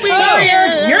skeleton. Sorry,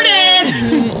 Eric, you're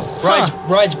dead!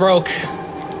 Ride's broke.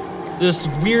 This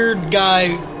weird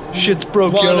guy Shit's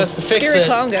broke, wanted yo. us to fix Scary it,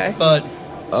 clown guy. but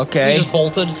Okay. he just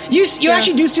bolted. You Yeah.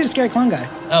 actually do see the scary clown guy.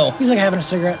 Oh. He's like having a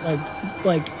cigarette,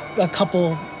 like a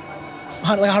couple,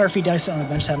 like 100 feet down, sitting on a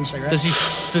bench having a cigarette. Does he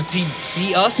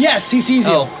see us? Yes, he sees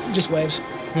you. Oh. He just waves.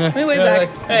 We wave back.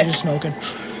 You're Hey. just smoking.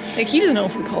 Like, he doesn't know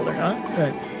if we called or not.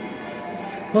 Right.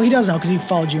 Well, he does know because he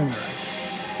followed you in the ride.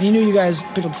 And he knew you guys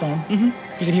picked up the phone. Mm-hmm.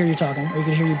 He could hear you talking, or he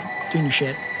could hear you doing your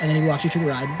shit. And then he walked you through the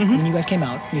ride. And then you guys came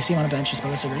out. You see him on a bench. He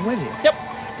smoked a cigarette. He waves at you. Yep.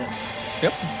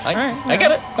 Yep. I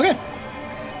get it. Okay.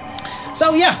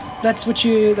 So yeah, that's what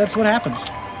happens.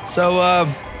 So,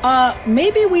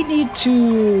 Maybe we need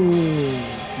to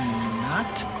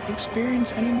not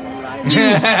experience any more rides in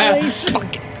this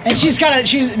place.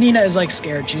 And Nina is like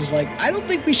scared. She's like, I don't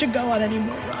think we should go on any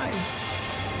more rides.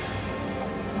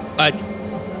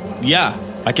 Yeah,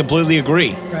 I completely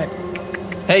agree. Right.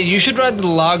 hey, you should ride the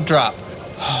log drop.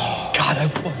 God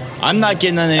God, I'm not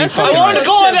getting on any That's fucking. I want to rides.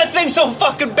 go on that thing so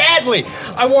fucking badly.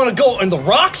 I want to go on the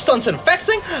rock stunts and effects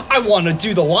thing. I want to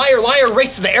do the liar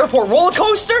race to the airport roller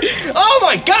coaster. Oh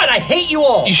my God, I hate you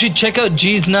all. You should check out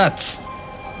G's Nuts.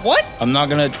 What? I'm not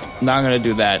gonna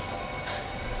do that.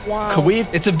 Wow. Could we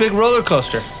It's a big roller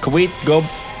coaster. go?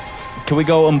 Can we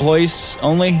go employees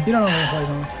only? You don't know where the place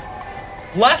on.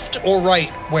 Left or right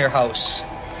warehouse,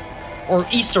 or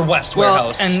east or west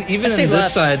warehouse. And even I say on this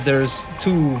left. side, there's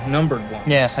 2 numbered ones.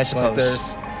 Yeah, I Like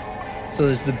suppose. so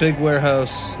there's the big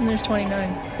warehouse. And there's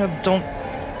 29. Don't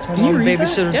tell Can you mom read that?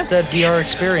 babysitters Yeah. that VR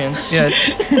experience. Yeah.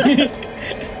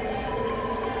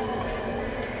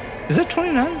 Is that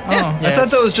 29? Oh, I thought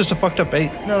it's- that was just a fucked up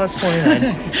 8. No, that's 29.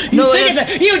 You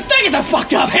think it's a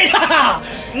fucked up hit?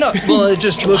 No, well, it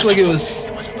just looked like it was.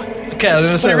 Okay, I was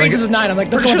gonna So say it like reads as a 9. I'm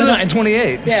like, let's go pretty with sure the that's 9.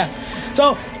 28. Yeah.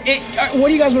 So, what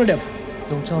do you guys want to do?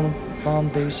 Don't tell mom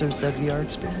babysitters that VR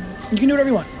experience. You can do whatever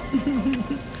you want.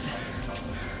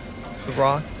 The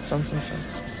rock, suns and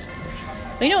effects.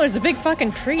 You know, there's a big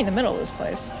fucking tree in the middle of this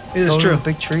place. It's Go to true. a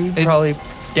big tree. It- Probably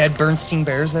dead Bernstein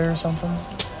bears there or something.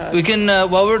 We can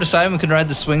while we're deciding, we can ride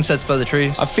the swing sets by the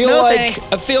trees. I feel No, like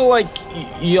thanks.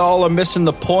 y'all are missing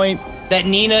the point. That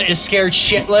Nina is scared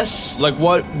shitless. Like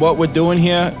what we're doing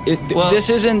here. Well- This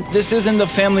isn't the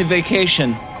family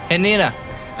vacation. Hey Nina,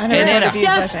 I never Nina. thought to use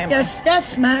my Yes, family.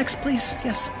 yes, Max, please,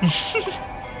 yes.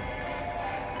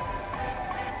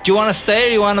 do you want to stay or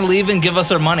do you want to leave and give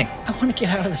us our money? I want to get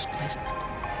out of this place.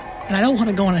 And I don't want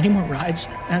to go on any more rides.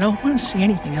 And I don't want to see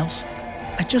anything else.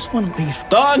 I just want to leave.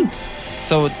 Done.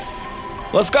 So,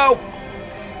 Let's go.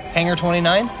 Hangar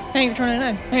 29. Hey, you're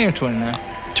 29. hey, you're 29.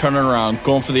 Turning around,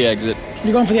 going for the exit.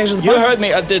 You're going for the exit of the You park? heard me.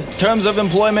 The terms of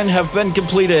employment have been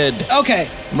completed. Okay.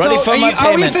 Ready so for are, my are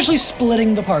we payment. officially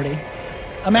splitting the party?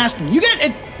 I'm asking. You get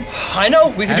it. I know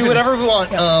we can do whatever we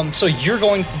want. Yeah. So you're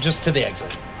going just to the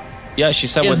exit. Yeah, she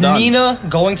said Is we're done. Nina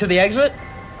going to the exit?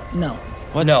 No.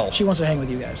 What? No. She wants to hang with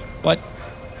you guys. What?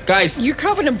 Guys, You're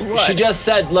covered in blood. she just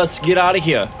said let's get out of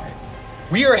here.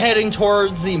 We are heading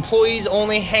towards the employees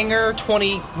only hangar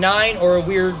 29 or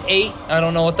we're 8. I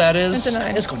don't know what that is. It's a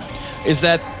 9. Let's go now. Is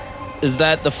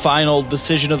that the final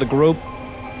decision of the group,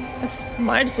 That's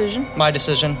my decision. My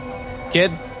decision.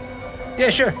 kid? Yeah,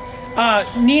 sure.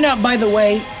 Nina, by the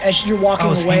way, as you're walking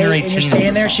Oh, it's away hangar and you're 18 staying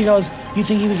on there, this she goes, "You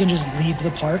think we can just leave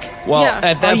the park?" Well, Yeah.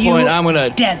 at that Are you point, I'm gonna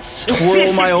dense.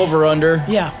 twirl my over under,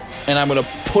 Yeah. and I'm gonna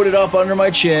put it up under my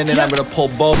chin, and I'm Yep. gonna pull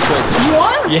both triggers. You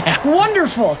are? Yeah.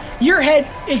 Wonderful. Your head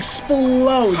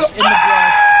explodes in the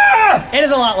ground. It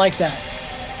is a lot like that.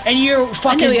 And you're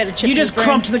fucking, you had a chip you in just your brain.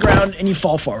 crump to the ground and you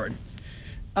fall forward.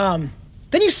 Then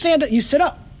you sit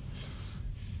up.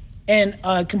 In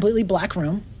a completely black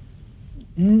room.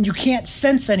 You can't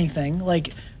sense anything,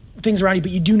 like things around you,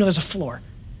 but you do know there's a floor.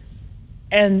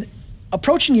 And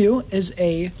approaching you is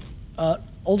a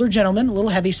older gentleman, a little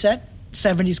heavy set,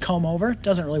 70s comb over.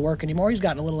 Doesn't really work anymore. He's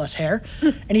got a little less hair.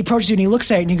 And he approaches you and he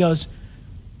looks at it and he goes,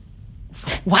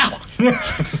 "Wow."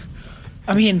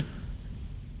 I mean,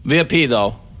 VIP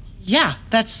though. yeah,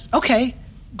 that's okay.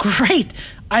 Great.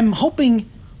 I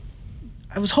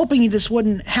was hoping this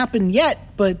wouldn't happen yet,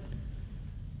 but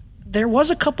there was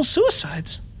a couple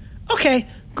suicides. Okay,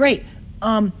 great.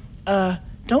 Don't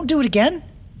do it again.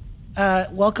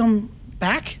 Welcome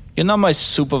back. You're not my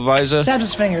supervisor. Snaps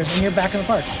his fingers, and you're back in the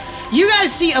park. You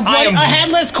guys see a I am-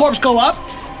 headless corpse go up,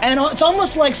 and it's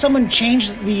almost like someone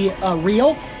changed the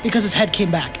reel because his head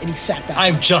came back and he sat back.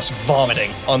 I'm just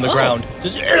vomiting on the Oh. ground.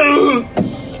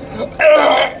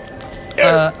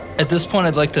 At this point,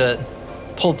 I'd like to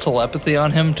pull telepathy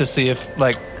on him to see if,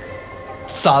 like,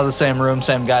 saw the same room,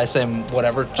 same guy, same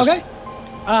whatever. Just, Okay.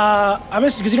 I'm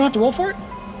because you don't have to roll for it.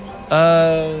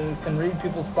 Can read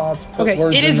people's thoughts. Put Okay,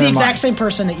 words it in is the their exact mind. same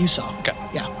person that you saw. Okay.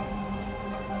 Yeah.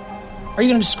 Are you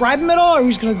going to describe him at all, or are you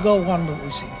just going to go on what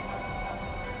we see?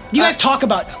 Do you guys talk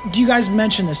about? Do you guys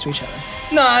mention this to each other?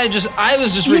 No, I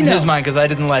was just You reading his know. mind because I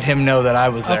didn't let him know that I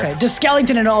was there. Okay. Does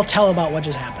Skellington at all tell about what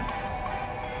just happened?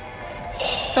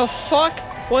 The fuck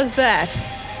was that?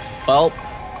 Well,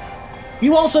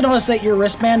 You also notice that your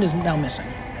wristband is now missing.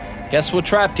 guess we're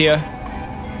trapped here.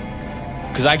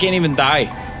 Cause I can't even die.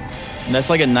 And that's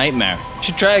like a nightmare. You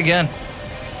should try again.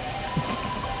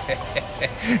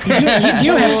 You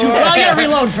do have two. Well, I gotta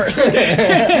reload first.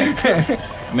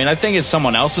 I mean, I think it's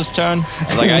someone else's turn.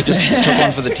 Like I just took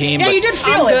one for the team. Yeah, but you did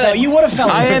feel I'm it good. though. You would have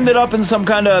felt I it. ended up in some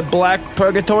kind of black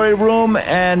purgatory room,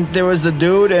 and there was the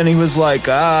dude, and he was like,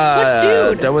 What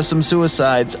dude? there was some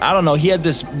suicides. I don't know. He had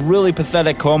this really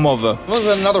pathetic comb over. Was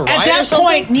it another riot At or that something?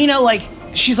 point, Nina, like,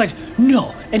 she's like,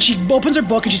 no. And she opens her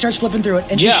book and she starts flipping through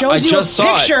it. And she Yeah, shows I you just a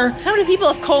saw it. picture. How many people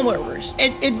have comb overs?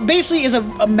 It basically is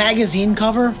a magazine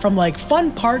cover from like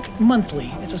Fun Park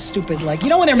Monthly. It's a stupid, like, you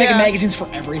know when they're making Yeah. magazines for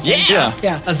everything? Yeah.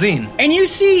 Yeah. A zine. And you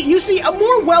see a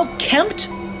more well-kempt,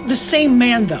 the same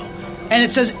man though. And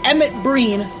it says Emmett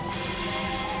Breen,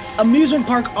 amusement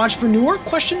park entrepreneur,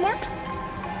 question mark?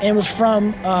 And it was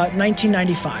from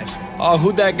 1995. Oh,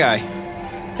 who'd that guy?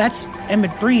 That's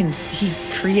Emmett Breen. He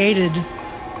created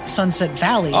Sunset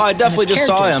Valley. Oh, I and definitely its just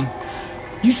saw characters. him.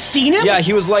 You seen him? Yeah,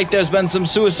 he was like, there's been some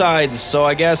suicides, so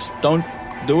I guess don't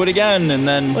do it again. And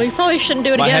then Well, you probably shouldn't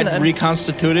do it my again head then.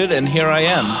 reconstituted, and here I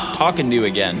am, talking to you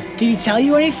again. Did he tell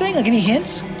you anything? Like any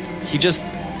hints? He just...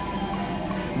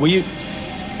 Are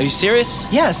you serious?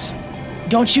 Yes.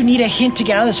 Don't you need a hint to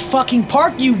get out of this fucking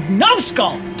park, you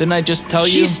numbskull? Didn't I just tell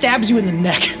She you? stabs you in the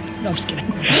neck. No, I'm just kidding.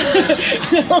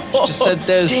 Just said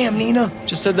there's... Damn, Nina.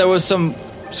 Just said there was some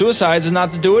suicides and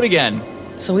not to do it again.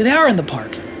 So they are in the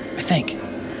park, I think.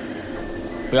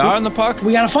 We are in the park?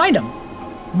 We gotta find them.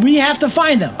 We have to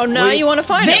find them. Oh, now you want to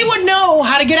find They him. would know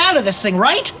how to get out of this thing,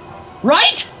 right?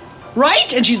 Right?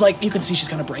 Right? And she's like, you can see she's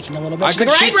kind of breaking a little bit. I She's could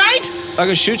like, shoot- right? I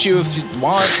could shoot you if you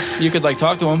want. You could, like,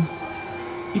 talk to him.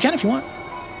 You can if you want.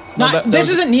 No, Not, that this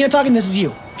was- isn't Nina talking, this is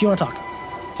you, if you want to talk.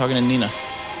 Talking to Nina.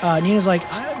 Nina's like,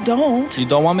 I don't. You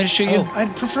don't want me to shoot you? Oh,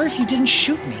 I'd prefer if you didn't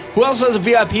shoot me. Who else has a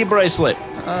VIP bracelet?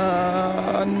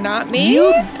 Not me.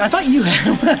 I thought you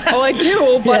had. Oh, I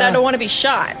do, but Yeah. I don't want to be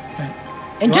shot. And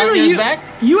You want technically, yours you, back?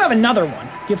 you have another one.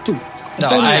 You have two. No,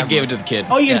 So do I you. gave it to the kid.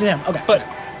 Oh, you gave it to him. Okay. But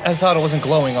I thought it wasn't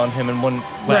glowing on him and wouldn't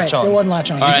latch right, on. it wouldn't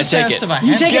latch on. All right, I Just take asked it. if I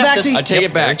You had take to. it back to I take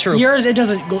it back. Very true. yours. It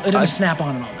doesn't snap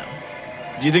on and all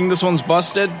though. Do you think this one's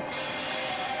busted?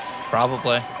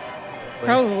 Probably.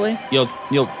 Probably. You'll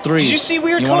threes. Did you see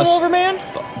Weird You Comb wanna Over Man?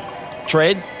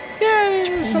 trade? Yeah, I mean,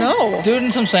 there's some No. dude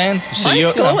and some sand. So Mine's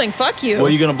you- glowing. Fuck you. Well,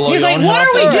 you gonna blow He's your like, own what head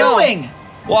are we off there? doing?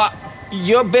 Well,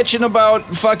 you're bitching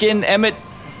about fucking Emmett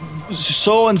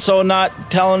so and so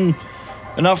not telling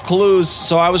enough clues,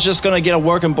 so I was just gonna get a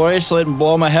working bracelet and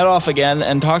blow my head off again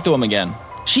and talk to him again.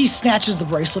 She snatches the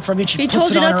bracelet from you. She He puts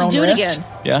told it you on not her to own do it wrist, again.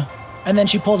 Yeah. and then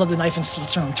she pulls out the knife and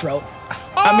slits her own throat.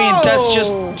 I mean, that's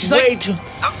just She's way like, too.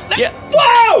 Yeah.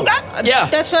 Whoa! Yeah.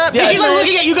 That's not. Yeah, and she's like business.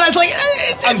 looking at you guys like,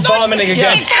 I'm vomiting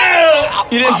again.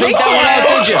 You didn't think that one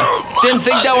out, did you? Didn't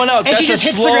think that one out. and That's she just a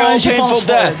hits slow, the ground and she painful falls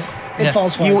death. forward. It Yeah.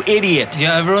 falls You forward. idiot.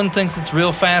 Yeah, everyone thinks it's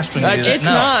real fast when you do that. It's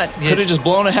No. not. Yeah, Could have just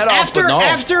blown her head off, After but no.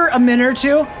 after a minute or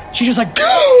two, she just like,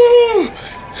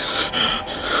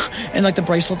 and like the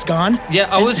bracelet's gone. yeah,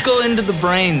 always go into the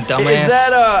brain,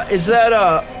 dumbass. Is that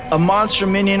a monster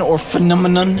minion or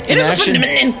phenomenon in It is action? a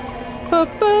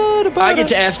phenomenon. I get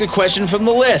to ask a question from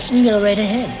the list. Go right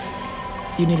ahead.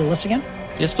 You need the list again?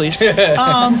 Yes, please.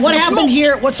 What happened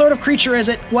here? What sort of creature is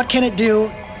it? What can it do?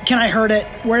 Can I hurt it?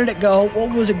 Where did it go?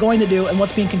 What was it going to do? And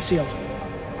what's being concealed?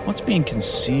 What's being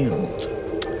concealed?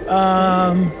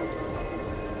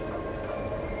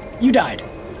 You died.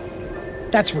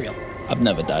 That's real. I've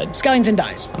never died. Skellington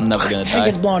dies. I'm never gonna Head die.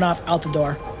 gets blown off out the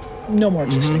door. No more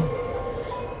existing.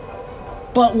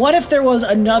 But what if there was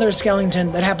another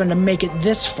Skellington that happened to make it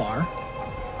this far,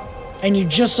 and you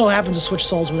just so happen to switch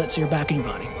souls with it, so you're back in your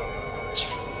body?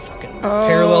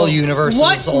 Parallel universes,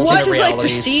 What- alternate what This is like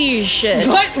realities. prestige shit.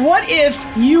 What if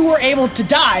you were able to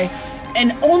die,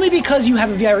 and only because you have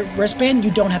a VR wristband,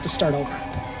 you don't have to start over?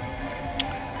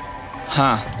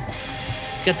 Huh.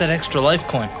 Get that extra life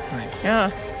coin.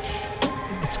 Yeah.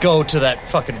 Let's go to that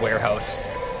fucking warehouse.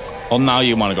 Well, now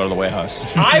you want to go to the warehouse.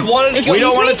 I wanted to Excuse We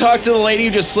don't want me? to talk to the lady who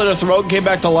just slit her throat and came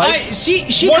back to life. She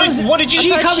What comes. did- what did you she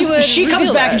say? comes, She would she comes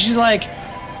reveal back that. and she's like,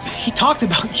 he talked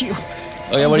about you.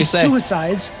 Oh yeah, what do The you say?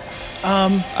 Suicides.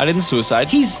 I didn't suicide.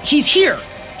 He's here.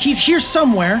 He's here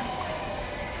somewhere.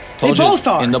 Told they you, both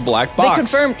are. in the black They box.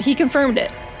 confirmed. He confirmed it.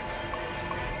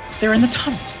 They're in the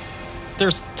tunnels.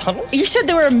 There's tunnels? You said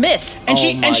they were a myth. And Oh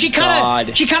she my kind of God.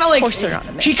 like course they're not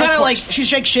a myth. she kind Of of like course. she's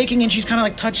shaking and she's kind of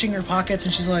like touching her pockets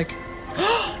and she's like,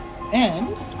 and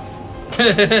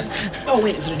oh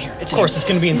wait, is it in here? It's Of course, it's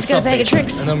going to be in the He's got a bag of sub-basement,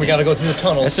 tricks. and then we got to go through the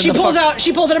tunnels. in She the pulls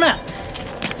fuck- out a map.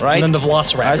 right? And then the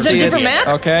Velociraptor. I Is see it a different it. map?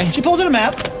 Okay. She pulls out a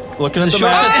map Looking at the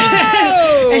shortcut map.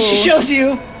 Oh. and she shows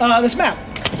you this map.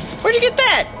 Where'd you get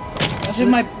that? That's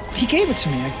in my. He gave it to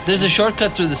me. There's a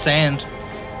shortcut through the sand.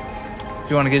 If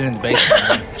you want to get in the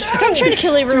basement. Stop trying to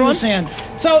kill through everyone. the sand.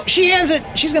 So she hands it.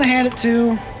 She's gonna hand it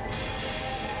to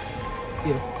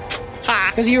you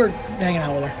because you were hanging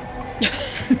out with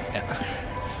her.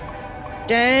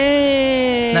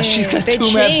 Dang. Now she's got They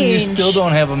two maps and you changed. still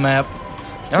don't have a map.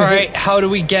 All right, how do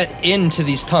we get into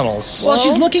these tunnels? Well,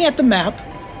 she's Well- looking at the map,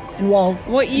 and while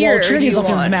What year Trinity's do you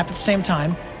looking at the want? map at the same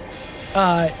time,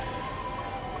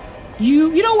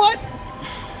 You know what?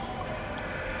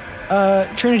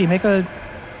 Trinity, make a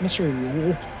mystery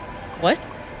roll. What?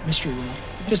 Mystery roll.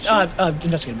 Just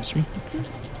investigate a mystery.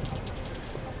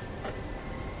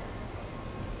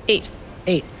 8.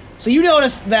 8. So you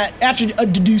notice that after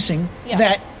deducing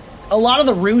that a lot of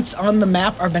the routes on the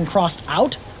map have been crossed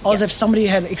out, as if somebody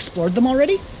had explored them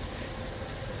already.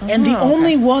 And the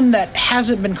only one that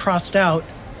hasn't been crossed out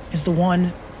is the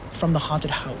one from the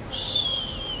haunted house.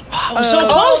 I was so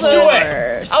close to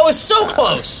it. I was so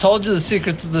close. Told you the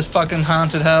secrets of this fucking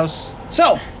haunted house.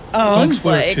 So, looks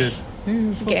like,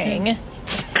 gang,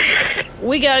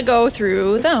 we gotta go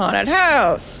through the haunted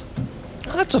house.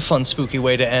 That's a fun, spooky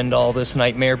way to end all this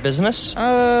nightmare business.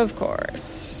 Of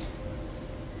course.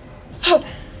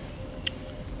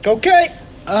 Okay.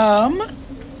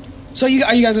 So are you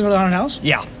guys gonna go to the haunted house?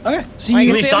 Yeah. Okay. So I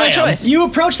you, guess we have no choice. you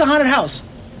approach the haunted house.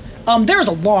 There's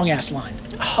a long ass line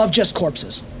of just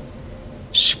corpses.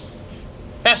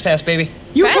 Fast pass, baby.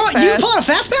 You Fast pull pass? out a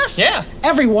fast pass? Yeah.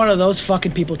 Every one of those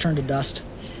fucking people turned to dust.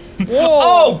 Whoa.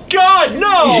 Oh, God,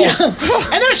 no!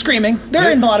 And they're screaming.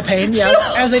 They're in a lot of pain,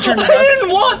 as they turn to I dust. didn't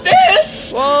want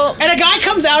this! Well, And a guy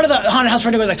comes out of the haunted house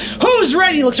front and goes like, "Who's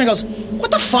ready?" He looks at her and goes, "What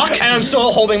the fuck?" And I'm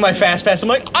still holding my fast pass. I'm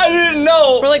like, I didn't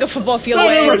know! we're like a football field Oh,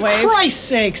 away for from wave. Christ's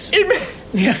sakes.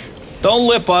 Yeah. Don't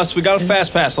lip us. We got a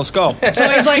fast pass. Let's go. So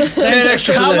he's like, Paid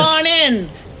extra for "Come this." on in.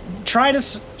 Try to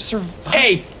survive."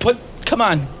 Hey, come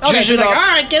on. Okay, Juice she's it like, up. "All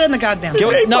right, get in the goddamn." Give,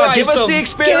 thing." give us the Give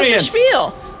experience. us a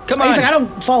spiel. Come on. He's like, "I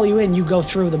don't follow you in. You go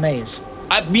through the maze."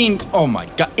 I mean, oh my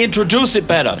God. Introduce it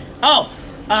better.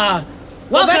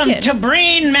 Welcome back in. to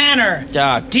Breen Manor.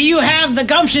 Do you have the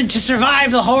gumption to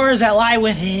survive the horrors that lie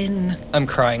within? I'm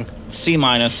crying. C-.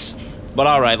 But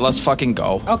all right, let's fucking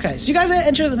go. Okay, so you guys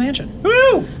enter the mansion.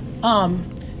 Woo!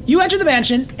 You enter the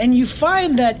mansion and you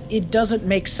find that it doesn't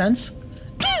make sense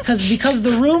because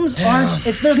the rooms aren't.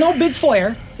 There's no big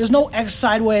foyer. There's no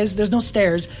sideways. There's no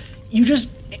stairs. You just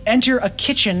enter a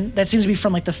kitchen that seems to be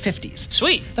from like the 50s.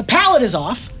 Sweet. The palette is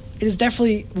off. It is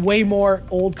definitely way more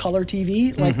old color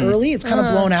TV, like early. It's kind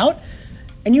of blown out,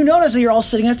 and you notice that you're all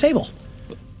sitting at a table.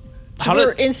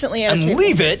 We're instantly at a And table.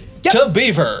 leave it Yep. to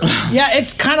Beaver. Yeah,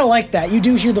 it's kind of like that. You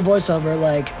do hear the voiceover,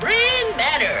 like Breen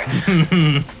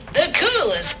Manor, the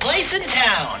coolest place in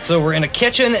town. So we're in a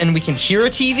kitchen and we can hear a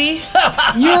TV?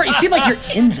 you seem like you're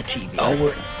in the TV. Oh,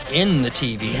 we're in the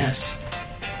TV. Yes.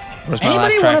 Where's my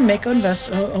Anybody laugh want to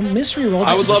track? make a mystery roll?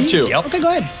 I just would love see? to. Yep. Okay,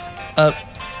 go ahead.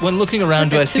 When looking around,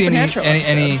 do I Like a see any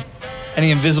Supernatural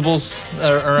invisibles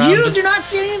around? You Just- do not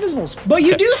see any invisibles, but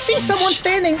you do see someone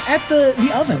standing at the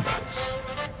oven,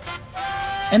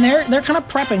 and they're kind of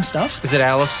prepping stuff. Is it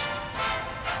Alice?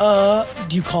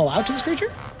 Do you call out to this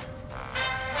creature?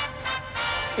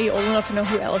 Are you old enough to know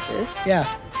who Alice is? Yeah.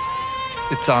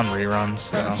 It's on reruns.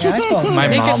 So. Yeah, I suppose. My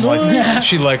Naked mom boy. liked.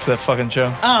 She liked that fucking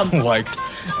show. Liked.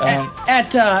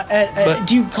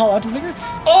 Do you call out to the figure?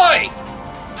 Oi!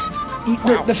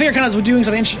 The figure kind of is doing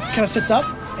something, and she kind of sits up,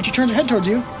 and she turns her head towards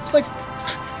you. It's like,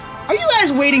 "Are you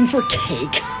guys waiting for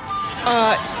cake?"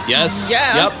 Yes.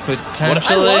 Yeah. Yep.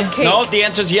 Potentially. I love cake. No, the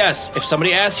answer is yes. If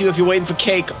somebody asks you if you're waiting for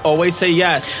cake, always say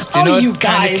yes. Do you know you what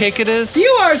kind guys! of cake it is? You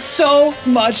are so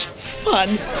much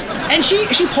fun. And she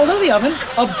pulls out of the oven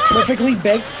a perfectly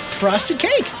baked frosted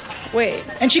cake, Wait.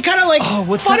 and she kind of like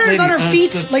what's that flutters on her lady?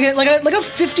 feet like a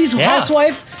 50s Yeah.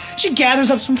 housewife. She gathers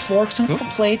up some forks and a couple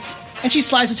plates, and she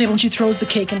slides the table and she throws the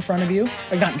cake in front of you,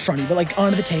 like not in front of you, but like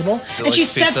onto the table. And like she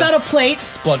sets pizza? out a plate.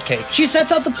 It's blood cake. She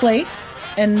sets out the plate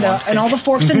and all the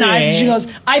forks and knives, and she goes,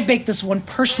 "I baked this one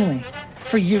personally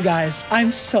for you guys.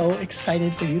 I'm so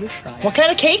excited for you to try it." What kind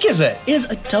of cake is it? It is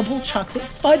a double chocolate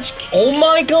fudge cake. Oh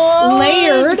my god!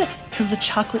 Layered, because the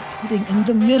chocolate pudding in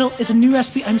the middle. It's a new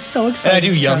recipe. I'm so And excited. I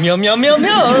do to yum try. yum yum yum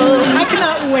yum. I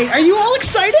cannot wait. Are you all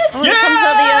excited? When it comes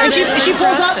out the And oven, she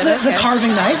pulls out the frosted, okay.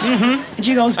 carving knife, and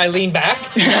she goes, I lean back.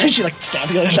 she like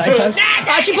stabs the other 9 times.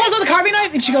 She pulls out the carving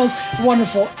knife and she goes,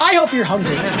 "Wonderful. I hope you're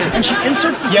hungry." And she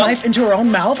inserts this Yep. knife into her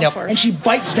own mouth, Yep. and she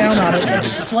bites down on it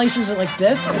and slices it like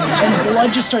this, and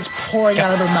blood just starts pouring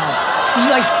out of her mouth. And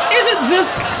she's like, "Isn't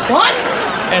this fun?"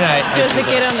 And I Does do it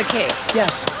get this. on the cake?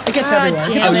 Yes, it gets God everywhere. It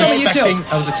damn gets I on was some of you expecting. too.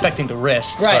 I was expecting the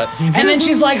wrists, Right. but And then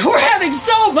she's like, "We're having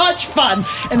so much fun."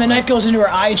 And the knife goes into her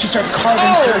eye and she starts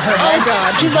carving through her head.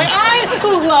 God. She's like, "I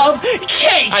love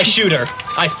cake." I shoot her.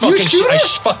 I fucking shoot her?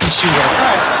 fucking shoot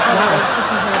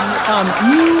her.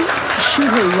 You shoot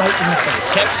her right in the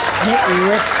face. Yep. And it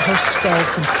rips her skull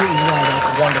completely wide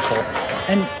open. Wonderful.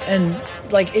 And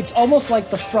like it's almost like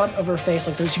the front of her face,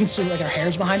 like there's you can see like her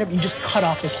hair's behind her, but you just cut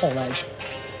off this whole edge.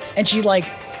 And she kind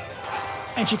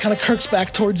of kirks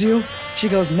back towards you. She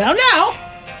goes, now,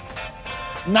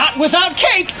 not without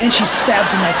cake, and she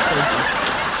stabs a knife towards you.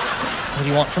 What do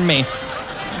you want from me?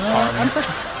 I'm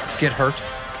pushing. Get hurt.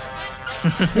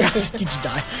 Yeah, you just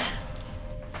die.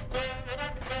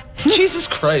 Jesus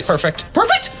Christ. Perfect.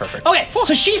 Perfect? Perfect. Okay,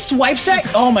 so she swipes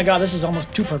at... Oh my god, this is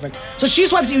almost too perfect. So she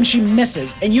swipes at you and she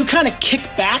misses, and you kind of kick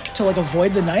back to, like,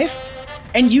 avoid the knife,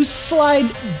 and you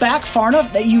slide back far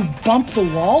enough that you bump the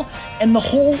wall, and the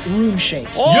whole room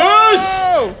shakes.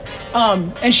 Yes!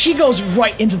 And she goes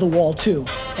right into the wall, too.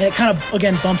 And it kind of,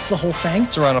 again, bumps the whole thing.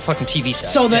 It's around a fucking TV set.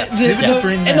 So the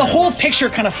Yeah. the whole picture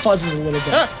kind of fuzzes a little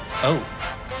bit. Oh.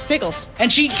 Tickles.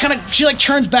 And she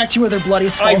turns back to you with her bloody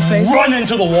skull I face. run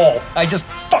into the wall. I just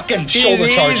fucking shoulder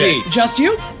charge it. Just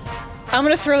you? I'm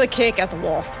gonna throw the cake at the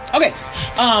wall. Okay.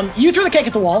 You throw the cake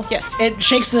at the wall. Yes. It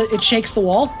shakes the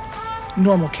wall.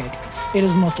 Normal cake. It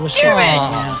is the most delicious. Damn it!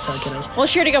 Yeah, so it is. Well,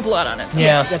 she already got blood on it. So.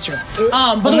 Yeah. That's true. But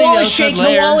the Only wall the is outside shaking.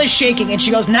 layer. The wall is shaking, and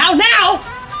she goes, "Now,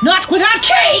 not without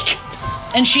cake!"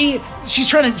 And she's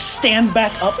trying to stand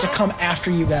back up to come after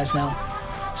you guys now.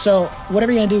 So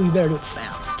whatever you're gonna do, you better do it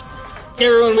fast.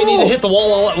 Everyone, we need to hit the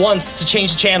wall all at once to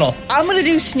change the channel. I'm gonna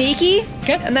do sneaky.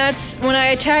 Okay. And that's when I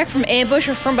attack from ambush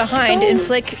or from behind,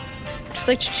 inflict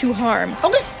 2 harm.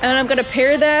 Okay. And I'm gonna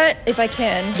pair that, if I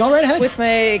can, Go right ahead. with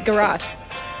my garrote.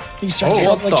 You start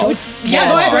Oh, what the choke? f- Yeah,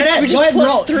 go ahead. Right ahead. Which Go is ahead. and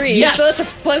plus roll. 3. Yes. So that's a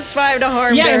plus 5 to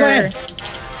harm. Yeah, go bearer. ahead.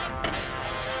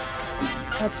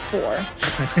 That's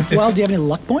 4. Well, do you have any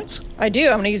luck points? I do.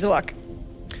 I'm gonna use the luck.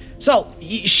 So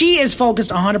she is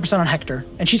focused 100% on Hector,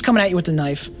 and she's coming at you with the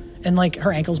knife. And like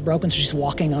her ankle's broken, so she's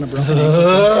walking on a broken ankle.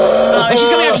 And she's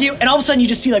coming after you, and all of a sudden you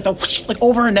just see like the whoosh, like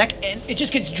over her neck, and it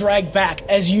just gets dragged back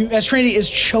as Trinity is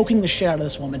choking the shit out of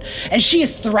this woman, and she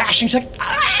is thrashing. She's like,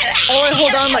 ah! Oh, I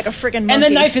hold on like a freaking monkey. And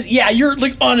the knife is you're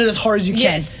like on it as hard as you can.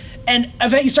 Yes. And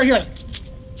eventually you start hearing like,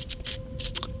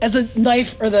 as the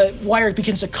knife or the wire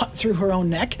begins to cut through her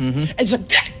own neck, and it's like,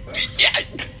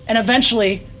 and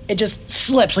eventually it just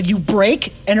slips, like you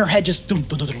break, and her head just like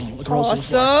rolls to the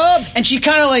floor. Awesome. And she's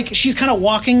kind of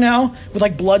walking now with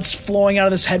like blood flowing out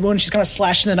of this head wound. She's kind of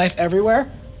slashing the knife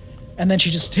everywhere, and then she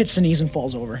just hits the knees and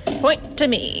falls over. Point to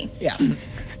me. Yeah.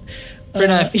 Free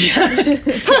knife.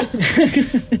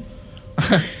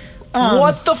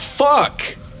 What the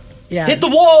fuck? Yeah. Hit the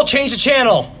wall, change the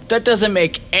channel. That doesn't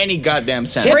make any goddamn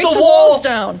sense. Hit Break the the wall. walls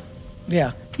down.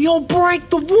 Yeah. You'll break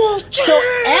the wall. So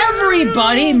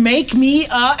everybody make me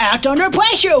act under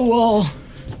pressure roll.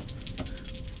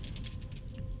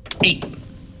 8.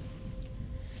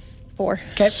 4.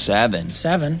 Okay. 7.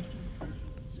 7.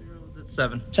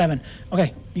 7.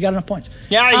 Okay, you got enough points.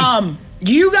 Yay.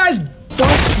 You guys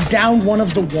bust down one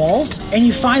of the walls, and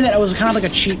you find that it was kind of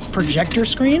like a cheap projector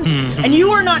screen. And you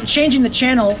are not changing the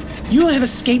channel. You have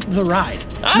escaped the ride.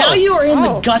 Now you are in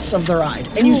the guts of the ride,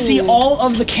 and you see all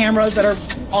of the cameras that are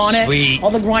on Sweet. it, all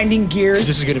the grinding gears.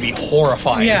 This is gonna be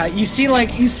horrifying. Yeah, you see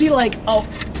like oh,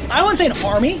 I wouldn't say an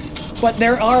army, but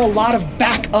there are a lot of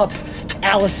backup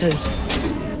Alice's,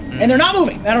 and they're not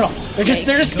moving. I don't know. They're just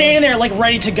standing there like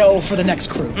ready to go for the next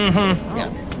crew. Yeah.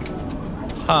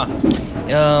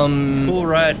 Cool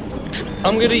ride.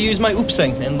 I'm gonna use my oops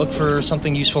thing and look for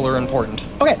something useful or important.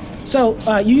 Okay, so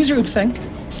you use your oops thing,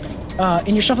 and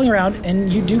you're shuffling around,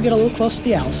 and you do get a little close to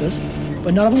the Alice's,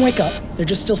 but none of them wake up. They're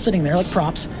just still sitting there like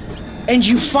props, and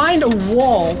you find a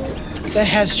wall that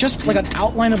has just like an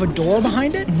outline of a door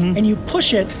behind it, and you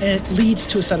push it, and it leads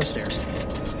to a set of stairs.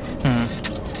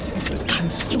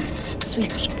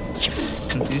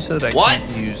 Since you said I What?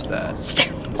 can't use that.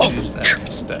 Use that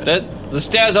instead. The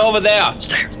stairs over there.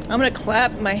 I'm gonna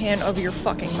clap my hand over your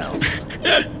fucking mouth.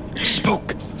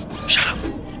 Spook. Shut up.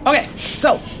 Okay,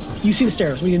 so you see the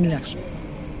stairs. What are you gonna do next?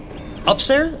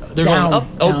 Upstairs? They're Down, going up.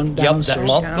 Oh, down, yep. downstairs.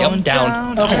 Down.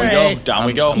 Down. Okay. Down we go. Down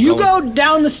we go. You go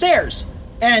down the stairs,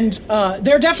 and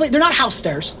they're not house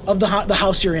stairs of the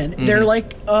house you're in. They're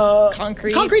like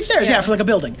Concrete? stairs, yeah, Yeah. for like a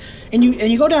building. And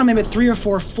you go down maybe 3 or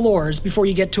 4 floors before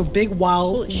you get to a big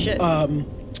Holy shit.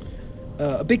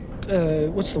 a big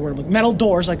what's the word? Like metal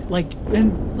doors,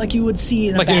 like you would see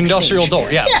in a Like an industrial backstage.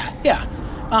 door, yeah.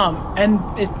 Yeah. And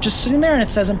it just sitting there, and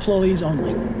it says employees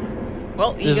only.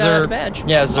 Well, you Is got there a badge.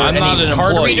 Yeah, is there I'm any not an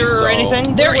card employee, reader so- or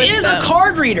anything? There with is them. a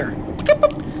card reader.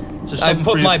 I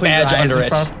put my badge under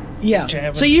it.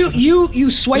 Yeah. So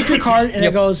you swipe your card, and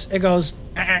Yep. it goes.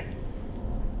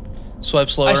 Swipe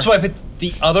slower. I swipe it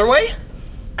the other way?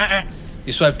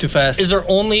 You swipe too fast. Is there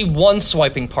only one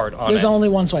swiping part on There's it? only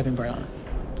one swiping part on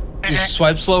it. You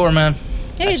swipe slower, man.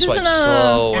 Hey, I this swipe isn't a...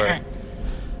 slower.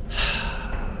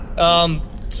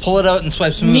 Pull it out and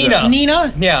swipe smoother. Nina.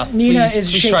 Nina Yeah, Nina please-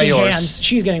 is please try shaking yours. hands.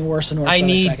 She's getting worse and worse. I by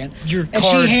need the second. your And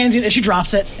card. she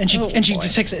drops it, and she Oh, just boy.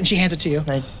 takes it, and she hands it to you.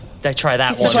 I try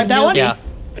that So one. swipe that one. Yeah.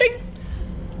 Ding.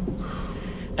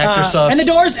 Hector sus.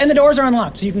 And the doors are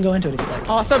unlocked, so you can go into it if you like.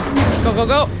 Awesome. Let's go, go,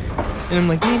 go. And I'm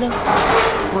like, Nina,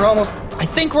 I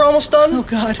think we're almost done. Oh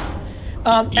God.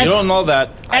 You don't know that.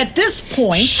 At this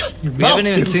point, We haven't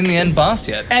even seen the end boss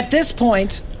yet. at this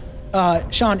point,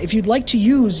 Sean, if you'd like to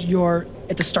use your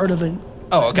at the start of an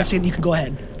scene, you can go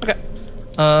ahead. Okay.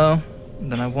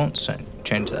 Then I won't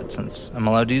change that since I'm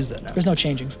allowed to use that now. There's no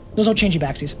changing. There's no changey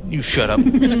backsies. You shut up.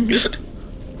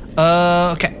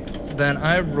 Okay. Then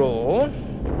I roll.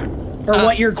 Or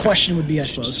what your question would be, I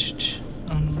suppose.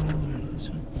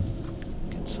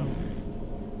 Get some.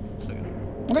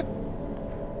 Okay.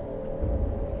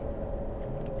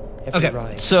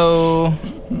 Okay. So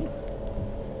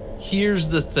here's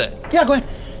the thing. Yeah, go ahead.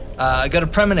 I got a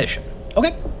premonition.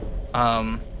 Okay.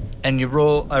 And I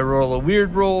roll a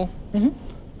weird roll. Mm-hmm.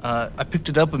 I picked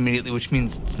it up immediately, which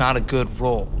means it's not a good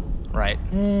roll, right?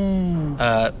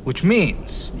 Which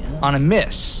means on a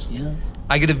miss,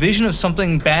 I get a vision of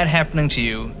something bad happening to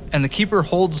you, and the keeper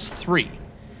holds 3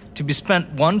 to be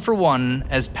spent 1 for 1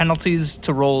 as penalties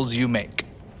to rolls you make.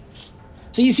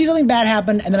 So you see something bad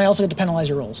happen, and then I also get to penalize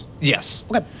your rolls. Yes.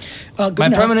 Okay. Good My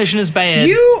enough. premonition is bad. And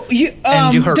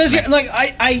you hurt me.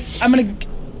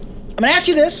 I'm gonna ask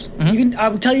you this. You can. I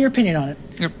will tell you your opinion on it.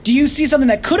 Yep. Do you see something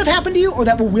that could have happened to you, or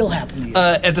that will happen to you?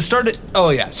 At the start.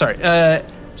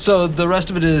 So the rest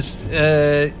of it is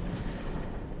the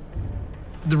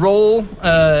roll.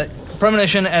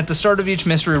 Premonition at the start of each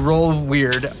mystery, roll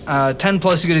weird. 10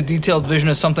 plus, you get a detailed vision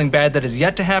of something bad that is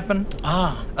yet to happen.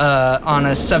 On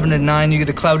a 7 and 9, you get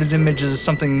a clouded image of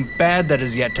something bad that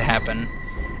is yet to happen.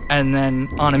 And then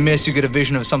on a miss, you get a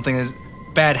vision of something as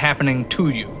bad happening to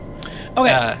you.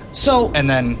 Okay, so and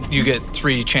then you get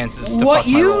 3 chances to what fuck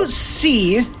my you rolls.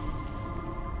 see.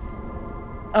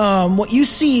 What you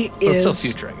see So is it's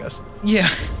still future, I guess. Yeah.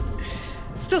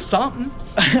 Still something.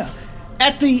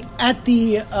 At the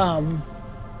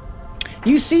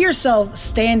you see yourself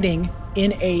standing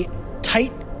in a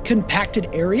tight, compacted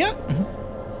area,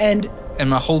 and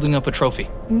Am I holding up a trophy?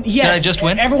 yes, Did I just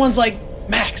win? Everyone's like,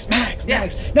 Max.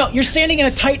 No, you're standing in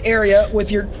a tight area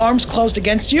with your arms closed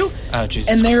against you. Oh, Jesus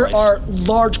And there Christ. are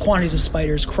large quantities of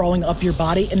spiders crawling up your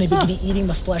body, and they begin eating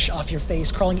the flesh off your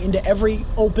face, crawling into every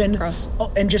open,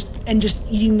 and just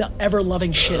eating the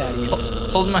ever-loving shit out of you.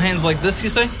 Holding my hands like this, you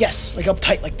say? Yes, like up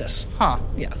tight like this. Huh.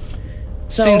 Yeah.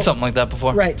 So, Seen something like that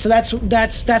before. Right. So that's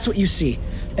what you see,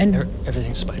 and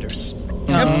Everything's spiders.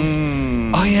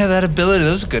 Oh yeah, that ability.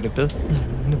 That was a good ability.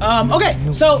 okay.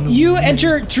 So you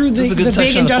enter through This is a the good big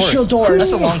section of the industrial forest. doors.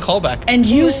 That's a long callback. And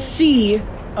you see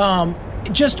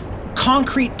just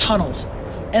concrete tunnels,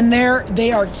 and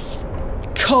they are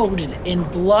coated in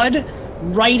blood,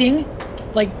 writing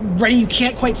you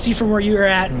can't quite see from where you're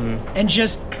at, and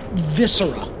just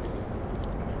viscera.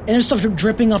 And there's stuff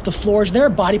dripping off the floors. There are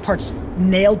body parts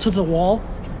nailed to the wall.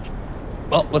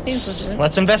 Well,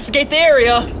 let's investigate the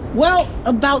area. Well,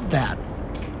 about that,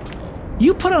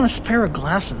 you put on a pair of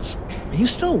glasses. Are you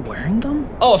still wearing them?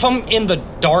 Oh, if I'm in the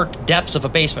dark depths of a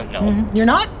basement, no. You're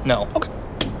not? No. Okay.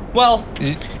 Well,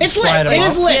 It's lit. slide 'em It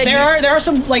is off. lit. There are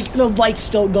some the lights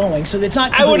still going, so it's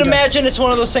not. I would completely dark. imagine it's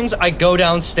one of those things. I go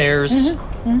downstairs,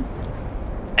 and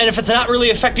if it's not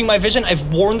really affecting my vision, I've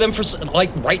worn them for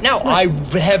right now. I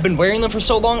have been wearing them for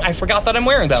so long, I forgot that I'm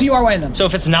wearing them. So you are wearing them. So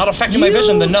if it's not affecting my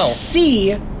vision, then no. You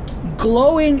see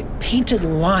glowing painted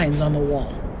lines on the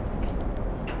wall.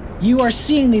 You are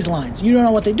seeing these lines. You don't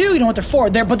know what they do. You don't know what they're for.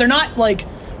 But they're not like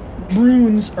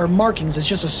runes or markings. It's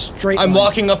just a straight. I'm line.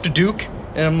 walking up to Duke,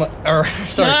 and I'm like,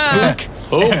 Spook.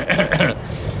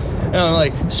 And I'm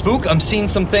like, Spook, I'm seeing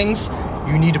some things.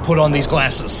 You need to put on these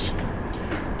glasses.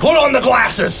 Put on the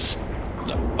glasses!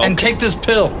 And take this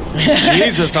pill.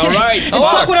 Jesus, all right. And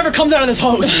suck whatever comes out of this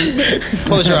hose.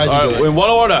 Close your eyes All and right, do it. in what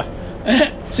order?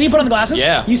 So you put on the glasses.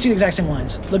 Yeah. You see the exact same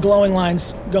lines. The glowing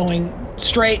lines going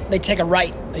straight. They take a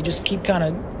right. They just keep kind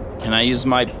of. Can I use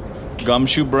my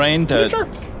gumshoe brain to Sure.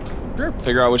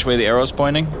 figure out which way the arrow's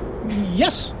pointing?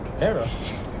 Yes.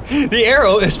 The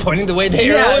arrow is pointing the way the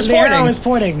arrow is the pointing. arrow is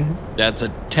pointing. That's a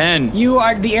 10.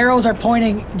 The arrows are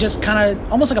pointing just kind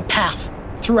of almost like a path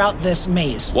throughout this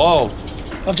maze Whoa.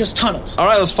 of just tunnels. All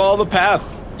right, let's follow the path.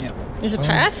 There's a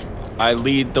path? I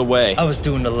lead the way. I was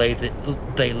doing the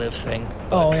they live thing.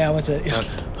 Oh yeah, with the.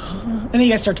 And then you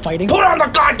guys start fighting. Put on the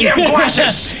goddamn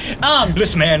glasses!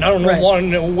 Listen, man, I don't Right. want to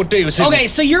know what day was it. Okay,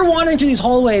 so you're wandering through these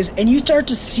hallways, and you start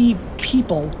to see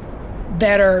people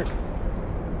that are.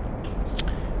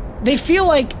 They feel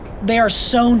like they are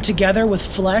sewn together with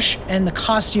flesh and the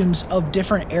costumes of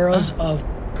different eras of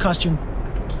costume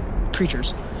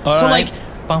creatures. All so, right. like,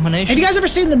 abomination. Have you guys ever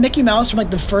seen the Mickey Mouse from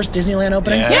like the first Disneyland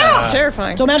opening? Yeah, it's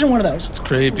terrifying. So imagine one of those. It's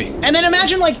creepy. And then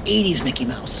imagine like 80s Mickey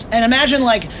Mouse. And imagine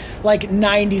like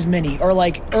 90s Minnie or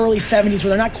like early 70s where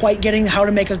they're not quite getting how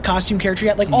to make a costume character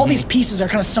yet. Like all these pieces are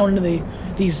kind of sewn into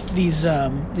these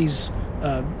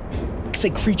say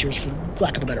creatures, for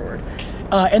lack of a better word.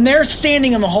 And they're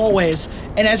standing in the hallways,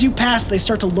 and as you pass, they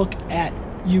start to look at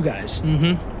you guys.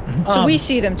 So we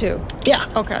see them too. Yeah.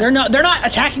 Okay. They're not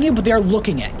attacking you, but they're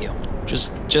looking at you.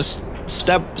 Just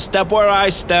step where I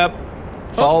step.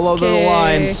 Follow the Okay.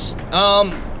 lines.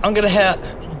 I'm gonna have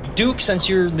Duke, since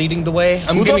you're leading the way.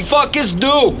 Who the fuck is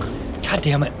Duke? God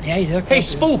damn it! Yeah, you look. Hey,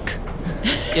 Spook.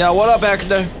 Yeah, what up,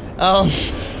 Hector?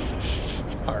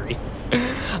 Sorry.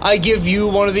 I give you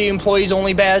one of the employees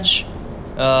only badge.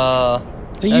 So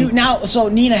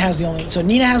Nina has the only. So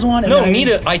Nina has one. And No, now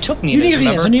Nina. I took Nina. You need Nina,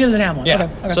 remember? so Nina doesn't have one. Yeah.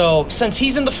 Okay. So since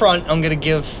he's in the front, I'm gonna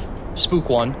give Spook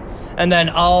one, and then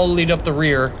I'll lead up the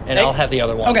rear, and I'll have the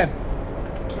other one. Okay.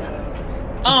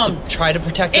 Just to try to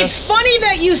protect us. It's funny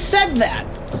that you said that.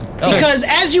 Because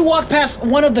as you walk past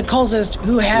one of the cultists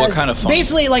who has What kind of funny?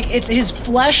 basically like it's his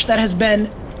flesh that has been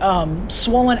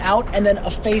swollen out and then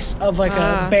a face of like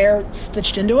a bear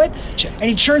stitched into it. And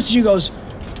he turns to you and goes,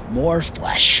 "More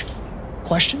flesh?"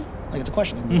 Question? Like it's a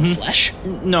question. More flesh?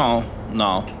 No.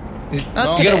 You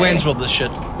gotta Wayne's World this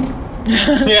shit.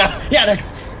 Yeah. Yeah,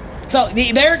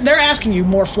 they're asking you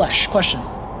more flesh. Question.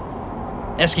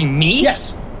 Asking me?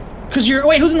 Yes. Because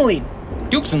who's in the lead?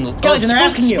 Duke's in the lead. Skeleton, they're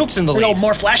asking you. Spook's in the They go, lead.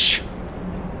 more flesh?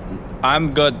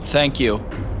 I'm good, thank you.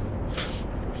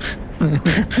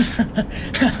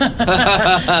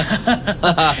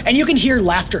 And you can hear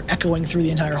laughter echoing through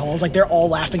the entire hall. It's like they're all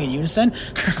laughing in unison.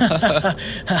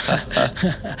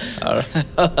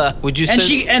 Would you And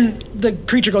say and the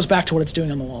creature goes back to what it's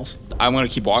doing on the walls. I'm gonna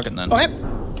keep walking then. Okay.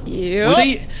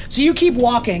 Yep. So you keep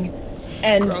walking,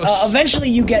 and eventually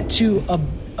you get to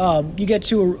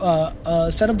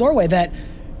a set of doorway that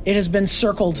it has been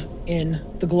circled in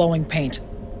the glowing paint.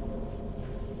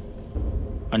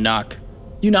 A knock.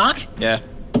 You knock. Yeah.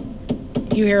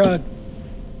 You hear a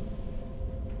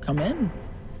come in.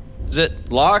 Is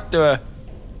it locked or?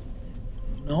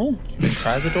 No.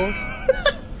 try the door?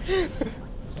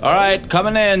 All right,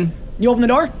 coming in. You open the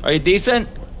door. Are you decent?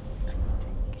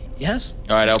 Yes.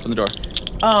 All right, I open the door.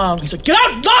 He's like, get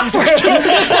out, knock first.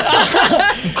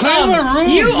 Clear my room.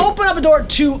 You open up a door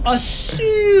to a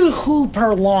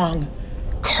super long,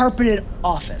 carpeted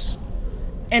office.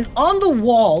 And on the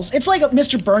walls, it's like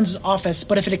Mr. Burns' office,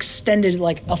 but if it extended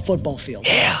like a football field.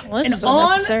 Yeah. Well, this And is on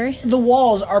unnecessary. the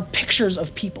walls are pictures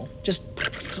of people, just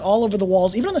all over the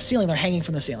walls. Even on the ceiling, they're hanging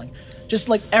from the ceiling, just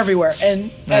like everywhere.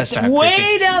 And That's not way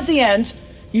creepy. down at the end,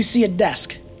 you see a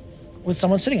desk with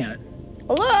someone sitting at it.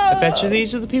 Hello. I bet you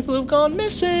these are the people who've gone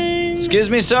missing. Excuse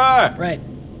me, sir. Right.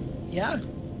 Yeah.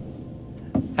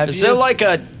 Is there like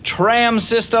a tram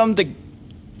system to?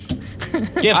 You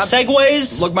have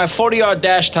segways? Look, my 40-yard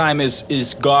dash time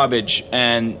is garbage,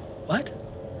 and What?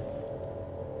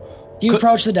 You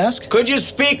approach the desk. could you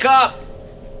speak up?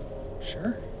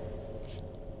 Sure.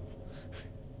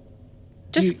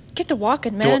 Just get to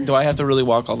walking, man. Do I have to really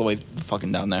walk all the way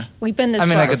fucking down there? We've been this I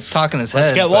mean, far. I could talk in his head.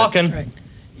 Let's get but- walking. Right.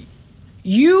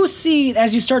 You see,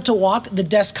 as you start to walk, the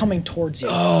desk coming towards you,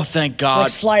 Oh, thank God. like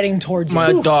sliding towards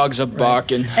My you. dogs are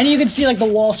barking. And you can see like the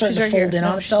wall starting She's to right fold here. in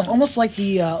No, on she's itself, not. almost like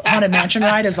the Haunted Mansion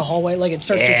ride as the hallway, like it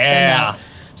starts to extend Yeah. out.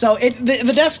 So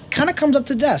the desk kind of comes up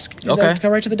to the desk. Okay.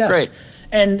 Come right to the desk. Great.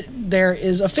 And there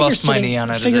is a figure Bust my sitting, knee on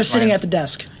it as figure it sitting lands. at the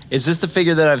desk. Is this the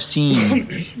figure that I've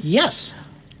seen? Yes.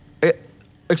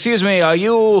 Excuse me, are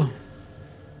you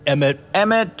Emmett.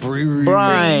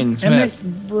 Brine?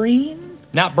 Emmett Breen?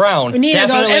 Not Brown. Nina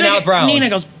Definitely goes, not Brown. Nina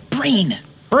goes, Breen.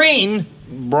 Breen.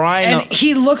 Brine, And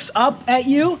he looks up at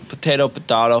you, potato.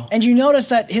 and you notice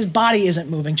that his body isn't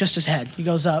moving, just his head. He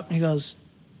goes up, and he goes,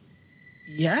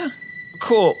 yeah?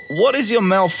 Cool. What is your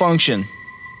malfunction?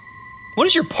 What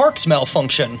is your park's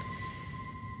malfunction?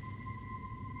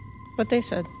 What they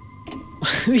said.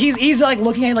 He's like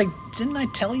looking at you like, didn't I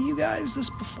tell you guys this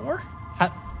before?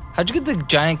 How'd you get the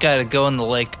giant guy to go in the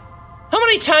lake? How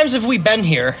many times have we been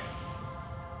here?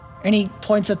 And he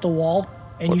points at the wall,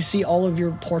 and you see all of your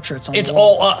portraits on It's the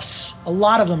wall. all us. A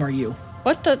lot of them are you.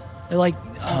 What the? They're like,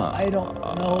 I don't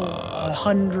know,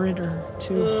 100 or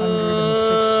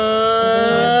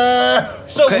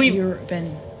 206. So Okay. we've You've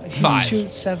been 5. 2,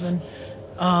 7.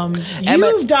 Emmett-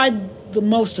 You've died the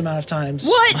most amount of times.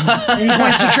 What? And he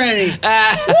points to Trinity.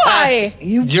 Why?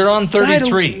 You're on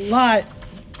 33. Died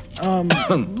a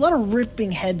lot of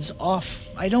ripping heads off.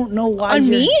 I don't know why. On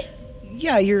you're- me?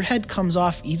 yeah, your head comes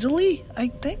off easily, I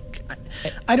think.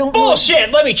 I don't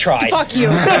Bullshit, let me try. Fuck you.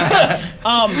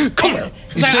 Come here.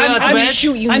 I'm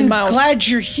shoot you in the mouth. I'm glad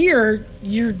you're here.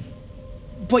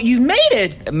 But you made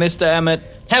it. Mr. Emmett.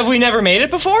 Have we never made it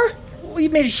before? Well, you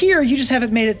made it here. You just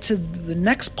haven't made it to the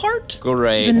next part.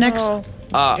 Great. The next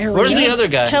area. Where's the other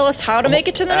guy? Tell us how to make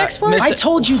it to the next part? I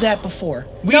told you that before.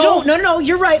 No,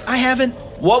 you're right. I haven't.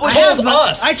 What was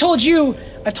us? I told you.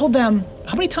 I've told them.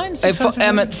 How many times? Hey,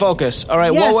 Emmett, focus. All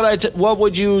right, Yes. what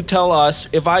would you tell us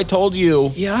if I told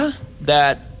you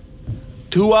that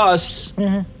to us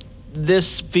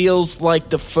this feels like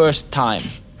the first time?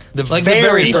 The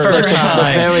very first time.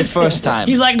 The very first time.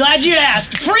 He's like, glad you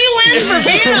asked. Free win for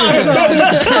being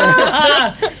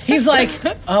awesome. He's like,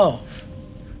 oh.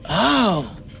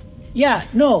 Yeah,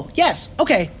 no, yes.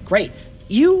 Okay, great.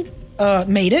 You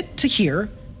made it to here,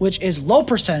 which is low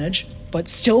percentage, but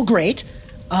still great.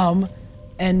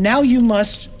 And now you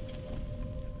must...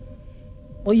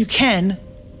 Well, you can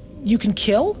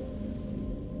kill?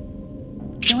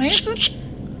 Johansson?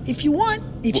 If you want,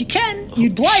 if you can,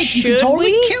 you'd like, you can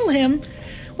totally kill him.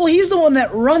 Well, he's the one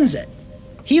that runs it.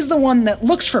 He's the one that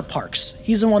looks for parks.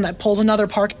 He's the one that pulls another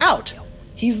park out.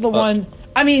 He's the one...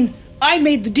 I mean, I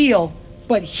made the deal,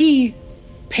 but he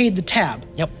paid the tab.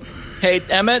 Yep. Hey,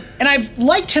 Emmett. And I've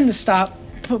liked him to stop,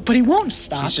 but he won't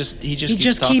stop. He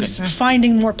just keeps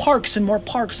finding more parks and more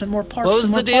parks and more parks What was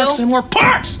and more the deal? parks and more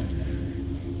parks.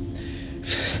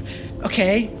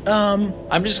 Okay,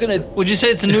 I'm just gonna... Would you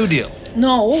say it's a new deal?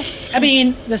 No. I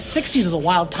mean, the 60s was a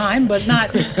wild time, but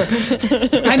not...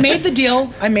 I made the deal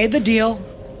to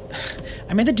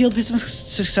be a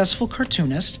successful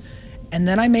cartoonist, and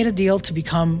then I made a deal to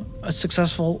become a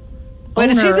successful Wait,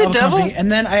 owner is he the of a devil? company,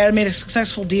 and then I had made a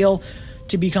successful deal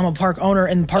to become a park owner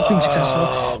and the park being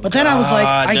successful. But then I was like,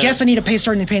 I guess I need to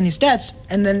start paying these debts,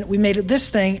 and then we made it this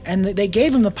thing, and they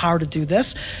gave him the power to do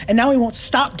this, and now he won't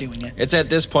stop doing it. It's at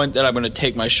this point that I'm going to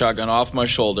take my shotgun off my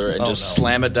shoulder and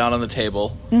slam it down on the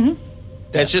table. Mm-hmm.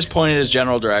 It's just pointed his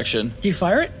general direction. Do you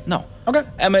fire it? No. Okay.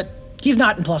 Emmett. He's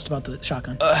not nonplussed about the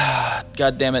shotgun.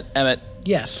 God damn it, Emmett.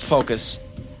 Yes. Focus.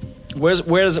 Where's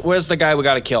the guy we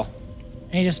got to kill?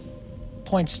 And he just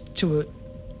points to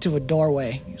a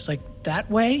doorway. He's like,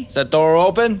 that way? Is that door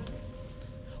open?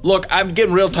 Look, I'm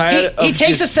getting real tired. He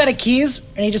takes a set of keys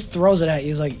and he just throws it at you.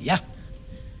 He's like, yeah.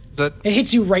 It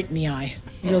hits you right in the eye.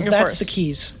 He goes, that's the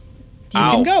keys. You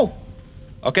can go.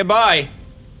 Okay, bye. I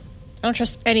don't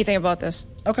trust anything about this.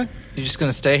 Okay. You just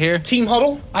gonna stay here? Team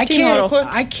huddle? I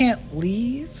can't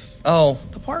leave the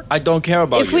park. I don't care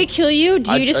about If we kill you,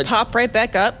 do you just pop right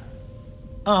back up?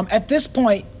 At this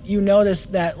point, you notice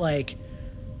that, like,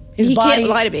 his He body... can't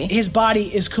lie to me. His body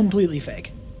is completely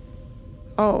fake.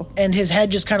 Oh. And his head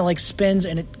just kind of, like, spins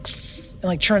and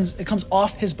turns... It comes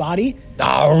off his body.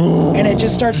 Oh. And it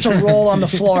just starts to roll on the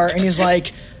floor. And he's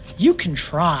like, you can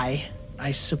try,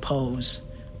 I suppose.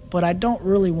 But I don't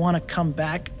really want to come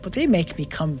back. But they make me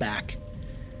come back.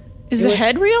 Is the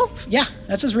head real? Yeah,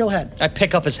 that's his real head. I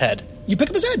pick up his head. You pick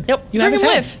up his head. Yep. You have his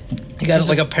head. You got it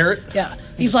like a parrot? Yeah.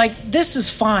 He's like, this is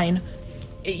fine.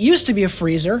 It used to be a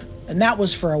freezer, and that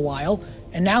was for a while.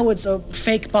 And now it's a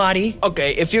fake body.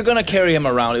 Okay, if you're gonna carry him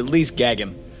around, at least gag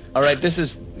him. All right, this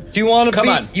is... Do you want to Come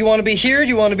on. You want to be here? Do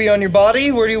you want to be on your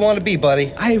body? Where do you want to be,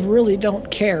 buddy? I really don't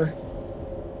care.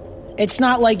 It's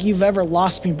not like you've ever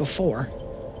lost me before.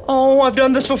 Oh, I've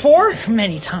done this before?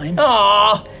 Many times.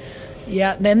 Aw.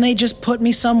 Yeah, then they just put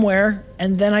me somewhere,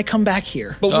 and then I come back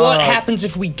here. But what happens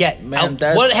if we get out?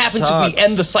 that What happens sucks. if we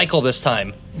end the cycle this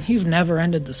time? You've never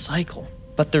ended the cycle.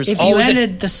 But there's If you always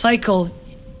ended the cycle,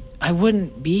 I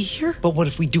wouldn't be here. But what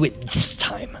if we do it this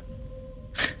time?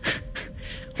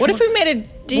 What if we made a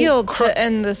deal to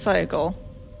end the cycle?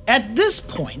 At this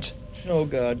point, Oh,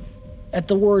 God. at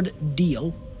the word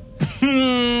deal,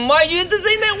 Why you have to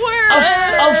say that word?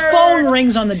 a phone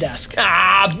rings on the desk.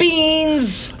 Ah,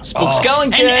 beans! Spook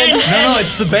Skellington! No,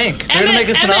 it's the bank. They're going to make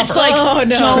us an Emmett's offer. like, Oh,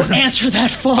 no. don't answer that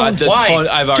phone. The Why? phone,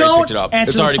 I've already Don't picked it up. answer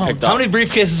It's the already phone. picked How up. many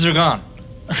briefcases are gone?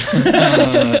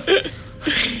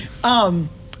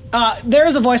 There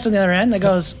is a voice on the other end that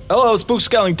goes, Hello, Spook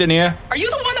Skellington here. Are you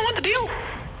the one that won the deal?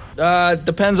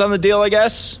 Depends on the deal, I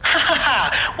guess.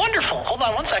 Wonderful. Hold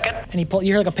on one second. and you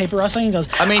hear like a paper rustling and he goes,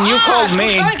 I mean, you called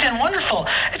me. Skellington, wonderful.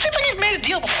 It seems like you've made a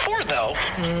deal before, though.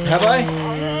 Have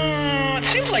I? It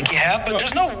seems like you have, but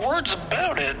there's no words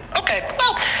about it. Okay,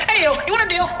 well, anyhow, you want a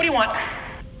deal? What do you want?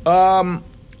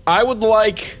 I would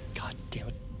like... God damn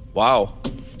it. Wow.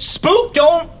 Spook,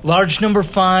 don't! Large number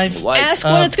 5. Like Ask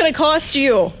what it's going to cost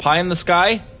you. pie in the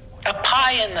sky? A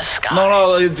pie in the sky.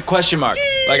 No, the question mark.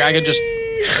 Like I could just...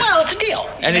 Well, it's a deal.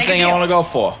 Anything I want to go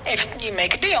for. If you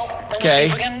make a deal, then Okay.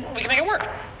 we'll see if we can make it work.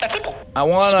 That simple. I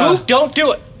want Spook, don't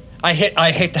do it. I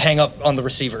hate to hang up on the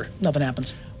receiver. Nothing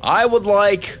happens. I would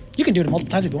like You can do it multiple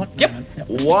times if you want. Yep.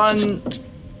 one.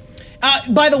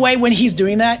 By the way, when he's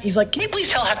doing that, he's like, Can you please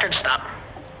tell Hector to stop?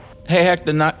 Hey,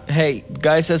 Hector, hey,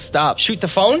 guy says stop. Shoot the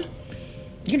phone?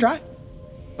 you can try.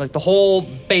 Like the whole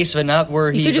base of it, not where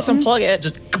You he's... could just unplug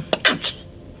it.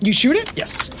 You shoot it?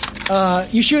 Yes.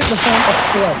 You shoot it, the phone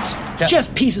explodes. Yep.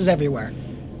 Just pieces everywhere.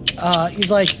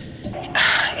 He's like,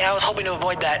 Yeah, I was hoping to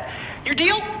avoid that. Your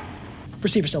deal?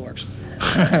 receiver still works.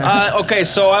 Okay,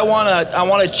 so I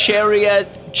want a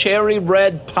cherry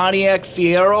red Pontiac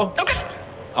Fiero. Okay.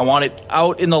 I want it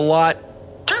out in the lot,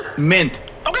 Sure. mint.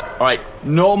 Okay. All right,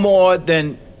 no more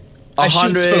than I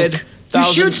shoot 100. Spook. You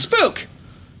shoot Spook.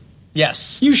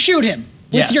 Yes. You shoot him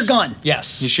with Yes. your gun.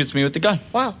 Yes. He shoots me with the gun.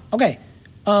 Wow. Okay.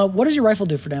 What does your rifle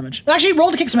do for damage? Actually,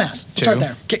 roll to kick some ass. Start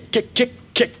there.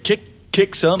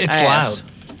 Kick some It's ass. loud.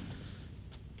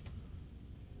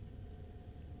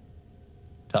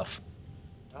 Tough.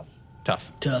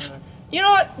 Tough. You know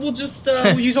what? We'll just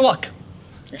we'll use a luck.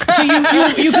 So you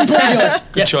completely do it.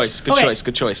 Good choice. Good Okay. choice.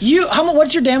 Good choice.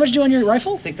 What's your damage do on your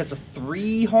rifle? I think that's a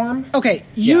 3 harm. Okay,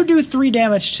 you Yeah. do 3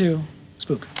 damage to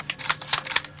Spook.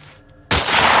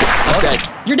 Okay.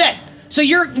 You're dead. So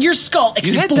your skull He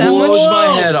explodes. blows my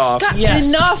head off. Got Yes.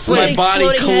 enough with My body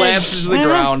exploding collapses to the head.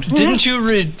 ground. Didn't you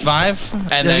revive?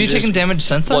 And Have then you just- taken damage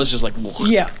since then? Well, it's just like.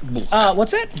 Yeah.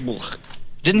 What's that?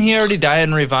 Didn't he already die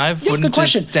and revive? Yeah, Wouldn't good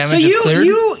question. his damage So have cleared?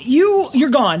 you're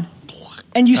gone,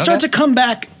 and you start Okay. to come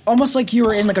back almost like you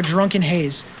were in like a drunken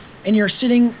haze, and you're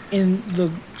sitting in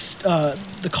the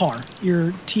car,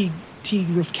 your T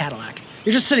roof Cadillac.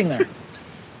 You're just sitting there,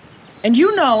 and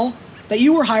you know that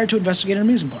you were hired to investigate an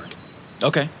amusement park,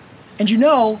 Okay. and you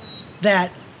know that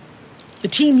the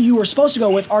team you were supposed to go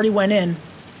with already went in,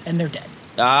 and they're dead.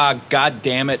 Ah, god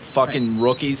damn it, fucking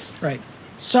rookies. Right.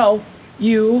 So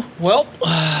you Well,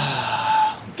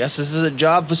 guess this is a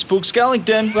job for Spook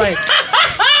Skellington. right.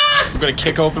 I'm gonna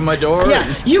kick open my door. Yeah,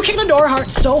 you kick the door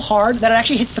so hard that it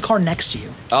actually hits the car next to you.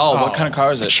 Oh, what kind of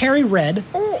car is it? Cherry red.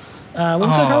 What kind of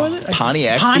car was it?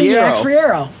 Pontiac Pontiac Fiero.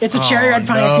 Fiero. It's a cherry red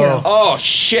Pontiac no. Fiero. Oh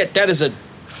shit, that is a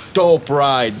dope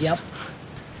ride. Yep.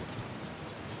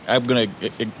 I'm gonna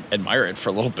admire it for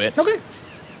a little bit. Okay.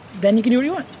 Then you can do what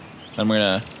you want. I'm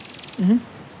gonna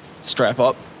strap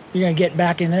up, You're gonna get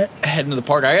back in it. head into the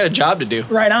park. I got a job to do.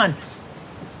 Right on.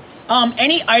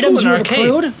 Any items an you have arcade.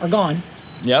 accrued are gone.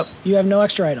 Yep, You have no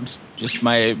extra items. just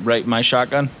my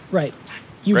shotgun. Right.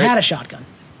 You Great. had a shotgun.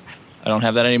 I don't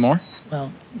have that anymore.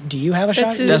 Well, do you have a That's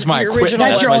shotgun? That's my your equipment. original-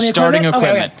 That's your my only starting Okay,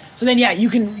 equipment. okay. So then, yeah, you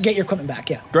can get your equipment back.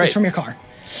 Yeah. Great. It's from your car.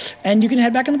 And you can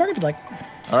head back in the park if you'd like.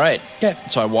 All right. Okay.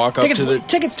 So I walk up Tickets, to the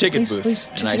tickets, ticket please, booth. please.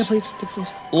 and I Ticket, please. Ticket,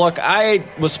 please. Look, I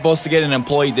was supposed to get an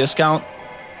employee discount,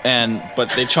 but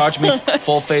they charged me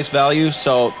full face value.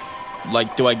 So,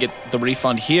 like, do I get the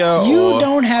refund here? You or?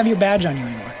 don't have your badge on you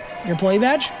anymore. Your employee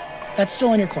badge? That's still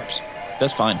on your corpse.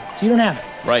 That's fine. So you don't have it.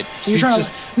 Right. So you're trying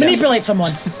to manipulate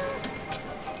someone.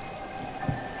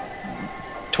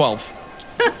 12.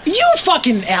 You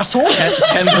fucking asshole.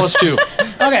 10 plus 2.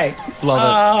 Okay.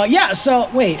 Love Yeah, so,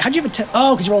 wait, how'd you have a 10?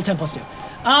 Oh, because you rolled 10 plus 2.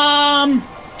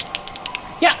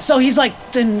 Yeah, so he's like,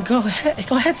 then go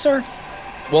ahead, sir.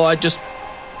 Well, I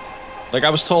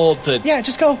was told to. Yeah,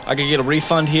 just go. I could get a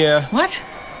refund here. What?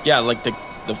 Yeah, like the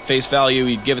face value.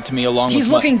 He'd give it to me along He's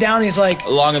with looking down, he's like,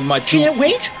 along with my can you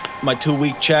wait? my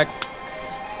 2-week check.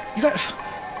 You got.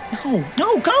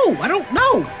 No, go. I don't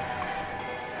know.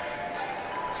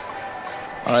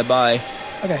 All right, bye.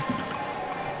 Okay.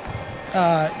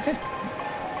 Okay.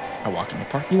 I walk in the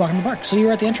park. You walk in the park. So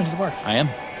you're at the entrance of the park. I am.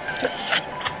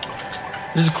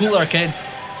 This is a cool arcade.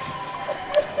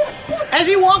 As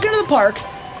you walk into the park,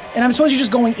 and I'm supposed you're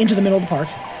just going into the middle of the park,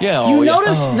 Yeah. you oh, yeah.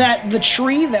 notice that the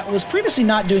tree that was previously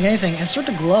not doing anything has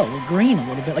started to glow green a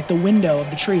little bit, like the window of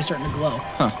the tree is starting to glow.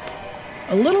 Huh.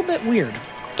 A little bit weird.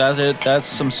 That's it. That's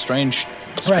some strange.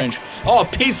 Right. Oh,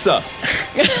 pizza.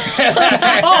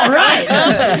 All right.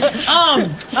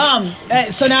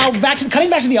 So now cutting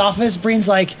back to the office. Breen's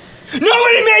like,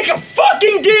 Nobody make a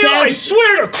fucking deal! I That's-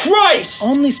 swear to Christ!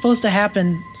 only supposed to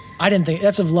happen. I didn't think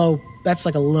that's That's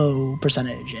like a low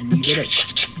percentage, and you did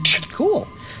it. Cool.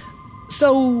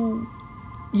 So,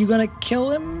 you gonna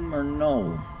kill him or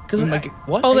no? Because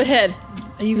What? Oh, the head.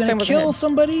 are you He's gonna talking about the kill head.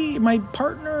 somebody? My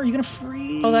partner? Are you gonna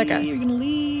free? Oh, that guy. Are you gonna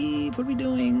leave? What are we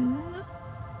doing?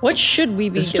 What should we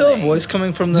be Is still a doing? voice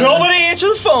coming from the... Nobody answer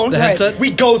the phone. The headset?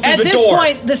 We go through At the this door.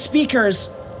 point,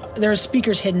 there are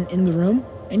speakers hidden in the room,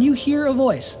 and you hear a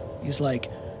voice. He's like,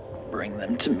 Bring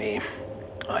them to me.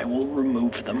 I will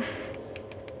remove them.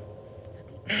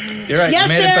 You're right. Yes,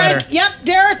 you made Derek. it better. Yep,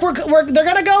 Derek. They're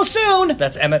gonna go soon.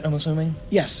 That's Emmett, I'm assuming.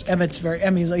 Yes, Emmett's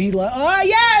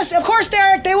yes, of course,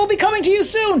 Derek. They will be coming to you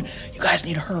soon. You guys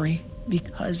need to hurry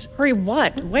because Hurry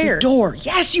what? Where? the door.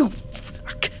 Yes,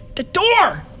 the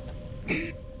door.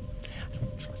 I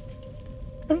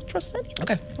don't trust any.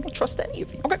 Okay. I don't trust any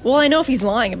of you. Okay. Well, I know if he's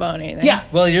lying about anything. Yeah,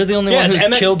 Well, you're the only Yes, one who's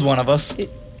Emmett- killed one of us.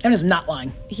 Emmett's not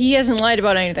lying. He hasn't lied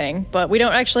about anything, but we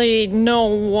don't actually know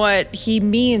what he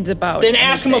means about Then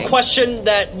ask him a anything. question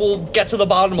that will get to the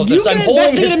bottom of You this. can I'm holding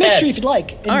investigate his a mystery head. if you'd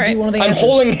like, and All right. do one of the I'm answers.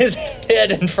 holding his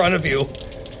head in front of you.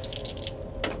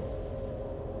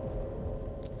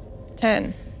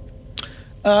 10.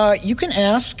 You can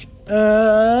ask,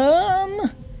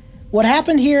 what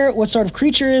happened here? What sort of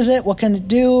creature is it? What can it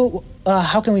do?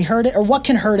 How can we hurt it? Or what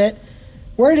can hurt it?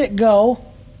 Where did it go?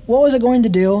 What was it going to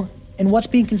do? And what's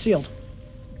being concealed?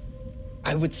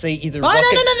 I would say either. Oh,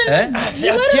 no.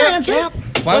 You let her answer.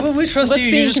 Why would we trust what's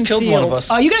you? being You just killed one of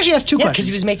concealed? us. You can actually ask two Yeah, because questions.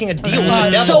 he was making a deal with the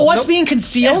devil. So what's Nope. being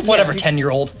concealed? Whatever,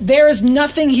 10-year-old. There is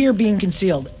nothing here being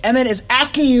concealed. Emmett is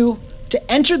asking you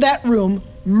to enter that room,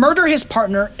 murder his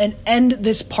partner, and end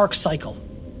this park cycle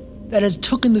that has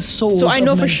taken the souls So I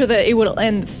know of for many. sure that it will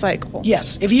end the cycle.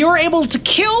 Yes, if you are able to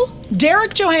kill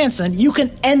Derek Johansson, you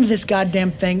can end this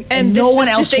goddamn thing, and, And no this one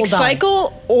else will specific die.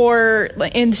 cycle, or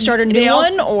and start a new They all-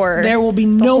 one, or there will be the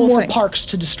no whole more thing? parks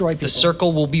to destroy people. The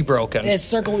circle will be broken. Its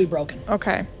circle will be broken.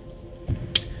 Okay.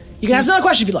 You can ask another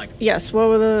question if you'd like. Yes. What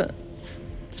were the?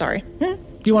 Sorry. Do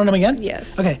you want to know again?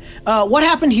 Yes. Okay. What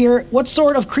happened here? What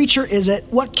sort of creature is it?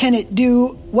 What can it do?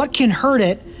 What can hurt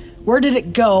it? Where did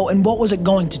it go? And what was it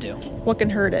going to do? What can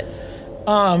hurt it?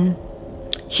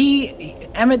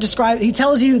 Emmett described. He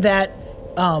tells you that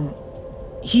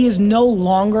he is no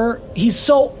longer. He's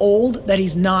so old that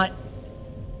he's not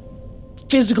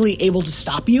physically able to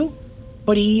stop you,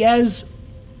 but he is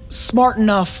smart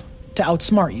enough to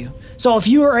outsmart you. So if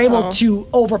you are able to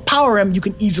overpower him, you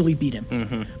can easily beat him.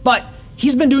 Mm-hmm. But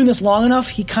he's been doing this long enough.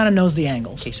 He kind of knows the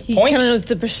angles. Case in He point. kind of knows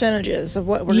the percentages of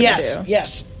what we're Yes. gonna do.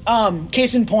 Yes.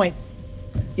 Case in point.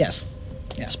 Yes.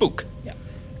 Spook.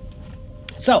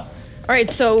 So. All right.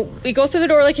 So we go through the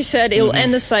door, like you said. Mm-hmm. It'll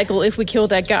end the cycle if we kill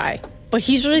that guy. But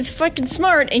he's really fucking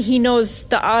smart, and he knows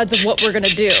the odds of what we're gonna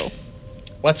do.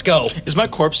 Let's go. Is my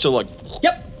corpse still like?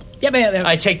 Yep. Yep.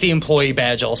 I take the employee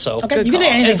badge also. Okay. Good You can call.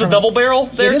 take anything. Is the from double him. barrel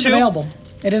there It is too? available.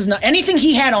 It is not anything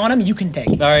he had on him. You can take.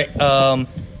 All right. I'll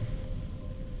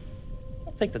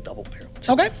take the double barrel.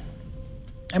 Okay.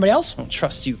 Anybody else? I don't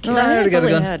trust you, kid. No, I already got a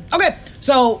totally gun. had. Okay.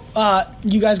 So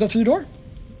you guys go through the door.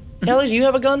 Kelly, do you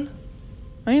have a gun?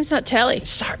 My name's not Tally.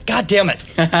 Sorry. God damn it.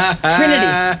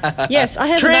 Trinity. Yes, I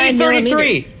have Trinity a 9mm.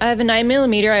 33. I have a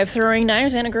 9mm. I have throwing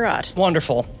knives and a garrote.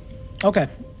 Wonderful. Okay.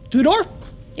 Through the door.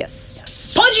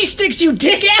 Yes. Punchy sticks, you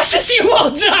dick asses, you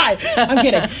won't die. I'm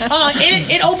kidding.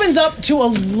 It opens up to a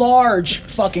large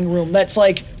fucking room that's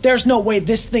like, there's no way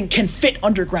this thing can fit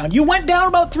underground. You went down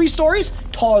about 3 stories,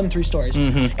 taller than 3 stories.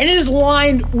 And it is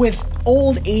lined with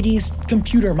old 80s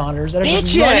computer monitors that are just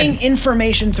Bitchin'. running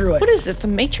information through it. What is this? A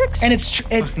Matrix? And it's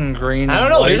Green. I don't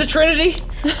know. Is it Trinity?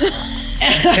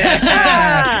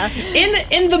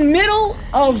 in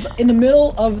the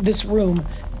middle of this room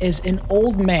is an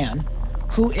old man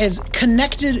who is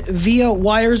connected via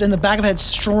wires in the back of his head,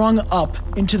 strung up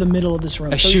into the middle of this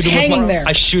room. So he's hanging there.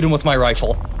 I shoot him with my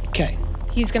rifle. Okay.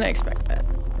 He's gonna expect that.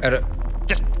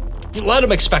 Just let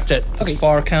him expect it. Okay.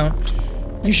 Far count.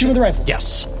 You shoot with a rifle.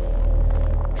 Yes.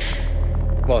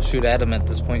 Well, shoot at him at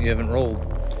this point. You haven't rolled.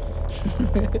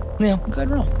 Yeah. Go ahead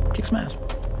and roll. Kick some ass.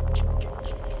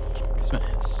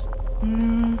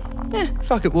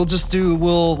 Fuck it. We'll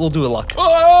do a luck.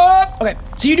 Okay.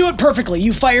 So you do it perfectly.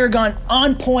 You fire a gun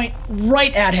on point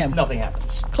right at him. Nothing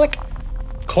happens. Click.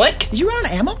 Click? Did you run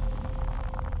out of ammo?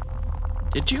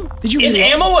 Did you? Did you Is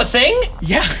reload? ammo a thing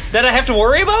Yeah. that I have to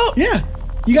worry about? Yeah.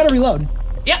 You got to reload.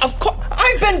 Yeah, of course.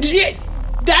 I've been. Yeah.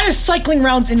 That is cycling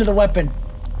rounds into the weapon.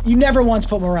 You never once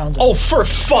put more rounds in. Oh, for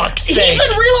fuck's He's sake! been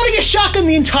reloading his shotgun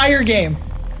the entire game.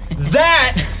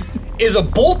 That is a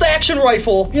bolt-action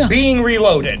rifle Yeah. being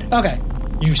reloaded. Okay.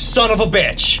 You son of a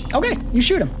bitch! Okay. You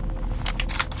shoot him.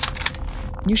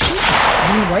 You shoot him.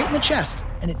 And right in the chest.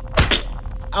 And it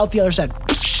out the other side.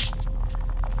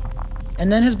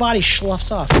 And then his body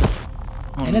sloughs off.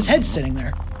 And his head's sitting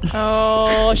there.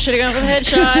 Oh, should have gone for the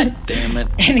headshot. Damn it.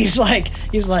 And he's like,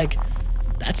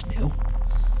 that's new.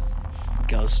 He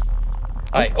goes,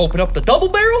 I open up the double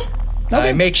barrel. Okay.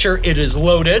 I make sure it is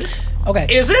loaded. okay.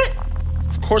 Is it?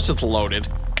 Of course it's loaded.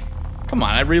 Come on,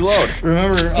 I reload.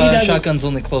 Remember, doesn't- shotgun's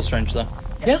only close range though.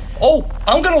 Yeah. Oh,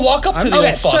 I'm gonna walk up to the Okay.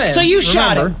 old fuck. saying. So you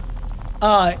shot Remember.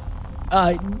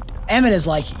 him. Emmett is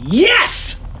like,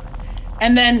 yes!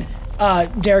 And then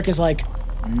Derek is like,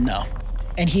 no.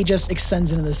 And he just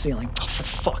extends into the ceiling. Oh, for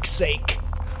fuck's sake.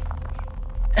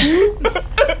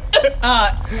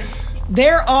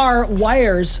 There are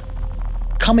wires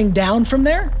coming down from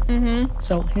there. Mm-hmm.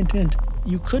 So, hint, hint,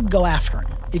 you could go after him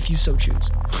if you so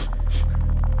choose.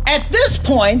 At this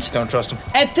point... Don't trust him.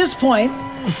 At this point,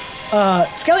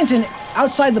 Skellington,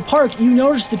 outside the park, you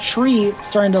notice the tree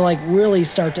starting to, like, really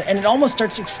start to... And it almost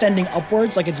starts extending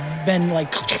upwards, like it's been,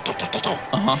 like...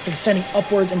 extending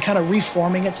upwards and kind of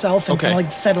reforming itself and kind of,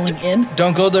 like, settling in.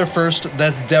 Don't go there first.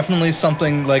 That's definitely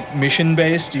something, like,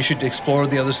 mission-based. You should explore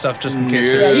the other stuff just in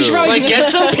case. Yeah, you should probably get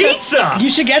some pizza! You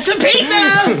should get some pizza!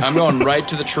 I'm going right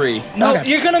to the tree. No, Okay.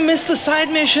 you're gonna miss the side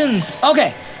missions.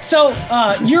 Okay, so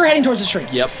you're heading towards the tree.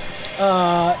 Yep.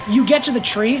 You get to the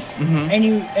tree, and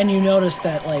you notice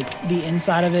that, like, the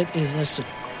inside of it is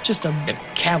just a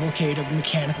cavalcade of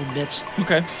mechanical bits.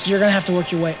 Okay. So you're gonna have to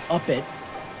work your way up it.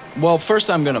 Well, first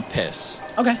I'm going to piss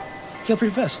Okay. Feel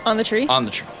pretty pissed. On the tree? on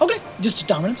the tree. Okay. Just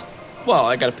dominance. Well,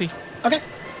 I got to pee. Okay.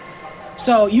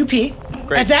 So you pee.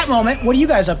 Great. At that moment, what are you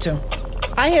guys up to?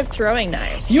 I have throwing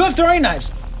knives. You have throwing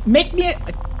knives. Make me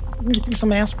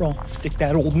some ass roll. Stick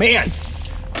that old man.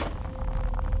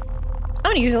 I'm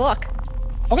gonna use a luck.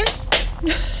 Okay.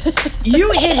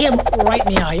 You hit him right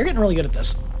in the eye. You're getting really good at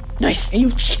this. Nice.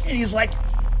 And he's like,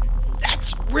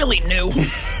 that's really new.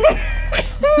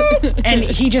 And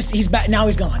he's back. Now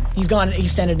he's gone. He's gone and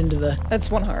extended into the... That's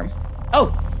one harm.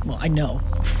 Oh, well, I know.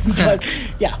 But,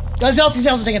 yeah. He's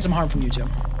also taking some harm from you, too.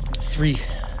 3,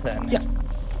 then. Yeah.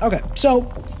 Okay, so,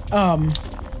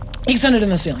 he extended in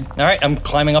the ceiling. All right, I'm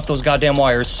climbing up those goddamn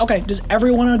wires. Okay, does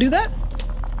everyone want to do that?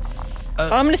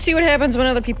 I'm gonna see what happens when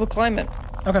other people climb it.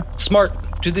 Okay.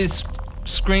 Smart. Do these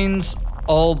screens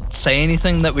all say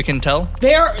anything that we can tell?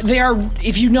 They are,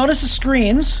 if you notice the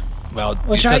screens, Well,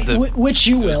 which you said which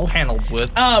you will, paneled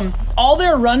with. all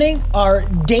they're running are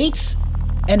dates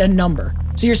and a number.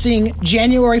 So you're seeing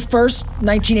January 1st,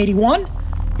 1981.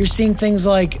 You're seeing things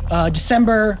like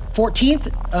December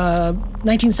 14th,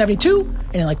 1972,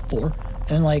 and then like 4.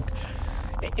 And like,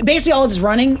 basically all it's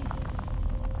running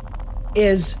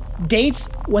is dates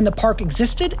when the park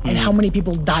existed and how many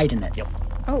people died in it. Yep.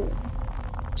 Oh.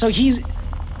 So he's...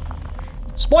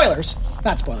 Spoilers.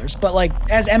 Not spoilers, but like,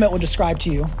 as Emmett would describe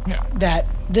to you, that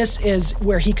this is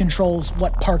where he controls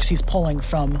what parks he's pulling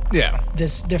from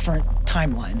this different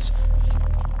timelines.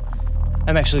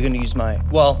 I'm actually going to use my...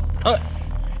 Well, I'm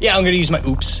going to use my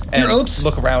oops. And Your oops?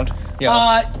 Look around.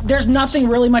 Yeah. There's nothing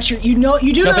really much... You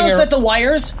do notice that the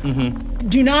wires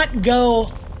do not go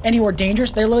anywhere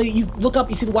dangerous. They're literally... You look up,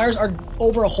 you see the wires are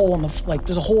over a hole in the... Like,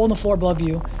 there's a hole in the floor above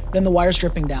you, then the wires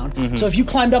dripping down. So if you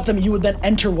climbed up them, you would then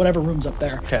enter whatever room's up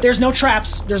there. Okay. There's no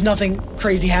traps. There's nothing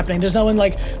crazy happening. There's no one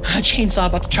like a chainsaw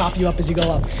about to chop you up as you go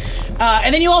up.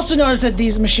 And then you also notice that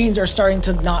these machines are starting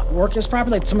to not work as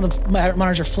properly. Like some of the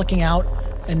monitors are flicking out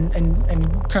and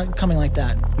coming like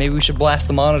that. Maybe we should blast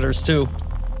the monitors, too.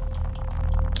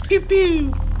 Pew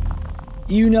pew.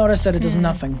 You notice that it does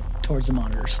nothing towards the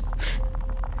monitors.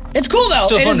 It's cool though.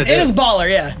 Still fun to do. It is baller,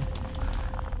 yeah.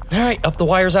 All right, up the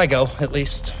wires I go, at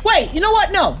least. Wait, you know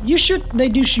what? No, you shoot. You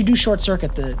do short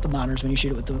circuit the monitors when you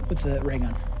shoot it with the ray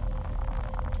gun.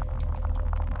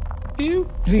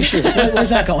 Who you shoot? Where's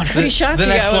that going? Pretty shocked The you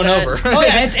next got one with over. that. Oh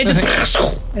yeah, it just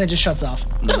and it just shuts off.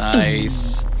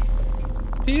 Nice.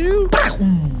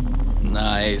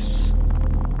 Nice.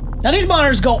 Now these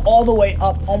monitors go all the way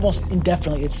up almost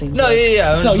indefinitely. It seems. No, like.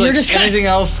 yeah. So you're just kinda, anything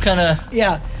else kind of...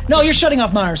 Yeah. No, you're shutting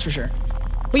off monitors for sure.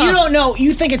 But you don't know.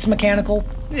 You think it's mechanical.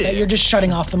 That you're just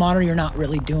shutting off the monitor. You're not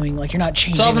really doing like you're not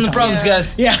changing. Solving the time. problems,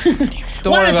 guys. Yeah.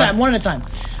 Don't One worry at a about time. One at a time.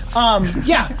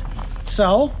 Yeah.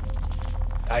 So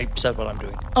I said what I'm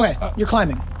doing. okay, you're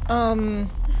climbing.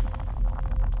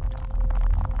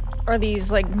 Are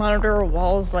these like monitor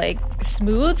walls like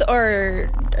smooth, or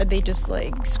are they just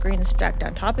like screens stacked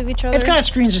on top of each other? It's kind of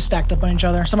screens just stacked up on each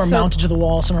other. Some are So- mounted to the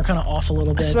wall. Some are kind of off a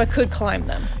little bit. So I could climb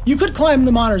them. You could climb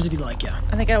the monitors if you'd like. Yeah.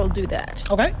 I think I will do that.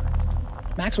 Okay.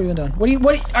 Max, what have you been doing?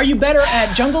 What are you better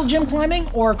at jungle gym climbing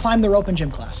or climb the rope in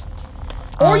gym class?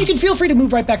 Or you can feel free to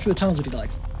move right back through the tunnels if you'd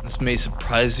like. This may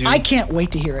surprise you. I can't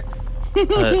wait to hear it.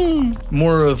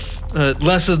 More of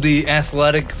less of the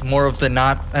athletic, more of the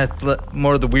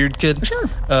more of the weird kid. Sure.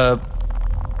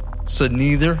 So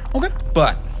neither. Okay.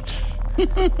 But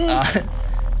I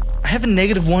have a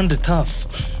 -1 to tough.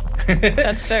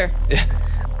 That's fair.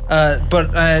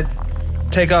 But I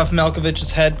take off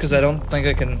Malkovich's head because I don't think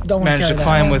I can Don't wanna manage to carry that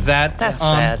climb around. with that. That's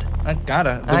sad. I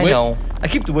gotta. The I wig, know. I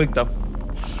keep the wig though.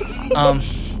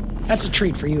 That's a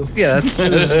treat for you. Yeah, this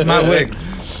is my wig.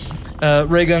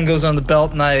 Ray gun goes on the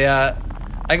belt, and I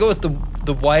go with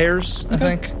the wires. I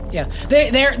think. Yeah,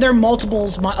 they're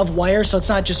multiples of wire, so it's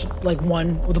not just like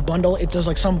one with a bundle. There's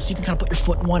like some, so you can kind of put your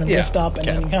foot in one and lift up, and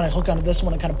then you kind of hook onto this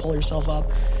one and kind of pull yourself up.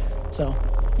 So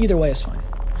either way is fine.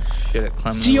 Shit,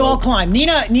 climbing. So you all climb.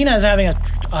 Nina is having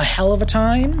a hell of a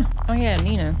time. Oh yeah,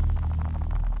 Nina.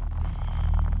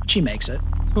 She makes it.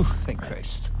 Whew, thank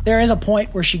Christ. There is a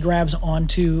point where she grabs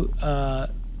onto Get off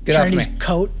Trinity's me.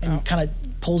 coat and kind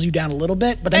of pulls you down a little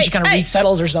bit, but then she kind of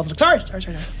resettles herself. It's like,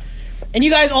 sorry. And you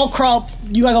guys all crawl up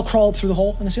through the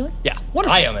hole in the ceiling? Yeah,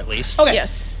 Wonderful. I am at least. Okay.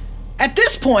 Yes. At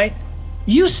this point,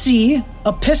 you see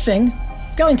a pissing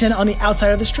skeleton on the outside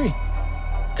of this tree.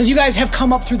 Because you guys have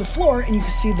come up through the floor and you can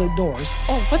see the doors.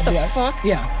 Oh, what the fuck?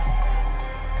 Yeah.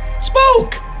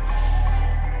 Spook!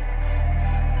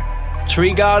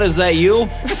 Tree God, is that you?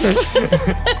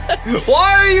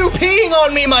 Why are you peeing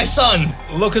on me, my son?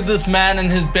 Look at this man and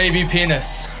his baby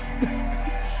penis.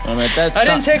 I mean, I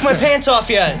didn't take my pants off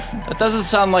yet. That doesn't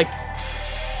sound like...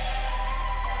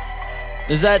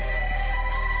 Is that...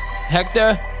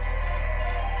 Hector?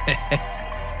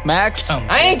 Max?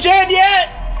 I ain't dead yet!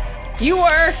 You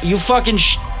were. You fucking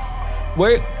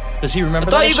Where? Does he remember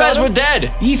I thought that I you guys shot were him? dead.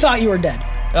 He thought you were dead.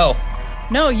 Oh.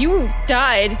 No, you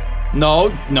died.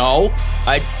 No.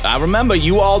 I remember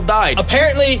you all died.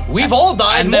 Apparently, we've all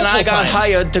died and then I multiple got times.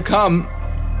 hired to come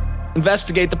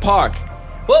investigate the park.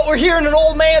 Well, we're here and an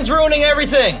old man's ruining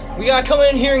everything. We gotta come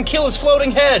in here and kill his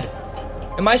floating head.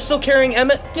 Am I still carrying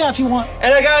Emmett? Yeah, if you want.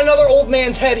 And I got another old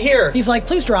man's head here. He's like,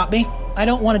 please drop me. I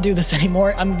don't want to do this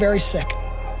anymore. I'm very sick.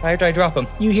 Why did I drop him?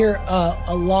 You hear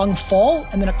a long fall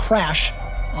and then a crash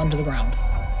onto the ground.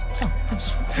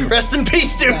 Rest in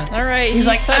peace, dude. Yeah. All right. He's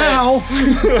like, still there.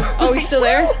 ow. Oh, he's still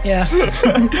there? Yeah.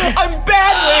 I'm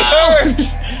badly hurt.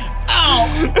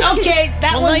 Ow. Okay,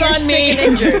 that Well, one's now you're on sick me. and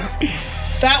injured.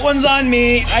 That one's on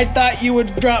me. I thought you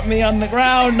would drop me on the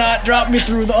ground, not drop me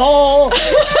through the hole.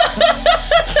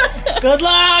 Good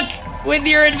luck with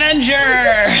your adventure.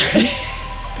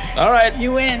 All right.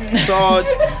 You win. So,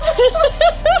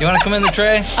 You want to come in the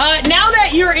tray? Now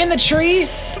that you're in the tree,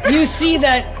 you see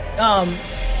that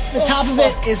the top of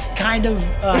it is kind of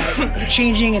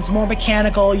changing. It's more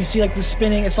mechanical. You see like the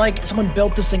spinning. It's like someone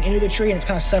built this thing into the tree and it's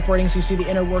kind of separating, so you see the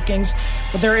inner workings.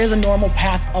 But there is a normal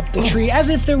path up the tree, as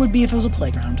if there would be if it was a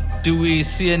playground. Do we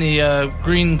see any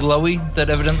green glowy that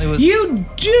evidently was... You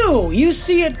do. You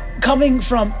see it coming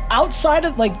from outside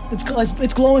of, like,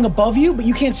 it's glowing above you, but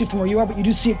you can't see from where you are, but you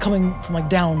do see it coming from, like,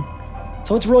 down.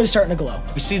 So it's really starting to glow.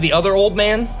 We see the other old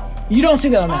man. You don't see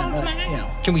the other man, but, you know.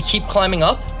 Can we keep climbing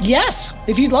up? Yes,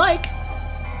 if you'd like.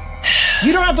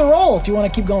 You don't have to roll if you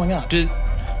want to keep going up. Do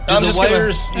I'm the just gonna-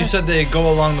 wires, you said they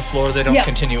go along the floor, they don't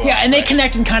continue up. Yeah, and they right?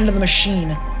 connect in kind of the machine.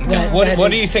 That, What that do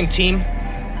is- you think, team?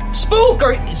 Spook!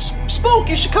 Spook,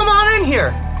 you should come on in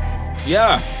here.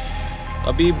 yeah.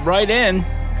 I'll be right in.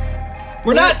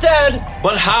 We're not dead.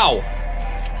 But how?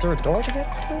 Is there a door to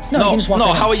get to this? No, you can just walk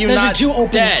right how in. are you There's not two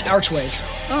open dead? archways.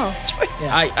 Oh.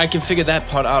 I can figure that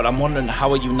part out. I'm wondering,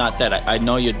 how are you not dead? I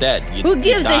know you're dead. Who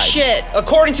gives a shit?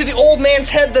 According to the old man's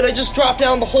head that I just dropped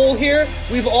down the hole here,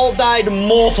 we've all died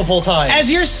multiple times.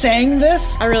 As you're saying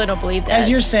this, I really don't believe that. As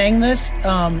you're saying this,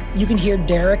 you can hear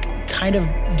Derek kind of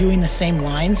doing the same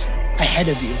lines ahead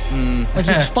of you. Like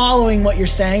he's following what you're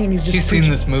saying, and he's just He's seen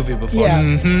this movie before. Yeah,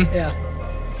 Mm-hmm. yeah.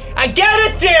 I get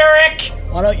it, Derek!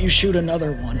 Why don't you shoot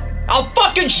another one? I'll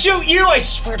fucking shoot you! I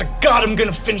swear to God, I'm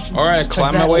gonna finish you. All right,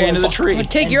 climb my that way was- into the tree. Well,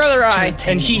 take your other eye.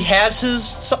 And he has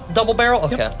his double barrel?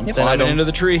 Okay. Yep. Then I Climbing don't, into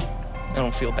the tree. I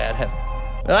don't feel bad.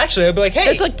 Well, actually, I'd be like, hey.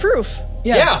 It's like proof.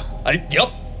 Yeah. Yep.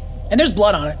 And there's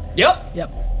blood on it. Yep.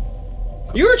 Yep.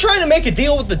 You were trying to make a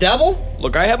deal with the devil?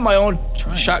 Look, I have my own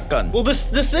shotgun. Well,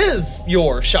 this is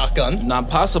your shotgun. Not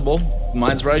possible.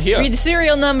 Mine's right here. Read the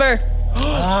serial number.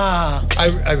 Ah.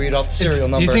 I read off the serial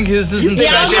number. You think his isn't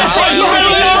Yeah, I was gonna say,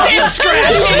 scratched? it's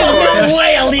scratched. There's no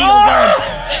way a legal gun.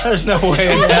 There's no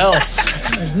way in hell.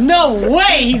 There's no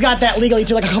way he got that legally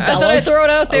through like a I thought I'd Cabela's. throw it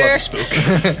out there.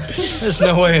 There's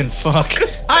no way in fuck.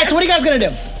 All right, so what are you guys gonna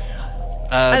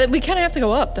do? We kind of have to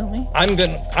go up, don't we? I'm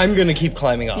gonna keep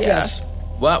climbing up. Yes.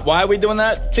 What? Why are we doing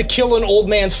that? To kill an old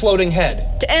man's floating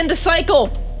head. To end the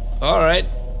cycle. All right.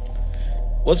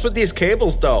 What's with these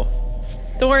cables, though?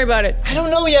 Don't worry about it. I don't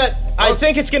know yet. I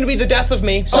think it's gonna be the death of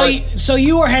me. So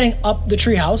you are heading up the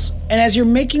treehouse, and as you're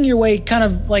making your way, kind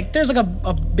of like there's like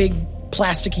a big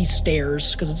plasticky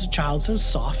stairs because it's a child, so it's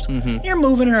soft. You're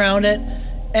moving around it,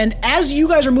 and as you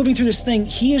guys are moving through this thing,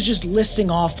 he is just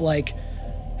listing off like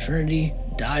Trinity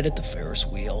died at the Ferris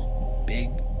wheel.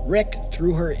 Big Rick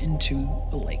threw her into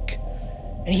the lake.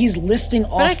 And he's listing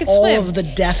I off can all swim. of the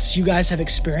deaths you guys have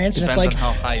experienced, Depends and it's like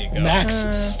on how high you go. Max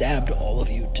stabbed all of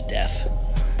you to death.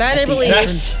 That I at the believe.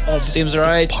 entrance of Seems the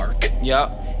right. park. Yeah.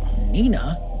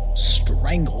 Nina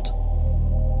strangled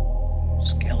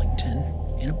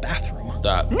Skellington in a bathroom.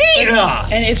 Nina!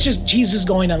 And it's just, he's just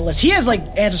going down the list. He has, like,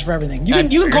 answers for everything. You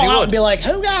can call out and be like,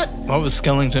 who got... What was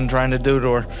Skellington trying to do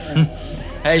to her?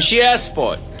 Hey, she asked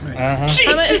for it.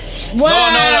 Jesus. No,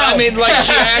 I mean, like,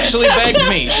 she actually begged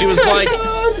me. She was like,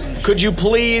 could you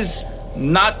please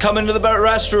not come into the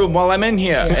restroom while I'm in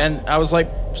here? And I was like,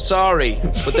 sorry.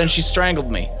 But then she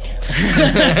strangled me.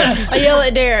 I yell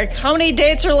at Derek, how many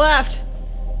dates are left?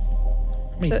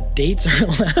 How many dates are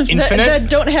left? Infinite? That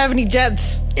don't have any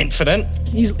depths. Infinite?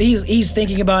 He's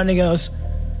thinking about it and he goes...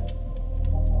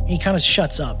 He kind of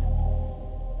shuts up.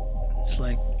 It's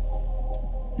like...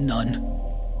 None.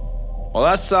 Well,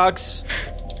 that sucks.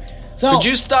 So... Could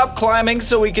you stop climbing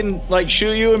so we can, like,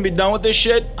 shoot you and be done with this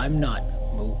shit? I'm not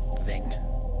moving.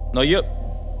 No, you...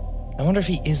 I wonder if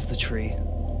he is the tree.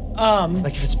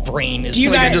 Like if his brain is... Do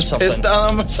you guys just pissed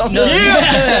on him or something?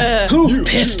 Yeah. Who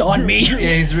pissed on me? Yeah,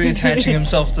 he's reattaching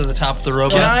himself to the top of the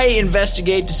robot. Can I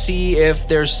investigate to see if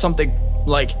there's something,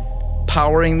 like,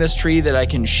 powering this tree that I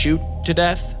can shoot to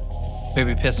death?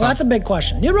 Maybe piss Well, on. that's a big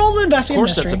question. You roll to investigate Of course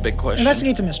mystery. that's a big question.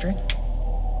 Investigate the mystery.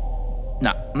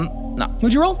 Nah. Nah.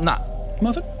 What'd you roll? Nah.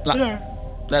 Muffin? Nah.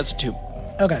 That's a 2.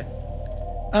 Okay.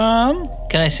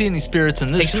 Can I see any spirits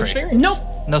in this tree? Nope.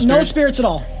 No No spirits? spirits at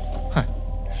all.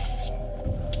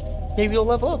 Maybe you'll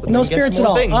level up. And No then get spirits some at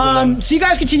more all. things, and then- So you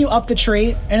guys continue up the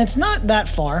tree, and it's not that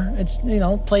far. It's,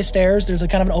 play stairs. There's a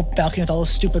kind of an open balcony with all those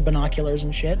stupid binoculars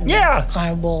and shit. And Yeah.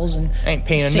 Climbables and I ain't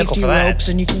paying a safety nickel for that. ropes,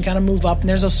 and you can kind of move up. And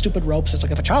there's those stupid ropes. It's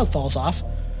like if a child falls off,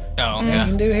 Oh, you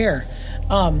can do here.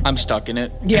 I'm stuck in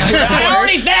it. Yeah, I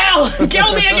already fell.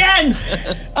 Kill me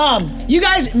again. You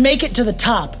guys make it to the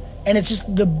top, and it's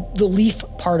just the leaf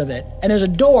part of it. And there's a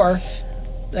door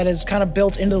that is kind of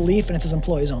built into the leaf, and it says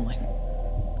employees only.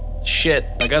 Shit.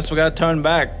 I guess we gotta turn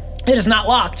back. It is not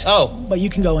locked. Oh. But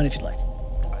you can go in if you'd like.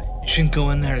 You shouldn't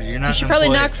go in there. You're not You should an probably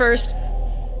employee. knock first.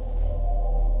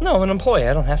 No, I'm an employee.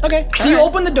 I don't have to. Okay, so you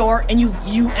open the door and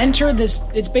you enter this.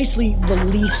 It's basically the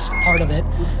Leafs part of it,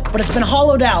 but it's been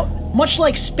hollowed out, much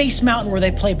like Space Mountain where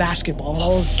they play basketball and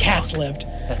all those cats lived.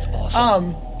 That's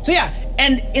awesome. So yeah,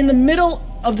 and in the middle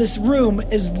of this room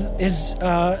is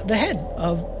the head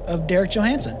of Derek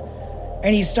Johansson,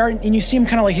 and he's starting, and you see him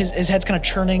kind of like his head's kind of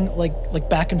churning like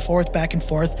back and forth,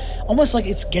 almost like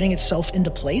it's getting itself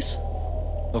into place.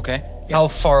 Okay. How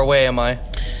far away am I?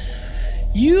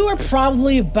 You are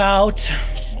probably about,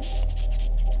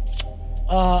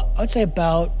 I'd say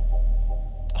about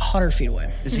 100 feet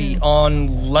away. Is he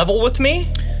on level with me?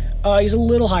 He's a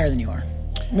little higher than you are,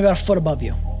 maybe about a foot above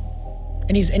you,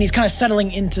 and he's kind of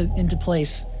settling into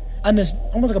place on this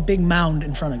almost like a big mound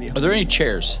in front of you. Are there any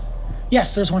chairs?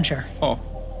 Yes, there's one chair. Oh.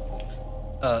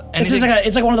 It's just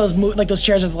it's like one of those like those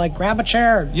chairs that's like grab a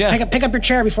chair, Yeah. pick up your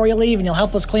chair before you leave, and you'll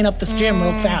help us clean up this gym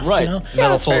real fast. right. You know?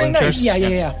 Metal folding chairs.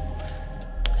 Yeah.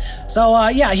 So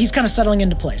he's kind of settling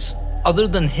into place. Other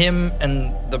than him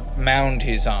and the mound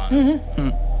he's on, and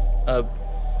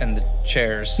the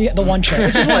chairs. Yeah, the one chair.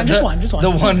 It's just one.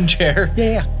 The one chair.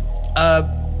 Yeah.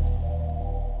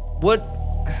 What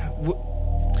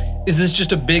is this?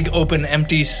 Just a big open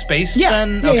empty space? Yeah.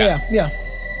 Then? Yeah.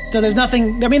 So there's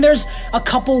nothing. I mean, there's a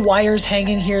couple wires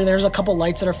hanging here. There's a couple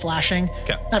lights that are flashing.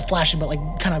 Okay. Not flashing, but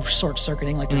like kind of short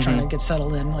circuiting, like they're trying to get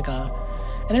settled in, and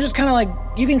they're just kind of like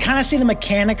you can kind of see the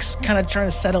mechanics kind of trying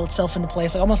to settle itself into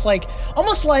place, like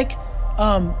almost like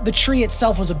the tree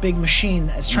itself was a big machine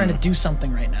that's trying to do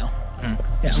something right now.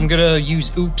 Yeah. So I'm gonna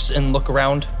use oops and look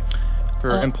around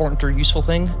for important or useful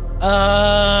thing.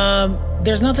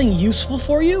 There's nothing useful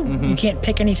for you. You can't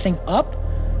pick anything up,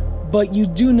 but you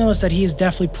do notice that he is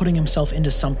definitely putting himself into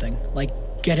something, like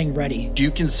getting ready. Do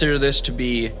you consider this to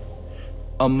be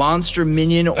a monster,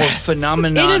 minion, or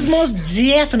phenomenon? It is most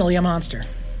definitely a monster.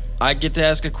 I get to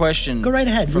ask a question. Go right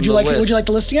ahead. from Would you the like list.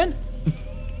 the list again?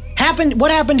 What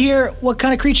happened here? What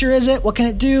kind of creature is it? What can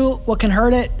it do? What can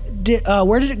hurt it?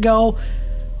 Where did it go?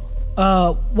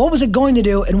 What was it going to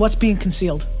do? And what's being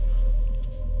concealed?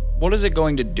 What is it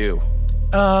going to do?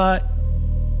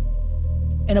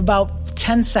 In about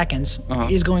 10 seconds,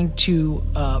 it is going to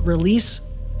release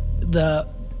the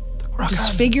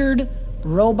disfigured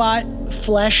robot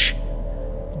flesh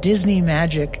Disney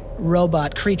magic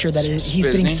robot creature that he's being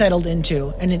Disney? settled into,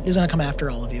 and it is going to come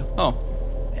after all of you. Oh.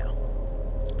 Yeah.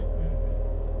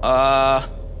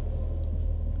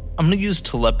 I'm gonna use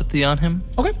telepathy on him.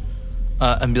 Okay.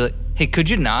 And be like, hey, could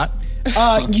you not?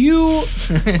 So you're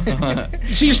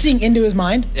seeing into his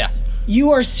mind? Yeah.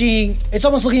 You are seeing, it's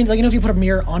almost looking like, if you put a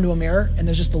mirror onto a mirror and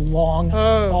there's just a long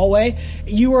hallway,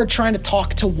 you are trying to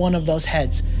talk to one of those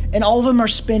heads. and all of them are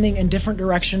spinning in different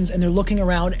directions, and they're looking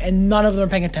around, and none of them are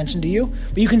paying attention to you.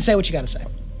 But you can say what you got to say.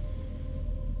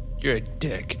 You're a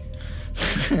dick.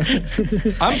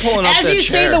 I'm pulling up As that you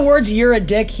say chair. the words "you're a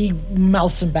dick," he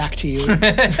mouths them back to you.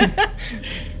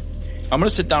 I'm gonna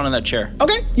sit down in that chair.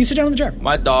 Okay, you sit down in the chair.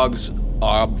 My dogs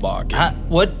are barking.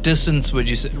 What distance would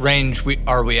you say, range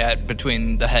are we at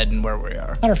between the head and where we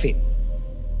are? 100 feet.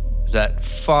 Is that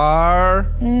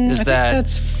far? I think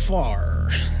that's far.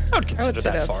 I would consider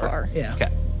that far. Yeah. Okay.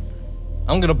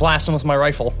 I'm gonna blast him with my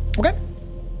rifle. Okay.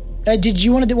 Did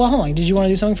you want to do? Well, hold on. Did you want to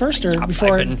do something first, or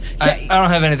before? I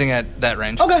don't have anything at that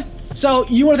range. Okay. So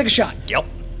you want to take a shot? Yep.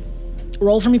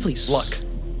 Roll for me, please. Luck.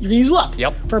 You're gonna use luck.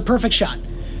 Yep. For a perfect shot.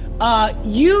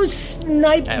 You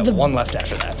snipe I have the one left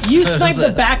after that. You snipe the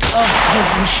back of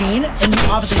his machine, and you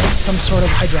obviously hit some sort of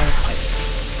hydraulic pipe.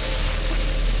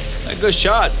 A good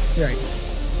shot. Right.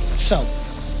 So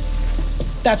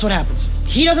that's what happens.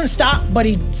 He doesn't stop, but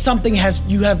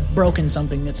you have broken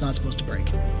something that's not supposed to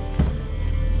break.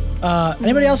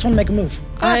 Anybody else want to make a move?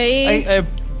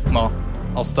 Well,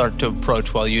 I'll start to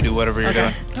approach while you do whatever you're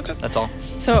doing. Okay. That's all.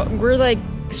 So we're like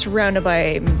surrounded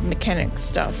by mechanic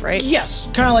stuff, right? Yes,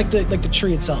 kind of like the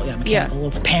tree itself. Yeah, mechanical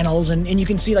of panels, and you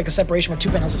can see like a separation where two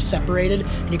panels have separated,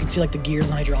 and you can see like the gears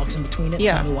and hydraulics in between it.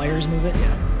 Yeah. Kind of the wires move it.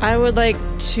 Yeah. I would like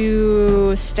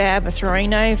to stab a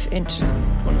throwing knife into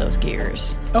one of those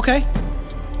gears. Okay.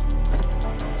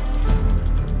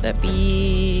 That'd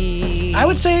be... I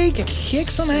would say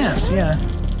kick some ass. Yeah.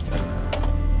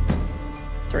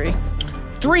 3.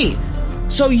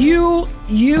 So you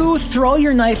throw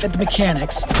your knife at the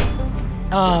mechanics.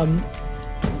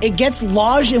 It gets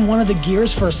lodged in one of the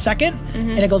gears for a second,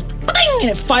 and it goes bing,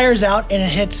 and it fires out, and it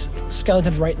hits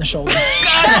Skeleton right in the shoulder.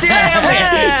 God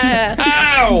damn it!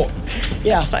 Ow!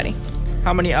 Yeah. That's funny.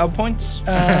 How many out points?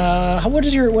 What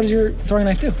does your throwing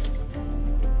knife do?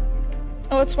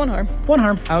 Oh, it's 1 harm. 1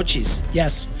 harm. Ouchies.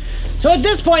 Yes. So at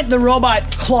this point, the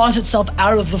robot claws itself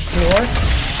out of the floor,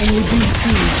 and you do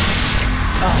see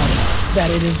that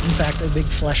it is, in fact, a big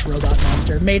flesh robot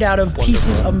monster made out of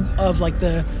pieces of like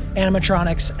the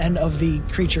animatronics and of the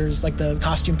creatures, like the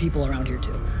costume people around here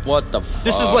too. What the fuck?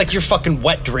 This is like your fucking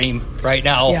wet dream right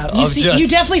now. Yeah, you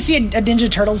definitely see a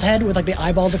Ninja Turtles head with like the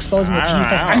eyeballs exposed and the teeth.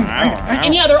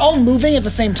 And yeah, they're all moving at the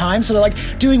same time, so they're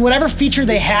like doing whatever feature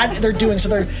they had. They're doing. So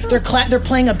they're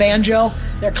playing a banjo.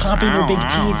 They're clamping their big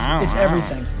teeth. It's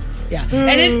everything. Yeah,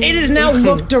 and it is now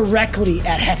looked directly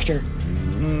at Hector,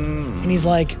 and he's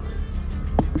like,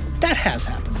 "That has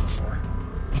happened before.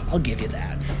 I'll give you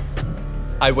that."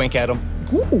 I wink at him.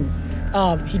 Ooh.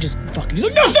 He just fucking. He's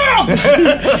like, "No, stop!"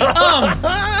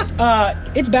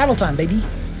 It's battle time, baby.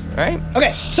 All right.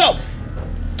 Okay, so.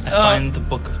 I find the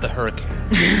Book of the Hurricane.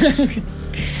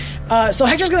 So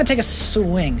Hector's gonna take a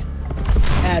swing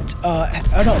at.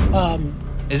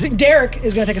 Is it? Derek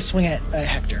is gonna take a swing at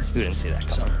Hector. You didn't see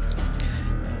that. So,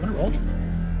 I'm gonna roll.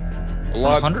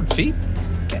 100 feet?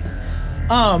 Okay.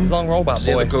 Long robot Does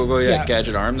he have boy. a go-go Yeah.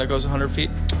 gadget arm that goes 100 feet?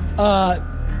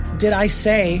 Did I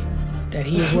say that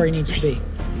he is where he needs to be?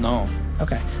 No.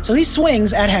 Okay. So he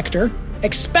swings at Hector,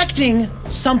 expecting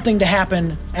something to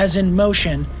happen, as in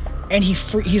motion, and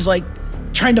he's like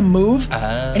trying to move,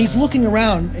 and he's looking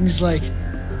around, and he's like,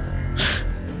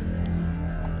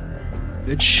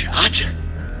 "Good shot."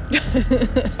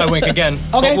 I wink again.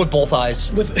 Okay. But with both eyes.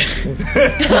 Okay, so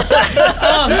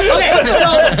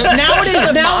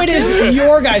now it is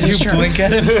your guys' turn. Blink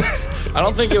at him? I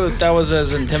don't think that was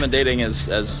as intimidating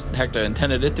as Hector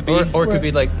intended it to be. Or it could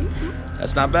be like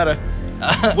That's not better.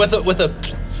 with a.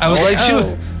 I would like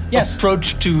to Yes.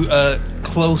 approach to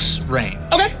close range.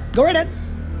 Okay, go right ahead.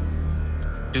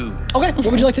 Do. Okay, what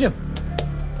would you like to do?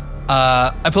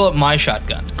 I pull up my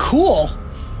shotgun, Cool.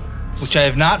 which I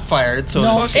have not fired, so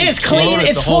No, it's it is clean. loaded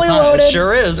It's the whole fully time. loaded. It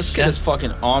sure is. This kid is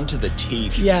fucking armed to the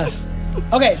teeth. Yes.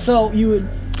 Okay, so you would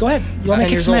go ahead. You want to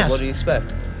kick some ass? What do you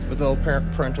expect? With no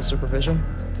parental supervision?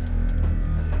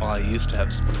 Well, I used to have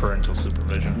parental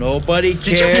supervision. Nobody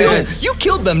Did cares. you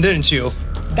killed them, didn't you?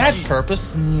 That's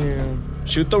Purpose?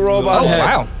 Shoot the robot Oh, head.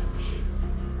 wow.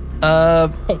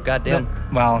 Oh, goddamn.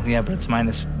 Well, yeah, but it's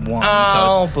 -1.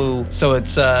 Oh, boo. So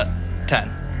it's 10.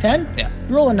 10. Yeah.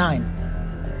 You roll a 9.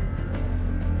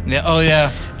 Yeah. Oh,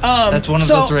 yeah. That's one of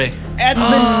the 3. At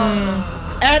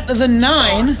the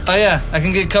 9. Oh, yeah. I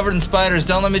can get covered in spiders.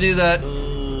 Don't let me do that.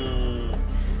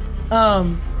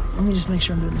 Let me just make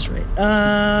sure I'm doing this right.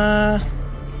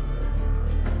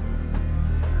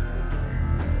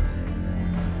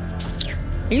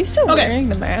 Are you still Okay. wearing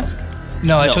the mask?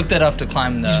 No, I took that off to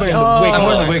climb the. He's wearing the wig. I'm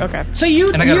wearing the wig. Okay. So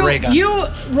you And I got a ray gun. you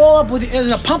roll up with, is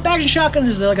it a pump action shotgun?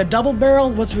 Is it like a double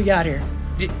barrel? What's we got here?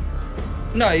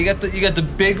 No, you got the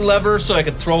big lever so I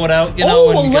could throw it out. You know, Oh,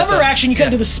 and a you got lever action. You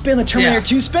gotta do the spin, the Terminator Yeah.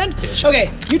 2 spin?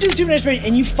 Okay, you do the Terminator spin,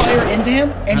 and you fire into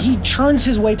him, and he turns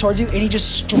his way towards you, and he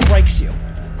just strikes you.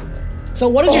 So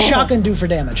what does your shotgun do for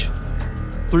damage?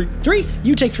 3. 3?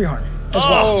 You take 3 harm as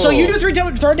well. So you do 3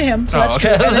 damage, throw it to him, so that's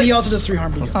okay. true. And then he also does 3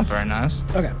 harm to you. That's not very nice.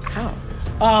 Okay.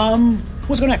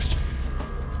 Let's go next.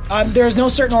 There's no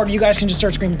certain order. You guys can just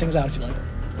start screaming things out if you like.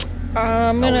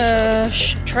 I'm gonna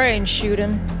try and shoot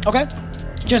him. Okay.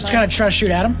 Just kind of try to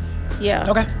shoot at him. Yeah.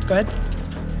 Okay, go ahead.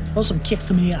 Roll some kicks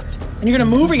to me out. And you're gonna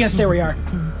move or you're gonna stay where you are?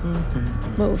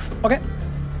 Move. Okay.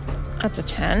 That's a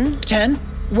 10. 10.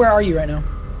 Where are you right now?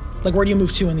 Like, where do you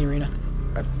move to in the arena?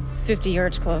 50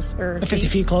 yards close. Or 50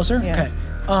 feet closer? Yeah.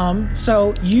 Okay.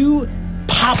 So you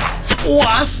pop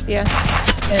off, Yeah.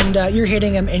 and you're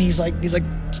hitting him, and he's like,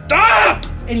 stop!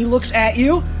 And he looks at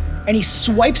you, and he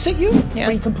swipes at you, Yeah.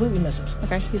 but he completely misses.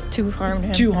 Okay. He's 2 harm to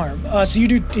him. 2 harm. So you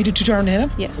do 2 harm to hit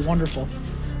him? Yes. Wonderful.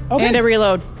 Okay. And a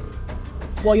reload.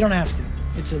 Well, you don't have to.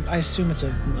 I assume it's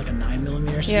like a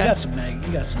 9mm. So Yeah. you got some mag.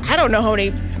 You got some. I don't know how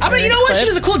many. I mean, you know what? She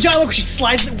does a cool job where she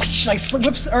slides, she like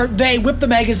whips, or they whip the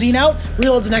magazine out,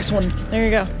 reloads the next one. There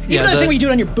you go. Even the thing where you do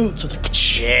it on your boot, so it's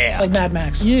like, like Mad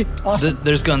Max. Yeah. Awesome.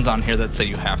 There's guns on here that say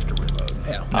you have to reload.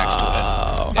 Yeah. Next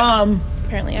to it.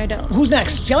 Apparently I don't. Who's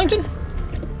next? Skellington?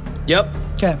 Yep.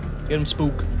 Okay. Get him,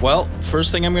 Spook. Well,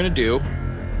 first thing I'm going to do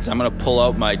is I'm going to pull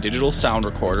out my digital sound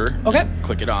recorder. Okay.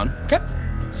 Click it on. Okay.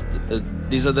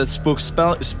 These are the Spook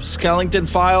Skellington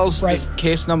files. Right. This is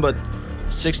case number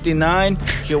 69.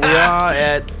 Here we are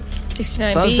at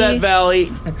 69B. Sunset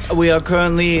Valley. We are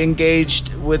currently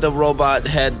engaged with a robot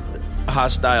head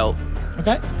hostile.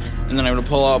 Okay. And then I'm going to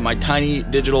pull out my tiny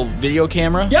digital video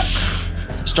camera. Yep.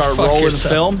 Start Fuck rolling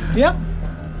yourself. film. Yep.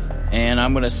 And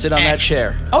I'm going to sit on that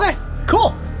chair. Okay.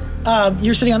 Cool.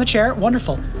 You're sitting on the chair.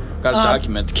 Wonderful. Got to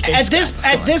document the case.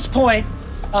 At this point,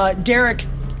 Derek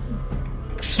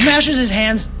smashes his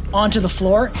hands onto the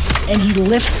floor, and he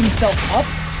lifts himself up,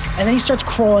 and then he starts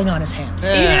crawling on his hands. Oh,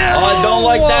 I don't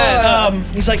like that.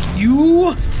 He's like,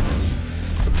 you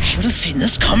should have seen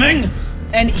this coming.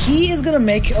 And he is going to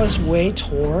make his way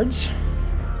towards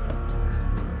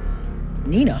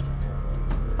Nina.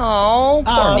 Oh,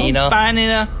 poor Nina. Bye,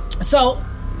 Nina. So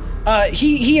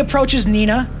he approaches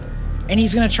Nina, and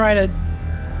he's going to try to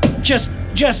just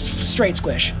straight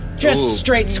squish. Just Ooh.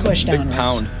 straight squish Big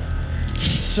downwards. pound.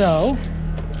 So,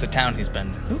 It's a town he's been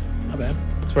in. not bad.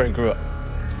 That's where he grew up.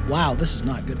 Wow, this is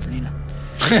not good for Nina.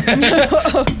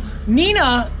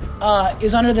 Nina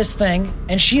is under this thing,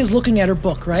 and she is looking at her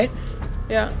book, right?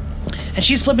 Yeah. And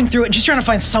she's flipping through it, and she's trying to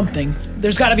find something.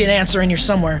 There's got to be an answer in here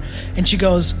somewhere. And she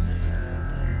goes,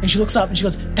 and she looks up, and she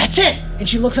goes, that's it! And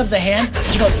she looks up at the hand, and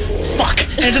she goes, fuck!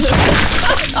 And it just,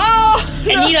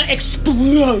 and Nina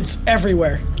explodes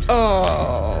everywhere.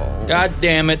 Oh. God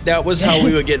damn it. That was how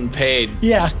we were getting paid.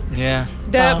 Yeah. Yeah.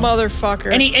 That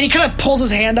motherfucker. And he kind of pulls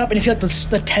his hand up, and he's got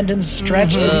the tendons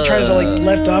stretched as he tries to like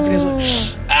lift up, and he's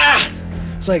like, ah!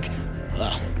 It's like,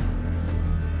 well,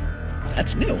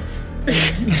 that's new.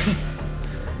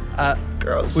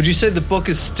 Gross. Would you say the book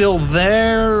is still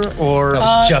there, or I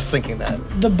was just thinking that.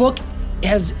 The book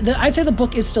I'd say the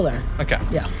book is still there. okay?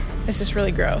 Yeah. This is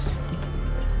really gross.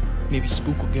 Maybe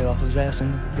Spook will get off his ass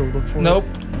and go look for Nope.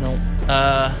 it. Nope.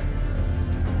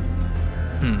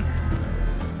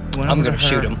 I'm gonna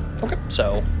shoot him. Okay.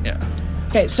 So Yeah.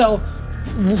 Okay, so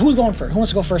who's going first? Who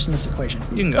wants to go first in this equation?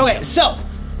 You can go. Okay, so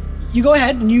you go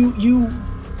ahead and you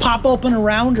pop open a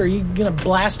round, or are you gonna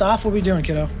blast off? What are we doing,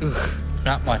 kiddo?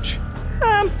 Not much.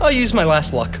 I'll use my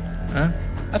last luck.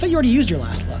 I thought you already used your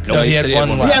last luck. No, he you had said he had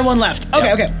one one You left. had one left. Okay,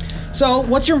 Yeah. okay. So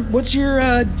what's your what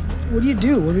do you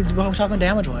do? What are we talking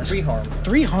damage wise? 3 harm.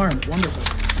 3 harm. Wonderful.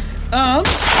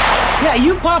 Yeah,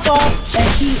 you pop off, and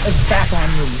he is back on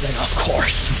you. He's like, of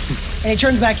course. And he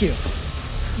turns back you.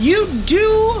 You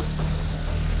do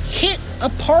hit a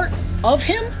part of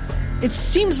him. It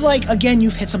seems like, again,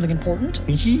 you've hit something important.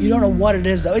 You don't know what it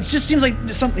is, though. It just seems like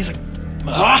something. He's like,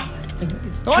 ah! Like,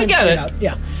 it's Oh, I get straight it. out.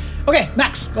 Yeah. Okay,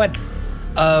 Max, go ahead.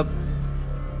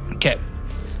 Okay.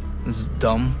 This is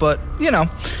dumb, but you know,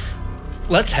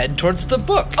 let's head towards the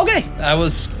book. Okay. I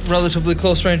was relatively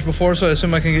close range before, so I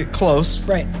assume I can get close.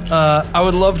 Right. I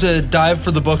would love to dive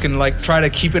for the book and like try to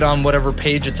keep it on whatever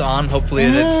page it's on. Hopefully,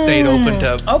 it had stayed open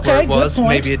to Okay, where it good was. point.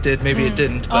 Maybe it did. Maybe it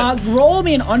didn't. But Roll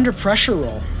me an under pressure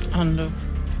roll.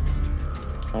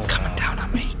 it's coming down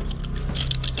on me.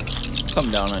 Come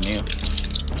down on you.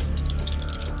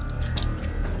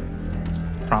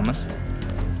 Promise.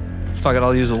 Fuck it.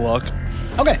 I'll use a luck.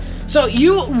 Okay, so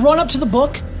you run up to the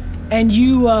book, and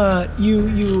you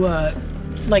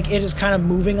like it is kind of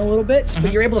moving a little bit,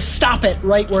 but you're able to stop it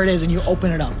right where it is, and you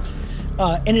open it up.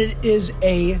 and it is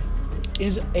a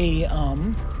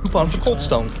Coupon for Cold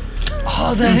Stone.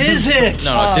 Oh, that is it.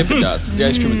 No, Dippin' Dots. It's the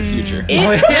ice cream of the future.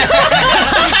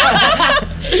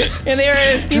 And they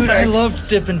are Dude, I loved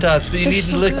Dippin' Dots, but you need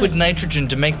liquid nitrogen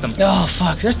to make them. Oh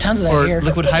fuck! There's tons of that Or here.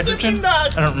 liquid hydrogen? I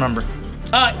don't remember.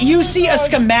 You see a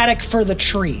schematic for the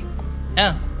tree,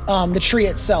 Yeah. the tree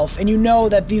itself, and you know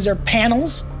that these are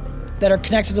panels that are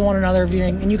connected to one another,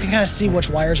 and you can kind of see which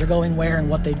wires are going where and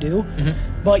what they do,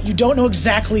 but you don't know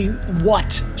exactly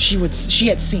what she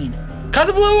had seen. Cut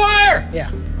the blue wire! Yeah.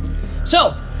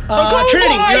 So,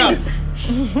 Trinity, you're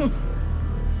up.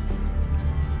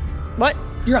 What?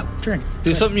 You're up, Trinity.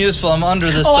 Do something useful. I'm under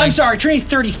this Oh, thing. I'm sorry, Trinity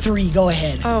 33. Go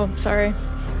ahead. Oh, sorry.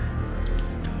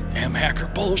 Damn hacker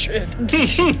bullshit. I'm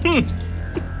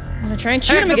gonna try and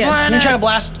shoot him again. You gonna try to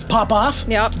blast pop off?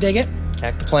 Yep. Dig it.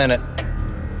 Hack the planet.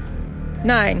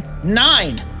 9.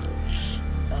 9.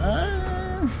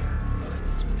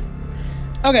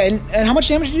 Okay, and how much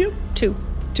damage did you do?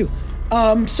 2.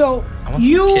 2. So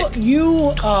you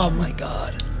Oh my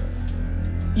god.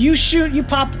 you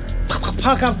pop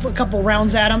up a couple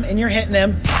rounds at him, and you're hitting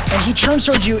him, and he turns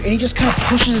towards you, and he just kind of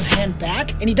pushes his hand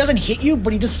back, and he doesn't hit you,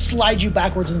 but he just slides you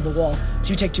backwards into the wall, so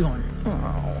you take 2 harm.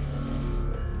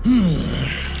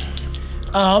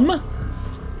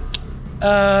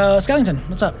 Skellington,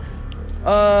 what's up?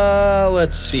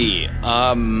 Let's see.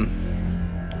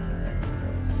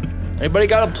 Anybody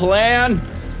got a plan?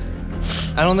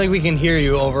 I don't think we can hear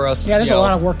you over us. Yeah, there's a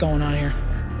lot of work going on here.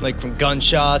 like from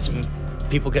gunshots and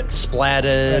people getting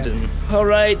splatted and. All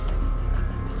right.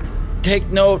 Take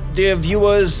note, dear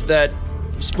viewers, that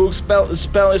Spook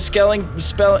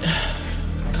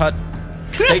Cut.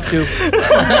 Take 2.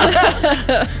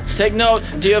 Take note,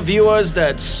 dear viewers,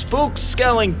 that Spook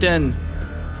Skellington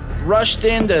rushed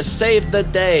in to save the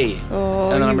day. Oh,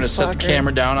 and then I'm you going to set the fucker.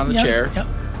 camera down on the Yep, chair. Yep.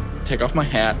 Take off my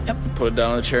hat. Yep. Put it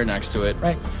down on the chair next to it.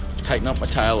 Right. Tighten up my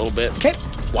tie a little bit. Okay.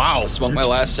 Wow. Smoke my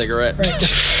last cigarette.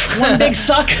 Right. One big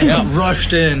suck.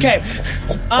 Rushed in. Okay.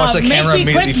 Watch the camera make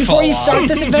me immediately quick before fall you start off.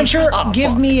 this adventure.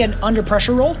 Give me an under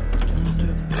pressure roll.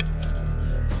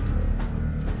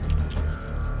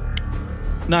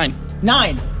 9.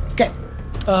 9. Okay.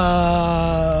 Go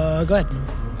ahead.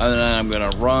 And then I'm going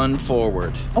to run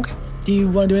forward. Okay. Do you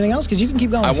want to do anything else? Because you can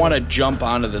keep going. I if you want to jump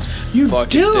onto this You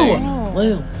fucking do. thing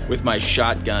Well, with my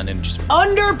shotgun and just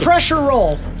under pressure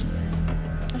roll.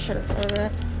 I should have thought of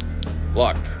that.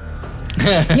 luck.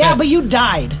 Yeah, but you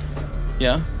died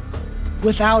Yeah?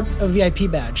 without a VIP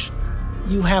badge.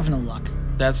 You have no luck.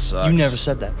 That sucks. You never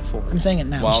said that before. I'm saying it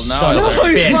now. Well, now Son of a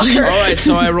bitch. All right,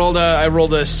 so I rolled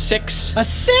a 6. A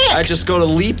 6. I just go to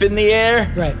leap in the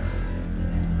air. Right.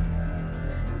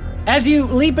 As you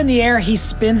leap in the air, he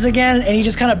spins again, and he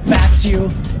just kind of bats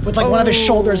you with like one of his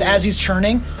shoulders as he's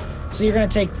turning. So you're gonna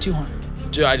take 2 harm.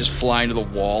 Do I just fly into the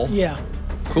wall? Yeah.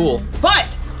 Cool. But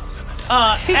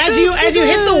as you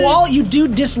hit the wall, you do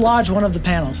dislodge one of the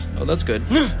panels. Oh, that's good.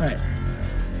 Right.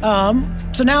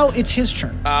 So now it's his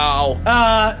turn.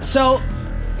 Ow. So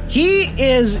he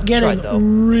is Tried, getting though.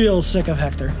 real sick of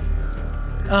Hector.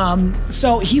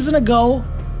 So he's gonna go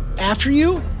after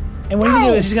you, and what he's gonna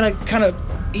do is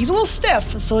he's a little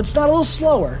stiff, so it's not a little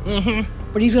slower. Mm-hmm.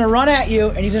 But he's gonna run at you,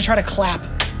 and he's gonna try to clap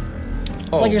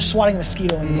like you're swatting a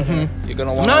mosquito. You're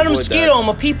gonna want I'm not a mosquito, I'm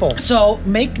a people. So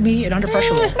make me an under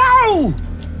pressure roll. No!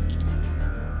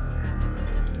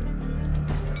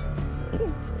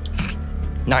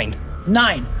 9.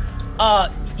 9.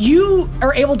 You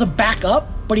are able to back up,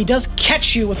 but he does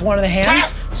catch you with one of the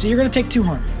hands, so you're gonna take 2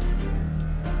 harm.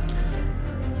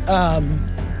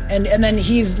 And then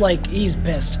he's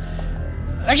pissed.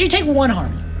 Actually, take 1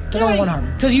 harm. Take only 1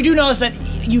 harm, because you do notice that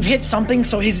you've hit something,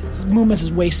 so his movements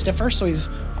is way stiffer, so he's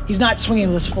not swinging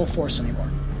with his full force anymore.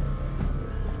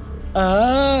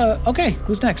 Okay,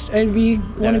 who's next? It'd be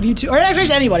one of you two, or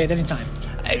actually anybody at any time.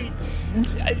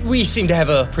 We seem to have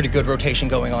a pretty good rotation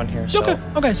going on here. So.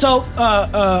 Okay. So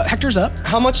Hector's up.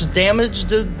 How much damage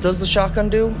does the shotgun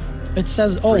do? It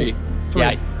says 3.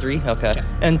 Yeah, 3. Okay.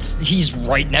 And he's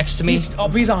right next to me.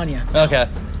 He's on you. Okay.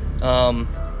 I'll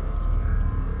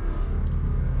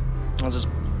just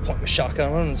point my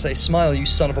shotgun at him and say, "Smile, you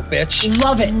son of a bitch."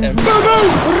 Love it. And-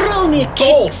 Roll me a kick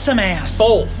Both. some ass.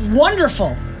 Both.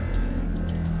 Wonderful.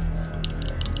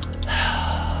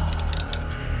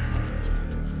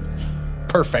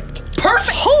 Perfect.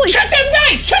 Holy check them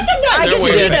dice. Check them I dice. can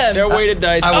see them. They're weighted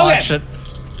dice. I watched it.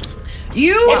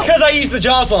 It's because I used the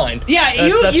Jaws line. Yeah, That's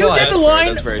you why. did the That's fair, line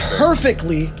that's very fair.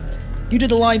 perfectly. You did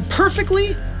the line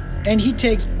perfectly, and he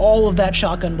takes all of that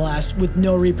shotgun blast with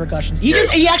no repercussions.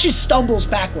 He actually stumbles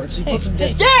backwards, so he puts some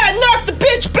distance. Yeah, knock the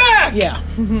bitch back! Yeah.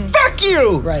 Fuck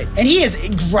you! Right. And he is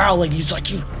growling. He's like,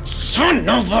 you son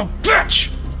of a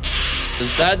bitch!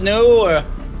 Is that new or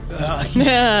that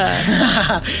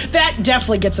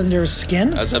definitely gets under his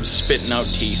skin. as I'm spitting out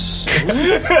teeth?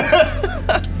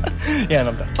 Yeah, and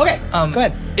I'm done. Okay, go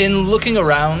ahead. In looking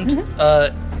around,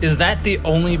 is that the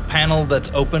only panel that's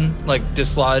open, like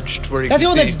dislodged, where you That's the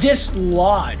can one see? that's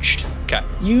dislodged. Okay.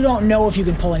 You don't know if you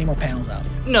can pull any more panels out.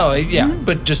 No, yeah,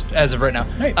 but just as of right now.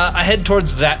 Right. I head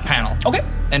towards that panel. Okay.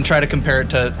 And try to compare it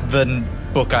to the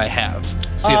book I have.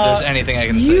 See if there's anything I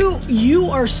can see. You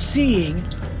are seeing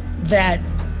that.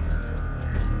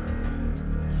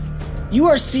 You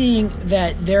are seeing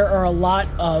that there are a lot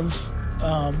of.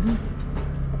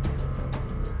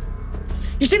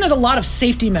 You're seeing there's a lot of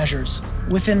safety measures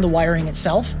within the wiring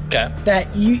itself. Okay.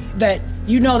 That you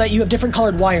know that you have different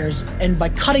colored wires, and by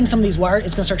cutting some of these wires,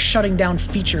 it's going to start shutting down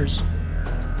features.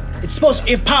 It's supposed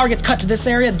if power gets cut to this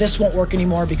area, this won't work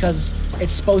anymore because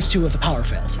it's supposed to if the power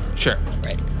fails. Sure.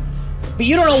 Right. But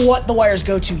you don't know what the wires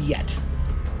go to yet.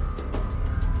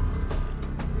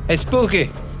 Hey,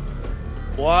 Spooky.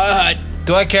 What?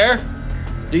 Do I care?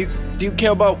 Do you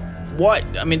care about what?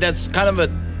 I mean, that's kind of a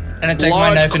And I take my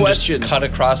large knife question. and just cut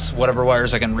across whatever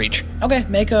wires I can reach. Okay,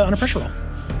 make a under pressure roll.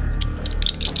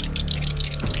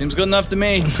 Seems good enough to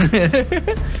me.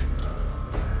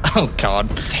 Oh, God.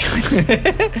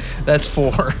 That's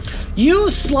 4. You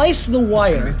slice the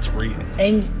wire, 3.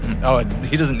 and Oh,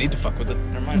 he doesn't need to fuck with it.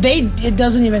 Never mind. it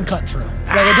doesn't even cut through.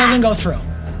 Like, it doesn't go through.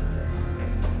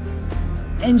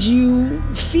 And you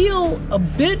feel a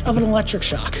bit of an electric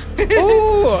shock.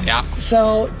 Ooh. Yeah.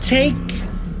 So take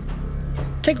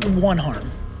 1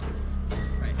 harm.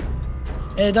 Right.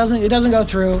 And it doesn't go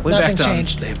through. Way Nothing back to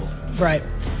changed. unstable. Right.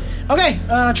 Okay,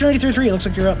 Trinity 3-3. Looks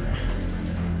like you're up.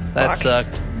 That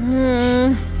sucked.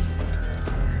 I'm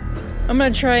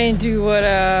gonna try and do what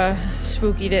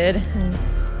Spooky did and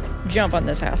jump on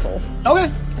this asshole.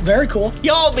 Okay, very cool.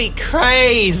 Y'all be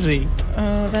crazy.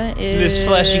 Oh, that is This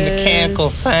fleshy mechanical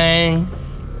thing.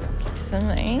 some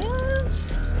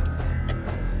ass.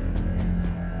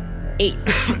 8.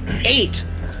 8.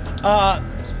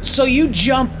 So you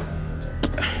jump.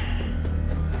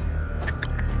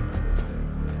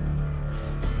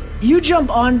 You jump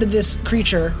onto this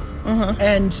creature,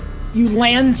 and you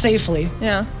land safely.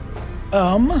 Yeah.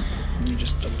 Let me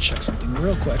just double check something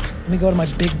real quick. Let me go to my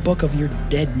big book of your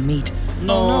dead meat.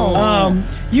 No.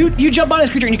 You jump on this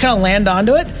creature and you kind of land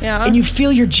onto it, Yeah. and you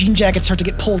feel your jean jacket start to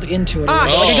get pulled into it. Ah,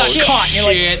 like it got shit. caught, and you're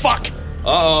like, Shit. fuck.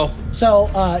 Uh-oh. So,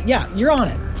 yeah, you're on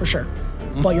it, for sure.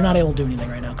 But you're not able to do anything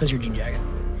right now because your jean jacket.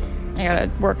 I gotta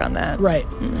work on that. Right.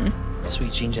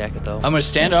 Sweet jean jacket, though. I'm going to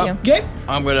stand Thank up. Okay.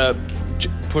 I'm going to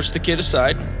push the kid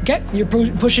aside. Okay. You're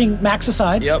pushing Max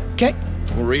aside. Yep. Okay.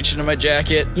 We'll reach into my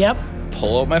jacket, Yep.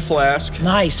 pull out my flask.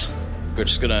 Nice. We're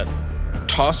just going to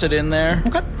toss it in there.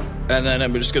 Okay. And then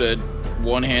I'm just going to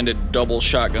one-handed double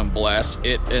shotgun blast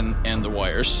it and the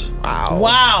wires.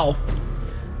 Wow.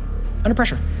 Under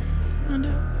pressure. Shoot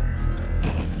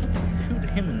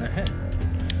him in the head.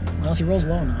 Well, if he rolls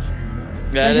low enough.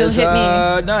 That he'll is hit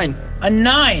me. 9. A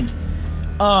 9.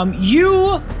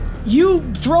 You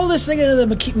throw this thing into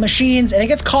the machines, and it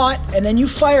gets caught, and then you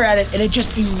fire at it, and it just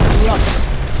erupts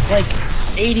like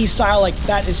 80s style. Like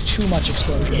that is too much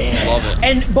explosion. Love it.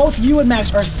 And both you and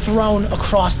Max are thrown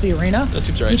across the arena. That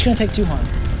seems right. Each gonna take 2 harm.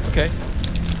 Okay.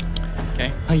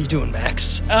 Okay. How you doing,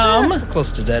 Max?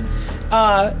 Close to dead.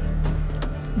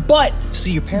 But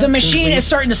See your parents the machine at is least?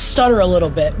 starting to stutter a little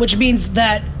bit, which means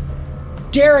that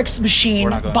Derek's We're machine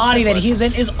not going body that stepwise. he's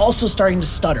in is also starting to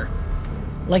stutter.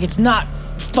 Like it's not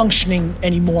functioning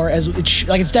anymore as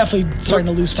like it's definitely starting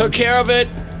to lose Took functions. care of it.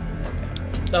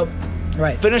 Oh,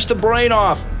 right. Finish the brain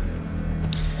off.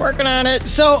 Working on it.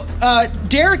 So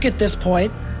Derek at this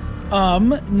point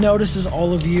notices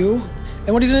all of you,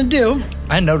 and what he's gonna do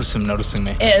I notice him noticing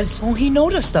me. is Oh, he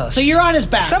noticed us. so you're on his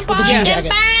back with the jean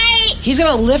jacket. He's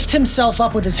gonna lift himself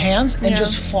up with his hands and Yeah.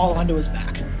 just fall onto his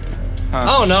back.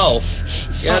 Oh, no.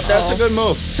 Yeah, that's a good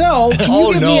move. So can you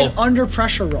Oh, give no. me an under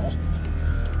pressure roll?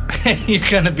 You're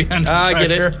gonna be under I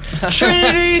get pressure. it.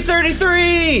 Trinity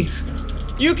 33!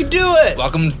 You can do it!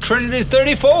 Welcome to Trinity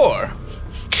 34.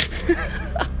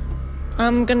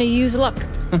 I'm gonna use luck.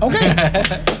 Okay.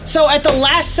 So at the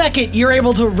last second, you're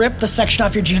able to rip the section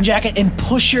off your jean jacket and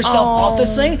push yourself off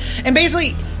this thing. And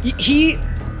basically, he,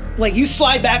 like, you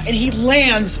slide back and he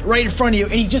lands right in front of you.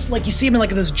 And he just, like, you see him in,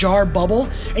 like, this jar bubble.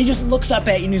 And he just looks up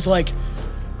at you and he's like,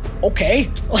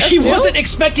 okay. Like, he wasn't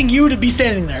expecting you to be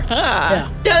standing there. Ah.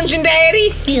 Yeah. Dungeon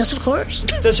Daddy. Yes, of course.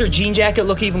 Does her jean jacket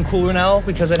look even cooler now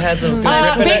because it has a good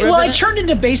ribbon? Well, it turned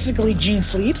into basically jean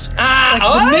sleeves. Ah, Like,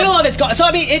 what? the middle of it's gone. So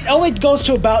I mean, it only goes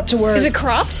to about to where. Is it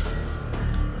cropped?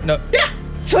 No. Yeah,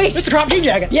 Sweet. it's a crop jean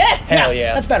jacket. Yeah. Hell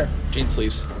yeah. That's better. Jean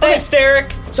sleeves. Thanks,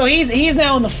 Derek. So he's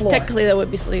now on the floor. Technically, that would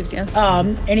be sleeves, yeah.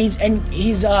 And he's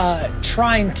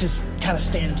trying to kind of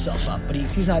stand himself up, but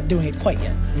he's not doing it quite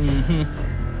yet.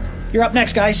 Mm-hmm. You're up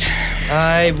next, guys.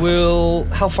 I will.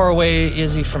 How far away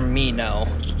is he from me now?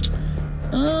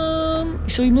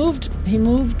 So he moved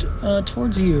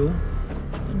towards you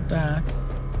and back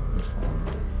and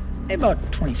forward. Maybe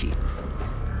about 20 feet.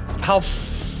 How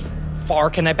far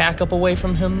can I back up away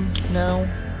from him now?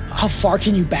 How far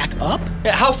can you back up?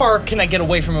 Yeah, how far can I get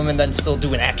away from him and then still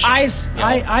do an action?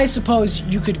 I suppose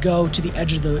you could go to the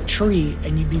edge of the tree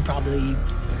and you'd be probably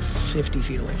 50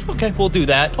 feet away from him. Okay, we'll do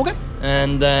that. Okay.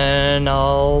 And then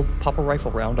I'll pop a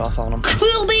rifle round off on him.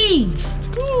 Cool beans!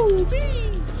 Cool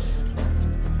beans.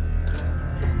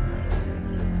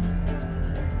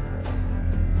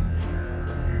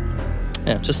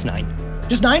 Yeah, just 9.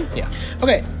 Just 9? Yeah.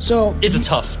 Okay, so It's a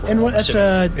tough. and what? That's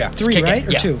Yeah. 3, Kick it. right?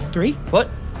 Or Yeah. 2? 3? What?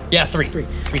 Yeah, 3. 3.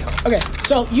 3 harm. Okay,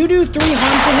 so you do 3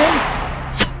 harm to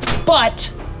him, but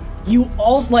you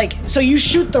also so you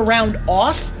shoot the round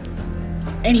off,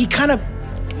 and he kind of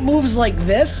moves like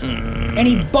this, and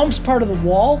he bumps part of the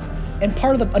wall, and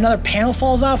part of another panel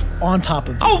falls off on top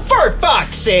of you. Oh, for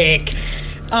fuck's sake!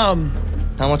 How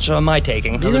much am I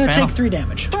taking? You're gonna take 3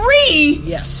 damage. 3?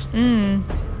 Yes. I'm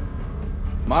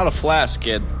out of flask,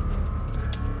 kid.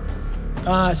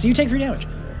 So you take 3 damage.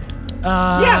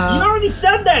 Yeah, you already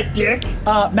said that, Dick.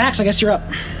 Max, I guess you're up.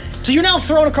 So you're now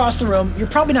thrown across the room. You're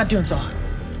probably not doing so hot.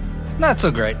 Not so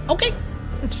great. Okay.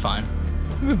 It's fine.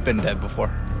 We've been dead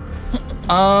before.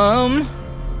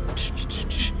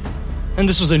 And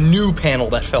this was a new panel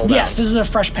that fell down. Yes, this is a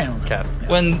fresh panel. Okay.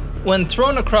 When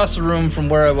thrown across the room from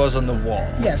where I was on the wall,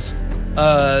 Yes.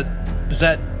 is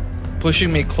that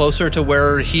pushing me closer to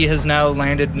where he has now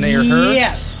landed near her?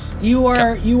 Yes. You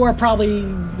are probably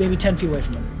maybe 10 feet away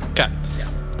from him. Okay.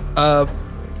 Yeah.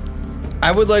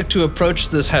 I would like to approach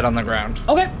this head on the ground.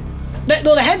 Okay.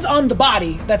 The head's on the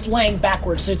body that's laying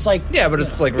backwards, so it's like... Yeah, but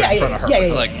it's like right in front of her.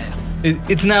 Yeah. Like,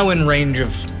 it's now in range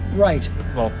of... Right.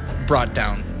 Well, brought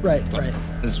down. Right.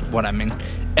 Is what I mean.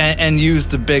 And use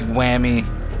the big whammy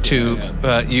to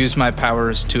use my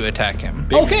powers to attack him.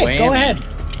 Okay, go ahead.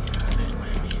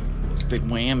 What's big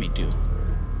whammy do?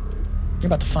 You're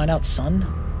about to find out, son.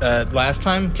 Last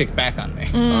time, kicked back on me.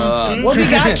 What do we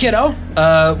got, kiddo?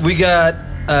 We got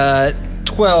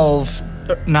 12,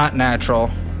 not natural.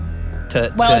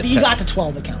 You got to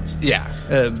 12, it counts. Yeah,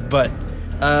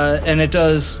 and it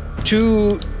does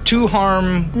two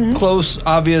harm, close,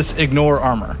 obvious, ignore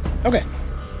armor. Okay.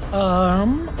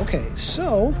 Okay,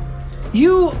 so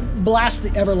you blast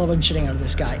the ever-loving shitting out of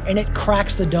this guy, and it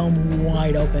cracks the dome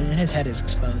wide open, and his head is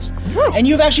exposed. And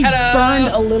you've actually burned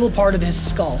a little part of his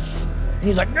skull. And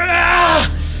he's like, ah!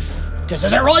 This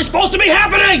isn't really supposed to be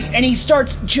happening! And he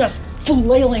starts just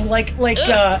flailing like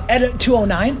Ed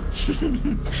 209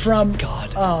 from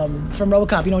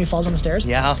RoboCop. You know when he falls on the stairs?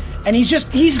 Yeah. And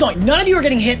he's going. None of you are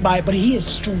getting hit by it, but he is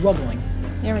struggling.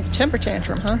 You're having a temper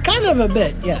tantrum, huh? Kind of a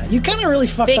bit, yeah. You kind of really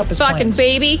fucked Big up his fucking plans.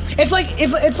 baby. It's like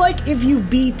if you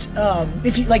beat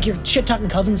if you like your shit talking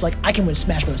cousins, like I can win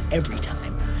Smash Bros every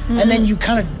time, and then you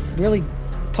kind of really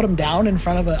put him down in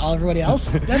front of everybody else.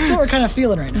 That's what we're kind of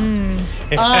feeling right now.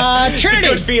 Trinity, It's a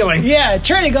good feeling. Yeah,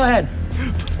 Trinity, go ahead.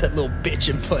 Put that little bitch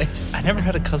in place. I never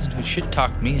had a cousin who shit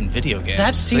talked me in video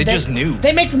games. They just knew.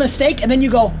 They make the mistake, and then you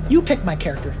go, you pick my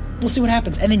character. We'll see what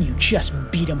happens, and then you just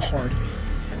beat him hard.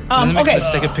 And they make Okay. the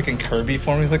mistake of picking Kirby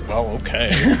for me. Like, well,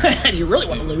 okay. You really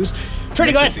want to lose.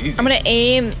 Trinity, go ahead. I'm gonna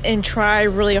aim and try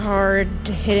really hard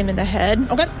to hit him in the head.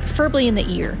 Okay. Preferably in the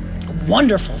ear.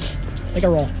 Wonderful. Make a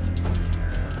roll.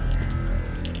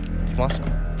 He wants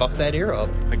to fuck that ear up.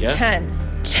 I guess.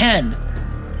 10.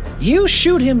 You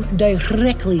shoot him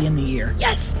directly in the ear.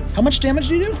 Yes! How much damage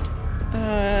do you do?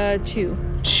 2.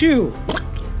 2.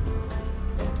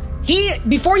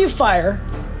 Before you fire,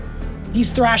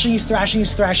 he's thrashing,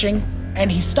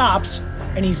 and he stops,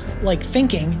 and he's like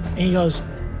thinking, and he goes,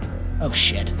 oh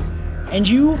shit. And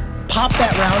you pop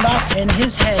that round off, and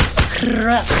his head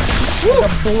erupts like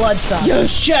a blood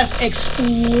sausage. Just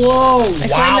explodes. I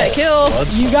claim that kill.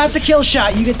 You got the kill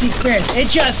shot, you get the experience.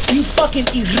 You fucking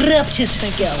erupt his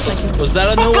skull. Was that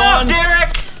a new Fuck off, one?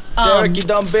 Derek! Derek, you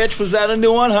dumb bitch. Was that a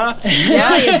new one, huh?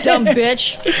 Yeah, you dumb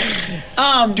bitch.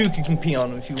 Duke, you can pee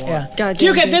on him if you want. Yeah. God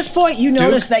Duke, damn, at this point, you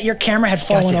notice that your camera had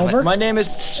fallen over. My name is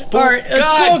Spook. Or,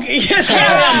 Spook, yes,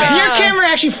 your camera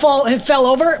actually fell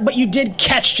over, but you did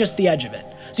catch just the edge of it.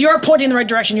 So you are pointing in the right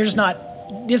direction. You're just not.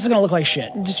 This is gonna look like shit.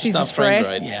 Just It's not uses spray. framed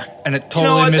right. Yeah. And it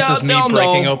totally what, misses they'll me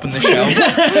breaking know. open the shell.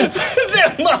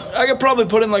 I could probably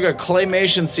put in like a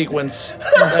claymation sequence.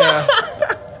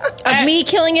 Of me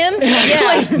killing him?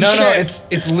 Yeah. No,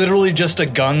 it's literally just a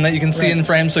gun that you can see in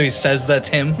frame, so he says that's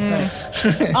him.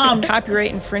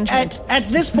 Copyright infringement. At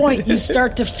this point, you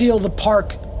start to feel the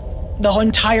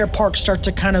entire park start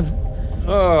to kind of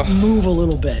move a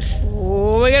little bit.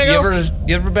 Oh, we gotta go.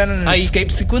 You ever been in an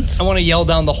escape sequence? I want to yell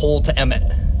down the hole to Emmett.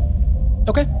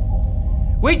 Okay.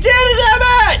 We did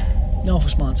it, Emmett! No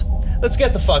response. Let's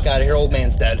get the fuck out of here. Old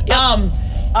man's dead.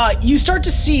 You start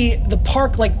to see the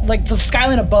park, like the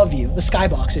skyline above you, the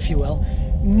skybox, if you will.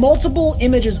 Multiple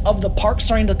images of the park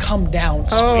starting to come down.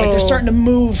 So, like they're starting to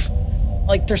move,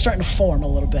 like they're starting to form a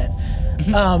little bit.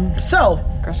 So,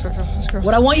 Gross.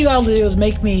 what I want you all to do is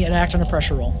make me an act under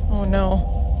pressure roll. Oh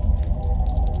no.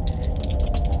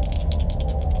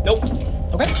 Nope.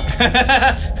 Okay.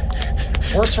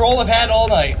 Worst roll I've had all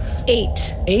night. 8.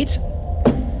 8.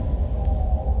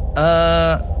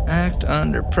 Act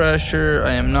under pressure.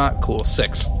 I am not cool.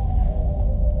 6.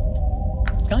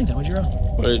 Skellington, what'd you roll?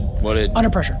 What did Under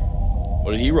pressure.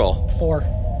 what did he roll? 4.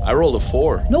 I rolled a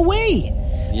 4. No way.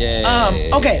 Yeah.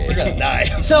 Okay. We're gonna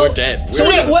die. So We're dead. So We're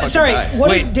wait, gonna what? fucking Sorry. die. What?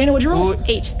 Wait. Dana, what'd you roll?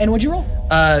 8. And what'd you roll?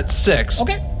 6.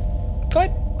 Okay. Go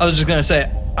ahead. I was just gonna say,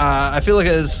 I feel like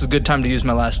this is a good time to use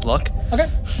my last luck. Okay.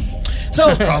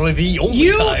 So Probably the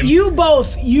only time. you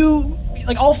both,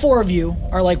 like all 4 of you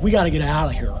are like, we got to get out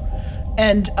of here.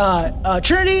 And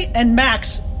Trinity and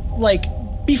Max, like,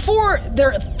 before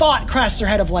their thought crosses their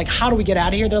head of like, how do we get out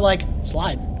of here? They're like,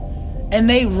 slide. And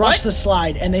they rush the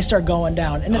slide and they start going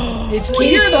down. And it's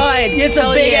Please slide. It's a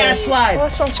Hell big yeah. ass slide. Well,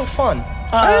 that sounds so fun.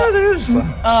 There is.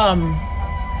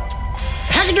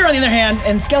 Hackator, on the other hand,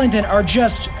 and Skellington are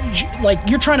just like,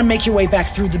 you're trying to make your way back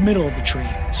through the middle of the tree.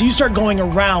 So you start going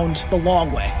around the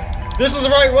long way. This is the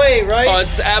right way, right? Oh,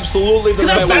 it's absolutely the 'Cause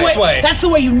that's right the way. way. That's the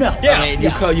way you know. Yeah. I mean,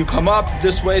 you come up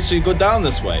this way, so you go down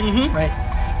this way. Right.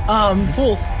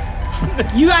 Fools.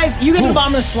 You guys, you get to the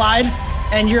bottom of the slide,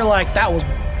 and you're like, that was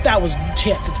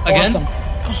tits. It's Again? awesome.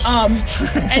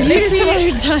 And you Maybe some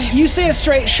other see time. you see a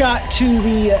straight shot to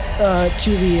the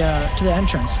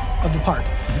entrance of the park,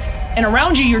 and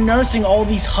around you, you're noticing all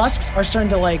these husks are starting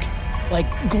to like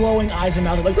glowing eyes and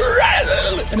mouth, like,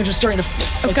 and they're just starting to.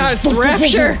 Oh god, it's the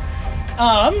rapture.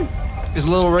 Is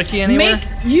little Ricky anywhere? Make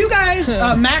you guys,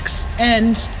 Max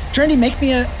and Trinity, make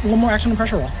me one more action under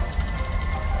pressure roll.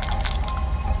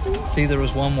 See, there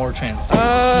was one more chance.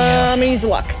 I'm gonna use the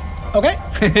luck. Okay.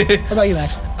 What about you,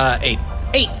 Max? 8.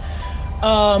 8.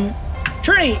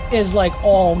 Trinity is like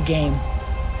all game.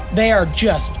 They are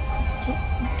just.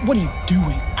 What are you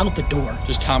doing? Out the door.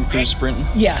 Just Tom Cruise sprinting.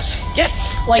 Yes. Yes.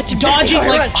 Like That's exactly dodging, how I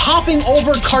like run. hopping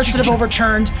over carts that have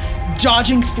overturned,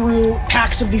 dodging through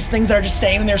packs of these things that are just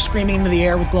standing there screaming into the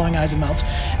air with glowing eyes and mouths.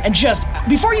 And just,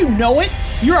 before you know it,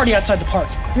 you're already outside the park.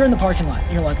 You're in the parking lot.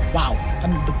 And you're like, wow,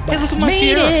 I'm the best.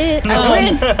 Made it. I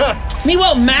win.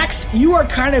 Meanwhile, Max, you are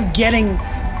kind of getting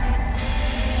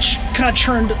kind of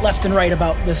churned left and right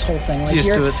about this whole thing. Like Used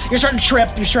you're, to it. you're starting to trip,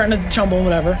 you're starting to tumble,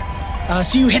 whatever.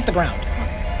 So you hit the ground.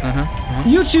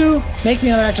 You two make me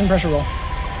another action pressure roll.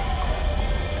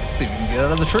 Let's see if we can get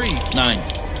out of the tree. 9.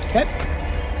 Okay.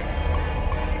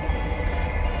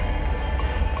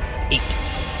 8.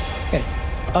 Okay.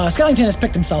 Skellington has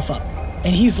picked himself up,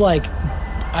 and he's like,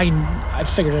 I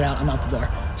figured it out. I'm out the door.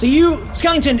 So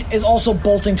Skellington is also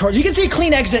bolting towards. You can see a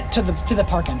clean exit to the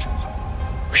park entrance,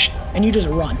 and you just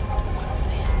run.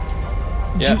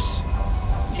 Yes.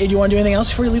 Do you want to do anything else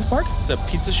before you leave the park? Is the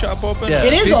pizza shop open? Yeah.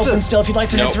 It is pizza. open still if you'd like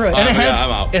to head through it. And it has,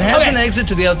 I'm out. It has Okay. an exit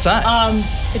to the outside.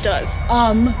 It does.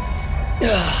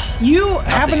 You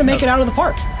happen to make it other- out of the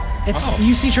park.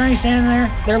 You see Trinity standing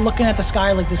there. They're looking at the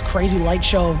sky like this crazy light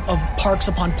show of parks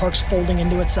upon parks folding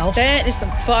into itself. That is some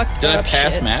fucked Did I up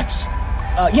pass shit. Max?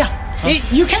 Yeah.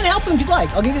 You can help him if you'd like.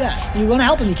 I'll give you that. You want to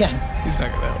help him, you can. He's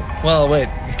not gonna help. Well, wait.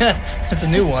 That's a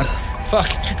new one. Fuck.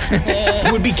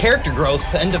 It would be character growth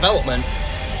and development.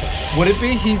 Would it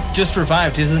be? He just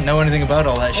revived. He doesn't know anything about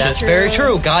all that shit. That's very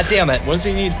true. God damn it. What does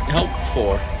he need help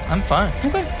for? I'm fine.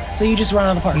 Okay. So you just run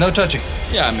out of the park. No touching.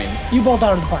 Yeah, I mean, You bolt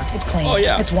out of the park. It's clean. Oh,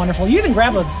 yeah. It's wonderful. You even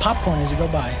grab a popcorn as you go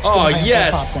by. Just go Oh, by and get a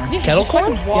yes. Popcorn. Yes, Kettle she's corn?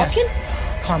 fucking walking?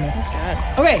 Yes. Caramel.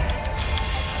 God. Okay.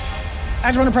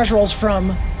 Act under pressure rolls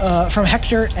from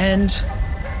Hector and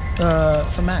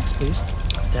from Max, please.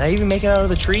 Did I even make it out of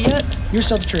the tree yet? You're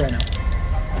still at the tree right now.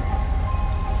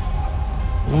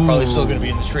 I'm probably still gonna be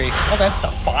in the tree. Okay. It's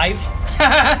a 5.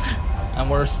 I'm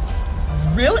worse.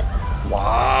 Really?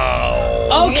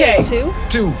 Wow. Okay. You get 2?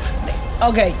 2. Nice.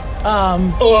 Okay.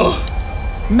 Ugh.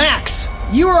 Max,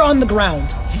 you are on the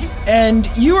ground, and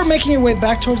you are making your way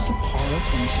back towards the park.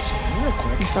 Let me see something real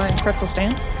quick. You find pretzel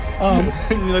stand?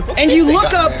 And you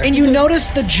look up and you notice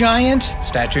the giant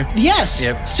Statue. Yes,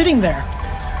 Yep. sitting there.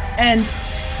 And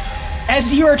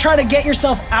as you are trying to get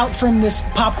yourself out from this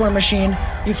popcorn machine,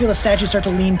 you feel the statue start to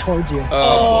lean towards you.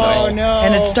 Oh, no.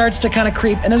 And it starts to kind of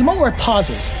creep. And there's a moment where it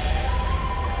pauses.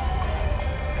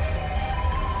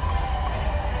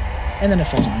 And then it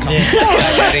falls on.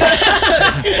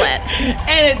 Splat.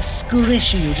 And it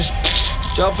squishes you. Just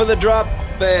Jump for the drop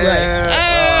bear.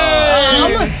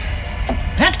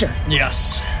 Hector,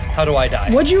 Yes. How do I die?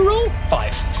 what'd you roll?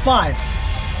 5. 5.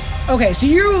 Okay, so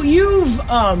you've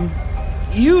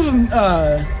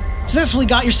successfully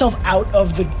got yourself out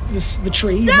of the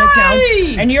tree. You went down,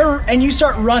 and you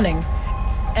start running,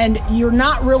 and you're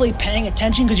not really paying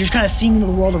attention because you're kind of seeing the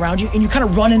world around you, and you kind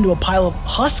of run into a pile of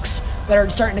husks that are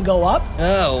starting to go up,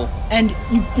 Oh. and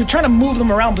you're trying to move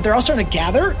them around, but they're all starting to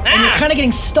gather, and you're kind of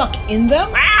getting stuck in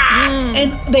them,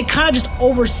 and they kind of just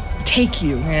overtake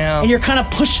you, Yeah. and you're kind of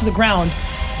pushed to the ground.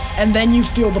 And then you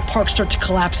feel the park start to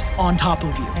collapse on top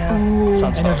of you. Yeah.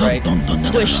 Sounds And they're about right.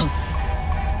 Squished.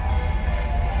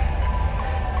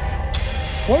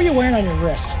 What were you wearing on your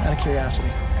wrist, out of curiosity?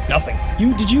 Nothing.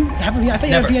 Did you have a? I thought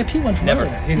you Never. had a VIP one from Never.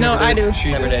 earlier. He No, never I did. do.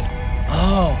 She never did.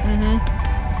 Oh. Mm-hmm.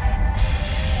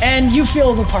 And you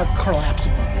feel the park collapse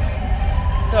above you.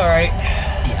 It's all right.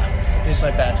 Yeah. Did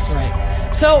my best. Right.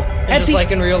 So And just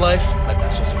like in real life, my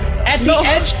best was good. at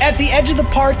the edge of the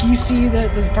park, you see the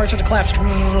park start to collapse,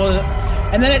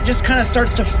 and then it just kind of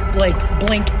starts to like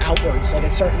blink outwards, like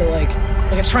it's starting to like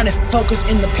it's trying to focus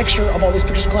in the picture of all these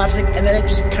pictures collapsing, and then it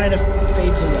just kind of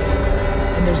fades away,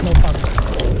 and there's no park.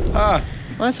 Well,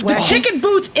 that's The wacky. ticket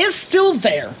booth is still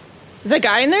there. Is that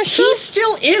guy in there still? He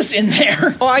still is in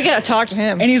there, Oh, I gotta talk to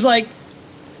him. and he's like,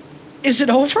 "Is it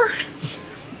over?"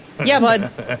 Yeah, bud.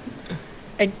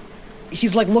 And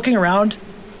he's like looking around,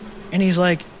 and he's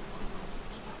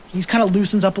kind of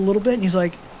loosens up a little bit, and he's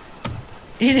like,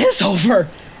 "It is over."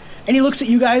 And he looks at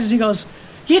you guys and he goes,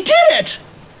 "You did it!"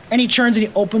 And he turns and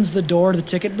he opens the door to the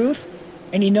ticket booth,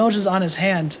 and he notices on his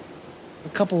hand a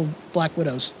couple Black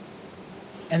Widows.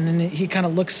 And then he kind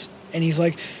of looks and he's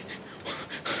like,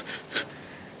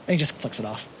 and he just flicks it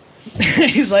off.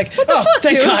 He's like, What the "Oh, fuck,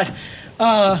 thank dude?"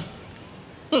 God.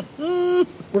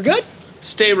 We're good?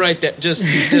 Stay right there. Just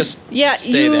Yeah,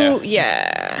 stay there.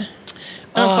 Yeah.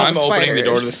 I'm opening the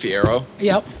door to the spiders. Fiero.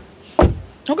 Yep.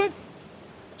 Okay.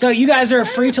 So you guys are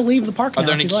free to leave the park now. Are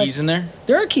there if any you'd like. keys in there?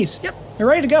 There are keys. Yep. You're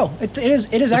ready to go. It is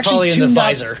They're actually probably in the tuned up.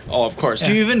 visor. Oh, of course.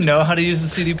 Do you even know how to use the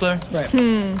CD player? Right.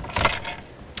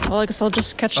 Well, I guess I'll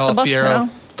just catch Oh, the bus Fiero now.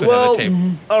 could Well, have a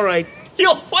tape. all right.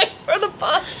 You'll wait for the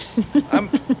bus.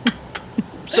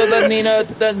 So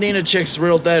that Nina chick's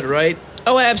real dead, right?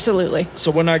 Oh, absolutely.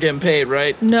 So we're not getting paid,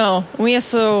 right? No, we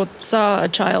also saw a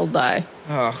child die.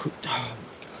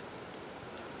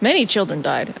 Many children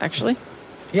died, actually.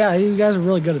 Yeah, you guys are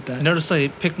really good at that. I noticed I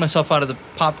picked myself out of the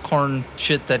popcorn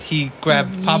shit that he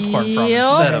grabbed popcorn from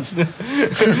Yep. instead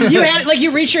of. You had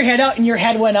you reach your head out and your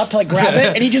head went up to like grab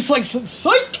it, and he just like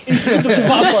psych and scooped up some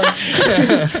popcorn.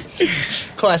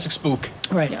 Classic spook.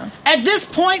 Right. Yeah. At this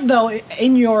point, though,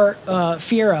 in your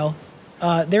Fiero,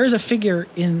 there is a figure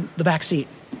in the back seat.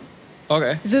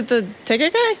 Okay. Is it the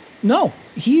ticket guy? No,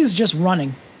 he's just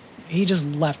running. He just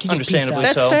left. He just pieced Understandably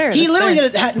out. That's so. fair. He that's literally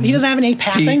fair. he doesn't have any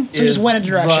pathing, so he just went in a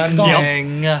direction. Gone.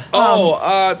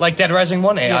 Running. Like Dead Rising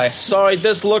 1 AI. Sorry,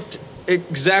 this looked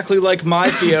exactly like my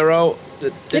Fiero.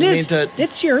 It Didn't is. mean to.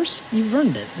 It's yours. You've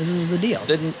earned it. This is the deal.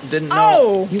 Didn't know.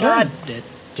 Oh! You've God. earned it.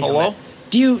 Hello?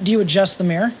 Do you adjust the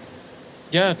mirror?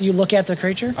 Yeah, You look at the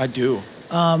creature. I do.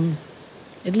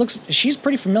 It looks. She's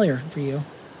pretty familiar for you.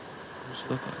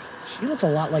 She looks a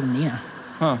lot like Nina.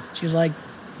 Huh. She's like,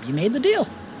 you made the deal.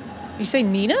 You say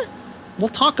Nina? We'll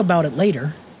talk about it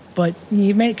later, but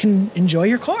you can enjoy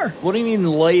your car. What do you mean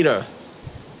later?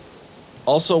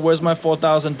 Also, where's my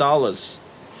 $4,000?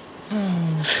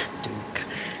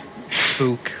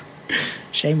 Spook.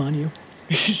 Shame on you.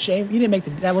 Shame. You didn't make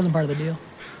that wasn't part of the deal.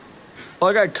 Well,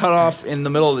 I got cut off in the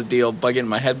middle of the deal by getting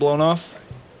my head blown off.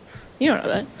 You don't know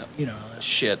that. You know.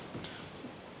 Shit.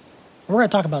 We're gonna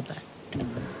talk about that.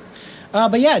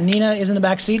 But yeah, Nina is in the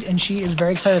back seat, and she is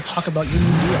very excited to talk about your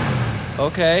new deal.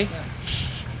 Okay.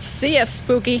 See ya,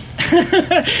 Spooky.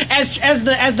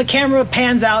 As the camera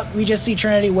pans out, we just see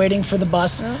Trinity waiting for the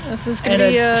bus. Well, this is going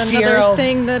And to be Fiero another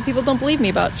thing that people don't believe me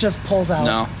about. Just pulls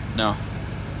out. No.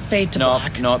 Fade to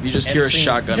black. Nope. You just hear a scene.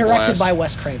 shotgun Directed blast. by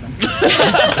Wes Craven.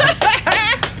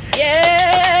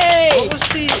 Yay! What was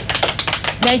the?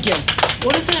 Thank you.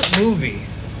 What is that movie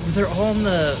where they're all in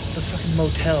the fucking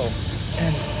motel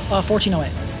and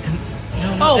 1408.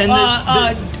 no, and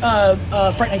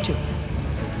Fright Night 2.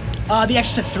 The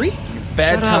Exorcist 3?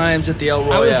 Bad Shut up. times at the El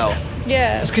Royale.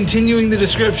 Yeah. I was continuing the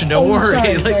description. Don't worry.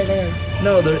 Sorry.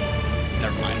 No, they're.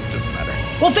 Never mind. It doesn't matter.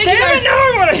 Well, thank you guys.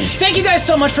 Thank you guys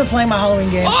so much for playing my Halloween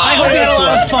game. I hope you had a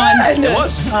lot of fun. It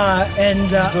was.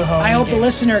 I hope the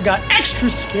listener got extra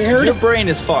scared. Your brain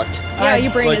is fucked. Yeah,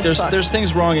 your brain is fucked. There's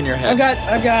things wrong in your head.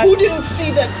 I've got Who didn't see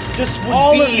that this would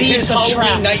all be of these his of Halloween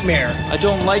traps. nightmare? I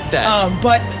don't like that.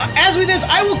 But as with this,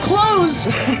 I will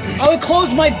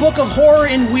close my book of horror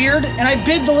and weird, and I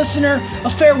bid the listener a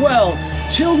farewell.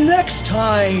 Till next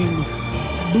time.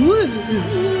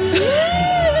 Bleh.